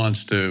 who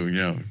wants to,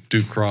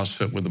 do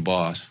CrossFit with a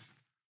boss?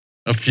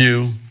 A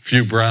few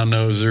brown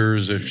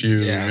nosers, a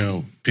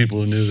few, people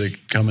who knew they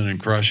could come in and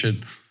crush it.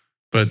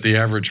 But the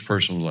average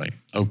person was like,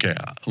 okay,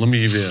 let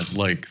me give you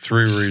like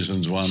 3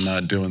 reasons why I'm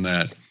not doing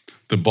that.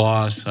 The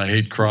boss, I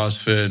hate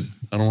CrossFit.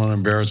 I don't want to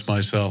embarrass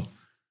myself.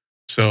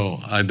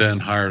 So I then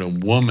hired a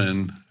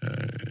woman.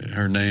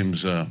 Her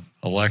name's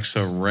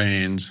Alexa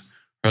Rains.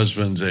 Her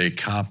husband's a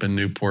cop in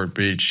Newport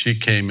Beach. She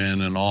came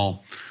in and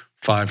all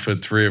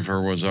 5'3" of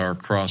her was our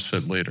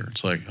CrossFit leader.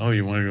 It's like, oh,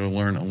 you want to go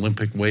learn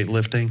Olympic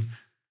weightlifting?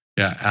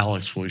 Yeah,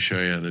 Alex will show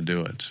you how to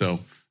do it. So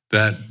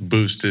that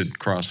boosted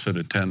CrossFit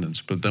attendance.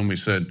 But then we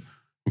said,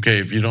 okay,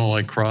 if you don't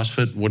like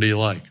CrossFit, what do you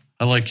like?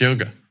 I like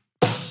yoga.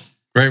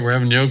 Great, we're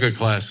having yoga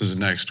classes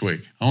next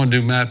week. I want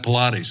to do mat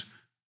Pilates.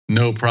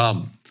 No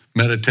problem.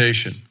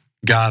 Meditation.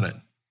 Got it.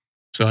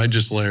 So I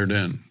just layered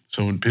in.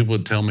 So when people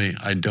would tell me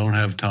I don't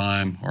have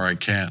time or I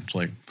can't, it's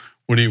like,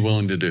 what are you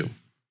willing to do?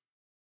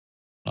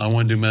 I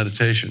want to do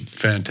meditation.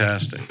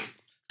 Fantastic.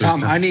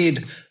 Tom, I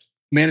need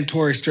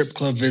mandatory strip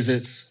club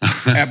visits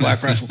at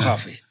Black Rifle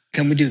Coffee.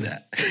 Can we do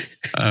that?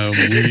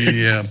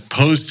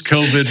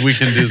 Post-COVID, we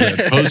can do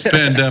that.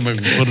 Post-pandemic,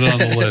 we put it on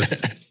the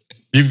list.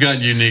 You've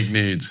got unique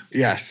needs.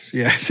 Yes,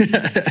 yeah.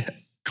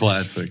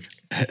 Classic.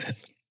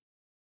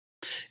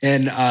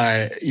 And,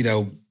 I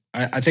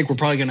think we're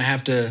probably going to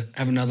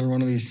have another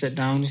one of these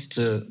sit-downs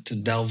to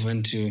delve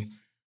into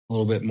a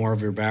little bit more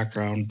of your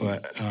background.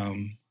 But,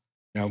 I'm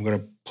going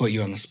to put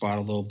you on the spot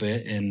a little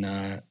bit.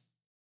 And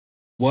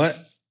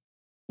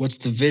what's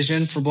the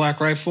vision for Black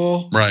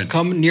Rifle? Right.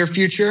 Come near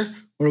future?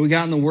 What do we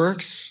got in the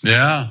works?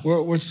 Yeah.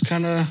 What's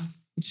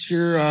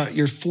your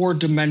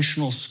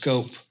 4-dimensional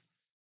scope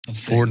of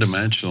things?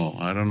 4-dimensional.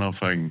 I don't know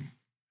if I can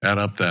add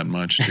up that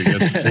much to get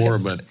to 4,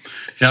 but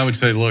I would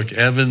say, look,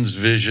 Evan's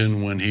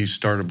vision when he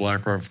started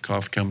Black Rifle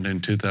Coffee Company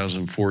in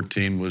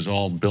 2014 was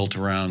all built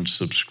around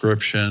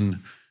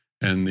subscription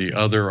and the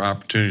other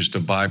opportunities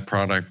to buy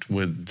product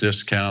with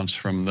discounts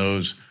from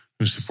those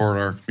who support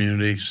our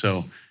community.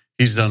 So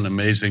he's done an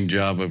amazing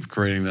job of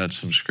creating that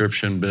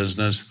subscription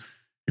business.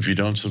 If you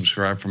don't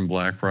subscribe from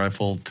Black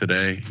Rifle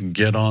today,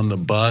 get on the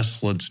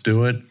bus. Let's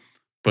do it.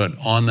 But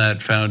on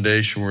that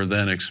foundation, we're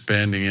then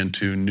expanding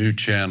into new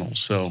channels.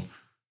 So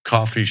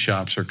coffee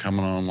shops are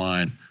coming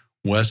online.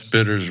 West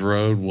Bitters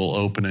Road will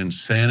open in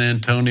San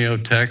Antonio,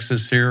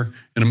 Texas here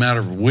in a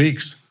matter of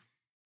weeks.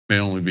 May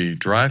only be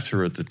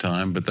drive-through at the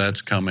time, but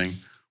that's coming.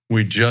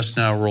 We just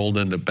now rolled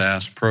into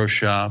Bass Pro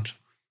Shops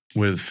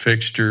with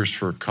fixtures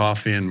for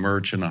coffee and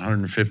merch in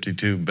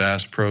 152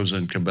 Bass Pros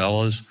and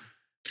Cabela's.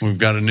 We've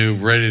got a new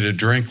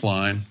ready-to-drink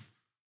line,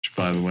 which,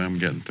 by the way, I'm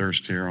getting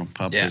thirsty here. I'll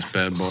pop this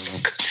bad boy up.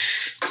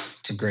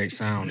 It's a great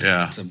sound.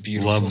 Yeah. It's a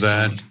beautiful Love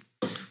that. sound.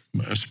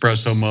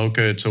 Espresso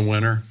mocha, it's a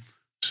winner.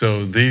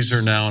 So these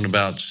are now in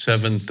about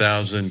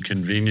 7,000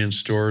 convenience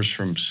stores,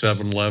 from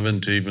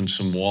 7-Eleven to even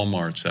some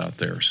Walmarts out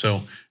there.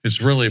 So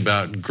it's really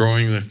about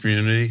growing the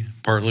community,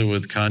 partly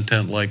with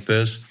content like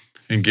this,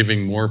 and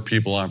giving more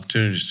people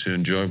opportunities to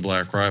enjoy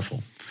Black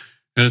Rifle.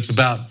 And it's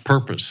about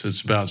purpose.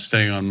 It's about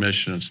staying on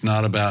mission. It's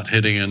not about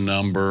hitting a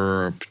number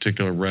or a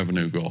particular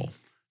revenue goal.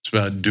 It's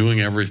about doing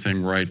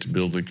everything right to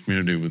build a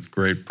community with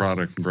great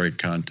product and great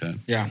content.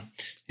 Yeah.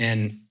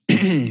 And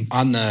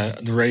on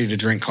the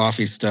ready-to-drink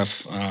coffee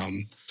stuff,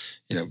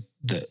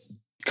 the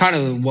kind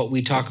of what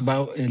we talk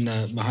about in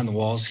the behind the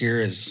walls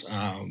here is,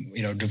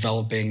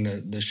 developing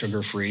the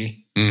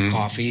sugar-free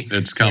coffee.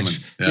 It's coming.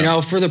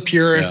 Which, for the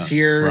purists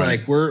here, right.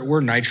 like we're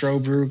nitro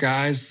brew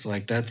guys.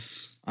 Like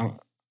that's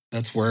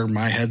where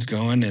my head's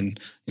going. And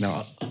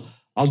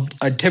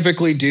I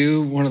typically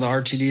do one of the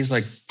RTDs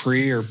like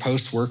pre or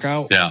post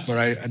workout. Yeah. But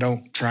I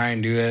don't try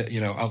and do it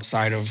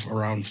outside of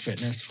around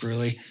fitness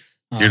really.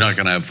 You're not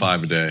going to have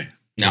 5 a day.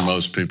 No. For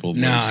most people.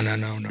 No.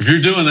 If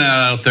you're doing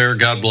that out there,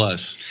 God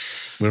bless.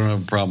 We don't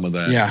have a problem with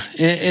that. Yeah.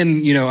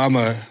 And I'm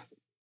a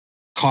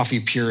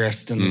coffee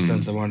purist in the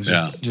sense I want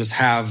to just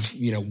have,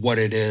 what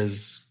it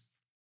is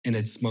in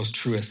its most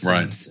truest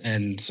sense.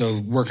 And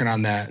so working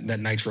on that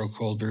nitro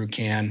cold brew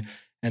can,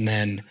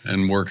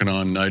 and working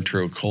on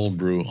nitro cold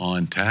brew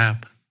on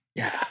tap.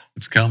 Yeah.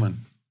 It's coming.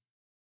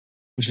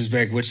 Which is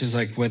big, which is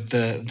like with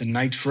the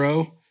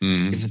nitro,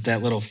 is it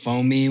that little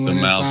foamy when the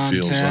it's mouth on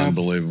feels tap?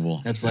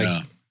 Unbelievable. It's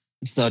like,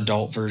 it's the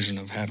adult version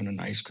of having an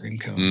ice cream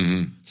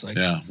cone. It's like,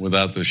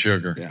 without the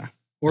sugar. Yeah.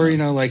 Or,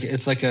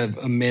 it's like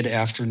a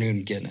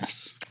mid-afternoon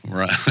Guinness.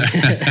 Right.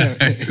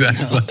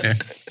 Exactly.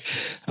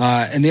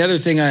 And the other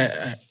thing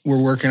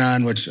we're working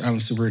on, which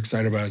I'm super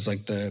excited about, is like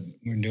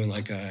we're doing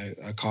like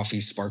a coffee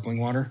sparkling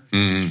water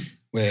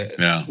with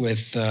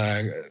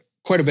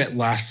quite a bit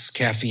less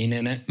caffeine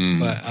in it.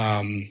 But,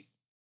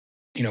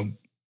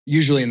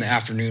 usually in the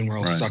afternoon, we're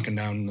all sucking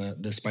down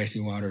the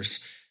spicy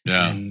waters.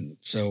 Yeah. And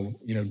so,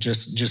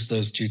 just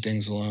those two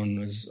things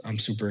alone I'm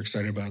super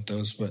excited about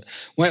those. But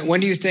when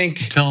do you think?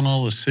 You're telling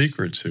all the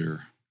secrets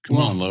here. Come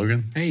on,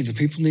 Logan. Hey, the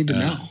people need to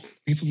know.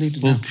 People need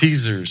to know. Little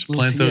teasers.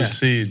 Plant those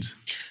seeds.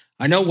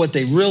 I know what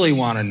they really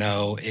want to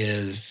know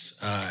is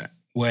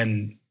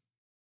when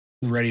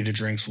the ready to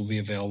drinks will be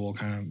available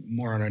kind of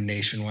more on a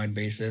nationwide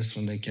basis,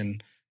 when they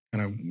can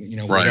kind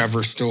of,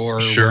 whatever store,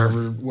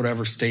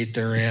 whatever state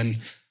they're in.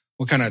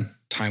 What kind of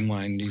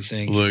timeline do you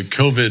think? The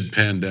COVID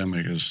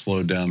pandemic has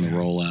slowed down the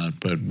rollout,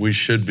 but we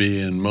should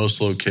be in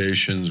most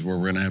locations where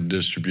we're going to have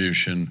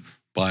distribution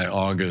by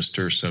August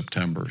or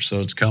September. So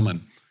it's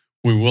coming.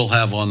 We will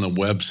have on the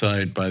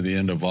website by the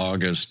end of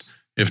August,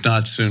 if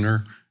not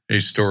sooner, a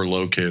store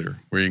locator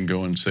where you can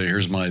go and say,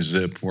 here's my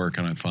zip. Where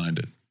can I find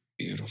it?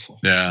 Beautiful.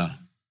 Yeah.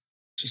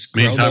 Just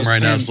meantime,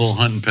 right now it's a little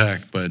hunt and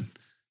peck, but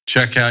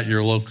check out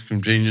your local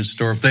convenience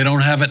store. If they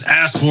don't have it,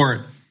 ask for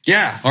it.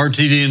 Yeah.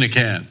 RTD in a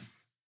can.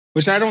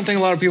 Which I don't think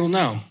a lot of people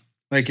know.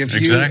 Like if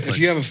you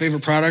have a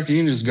favorite product, you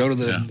can just go to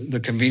the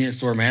convenience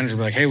store manager and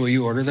be like, hey, will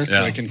you order this so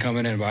I can come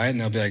in and buy it?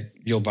 And they'll be like,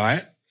 you'll buy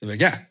it? They'll be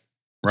like, yeah.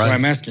 That's why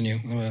I'm asking you.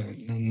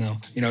 And they'll,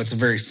 it's a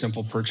very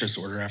simple purchase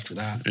order after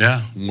that.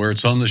 Yeah. Where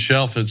it's on the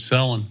shelf, it's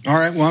selling. All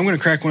right. Well, I'm going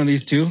to crack one of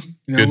these too.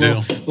 Good deal.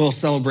 Little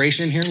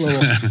celebration here.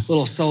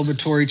 Little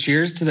celebratory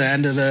cheers to the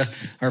end of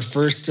our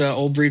first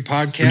Old Breed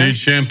podcast. We need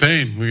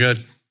champagne. We got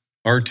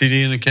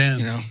RTD in a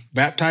can.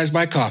 Baptized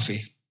by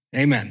coffee.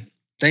 Amen.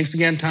 Thanks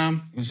again,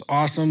 Tom. It was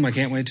awesome. I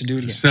can't wait to do it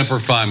again. Semper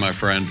Fi, my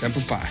friend.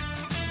 Semper Fi.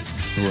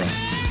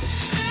 Hoorah.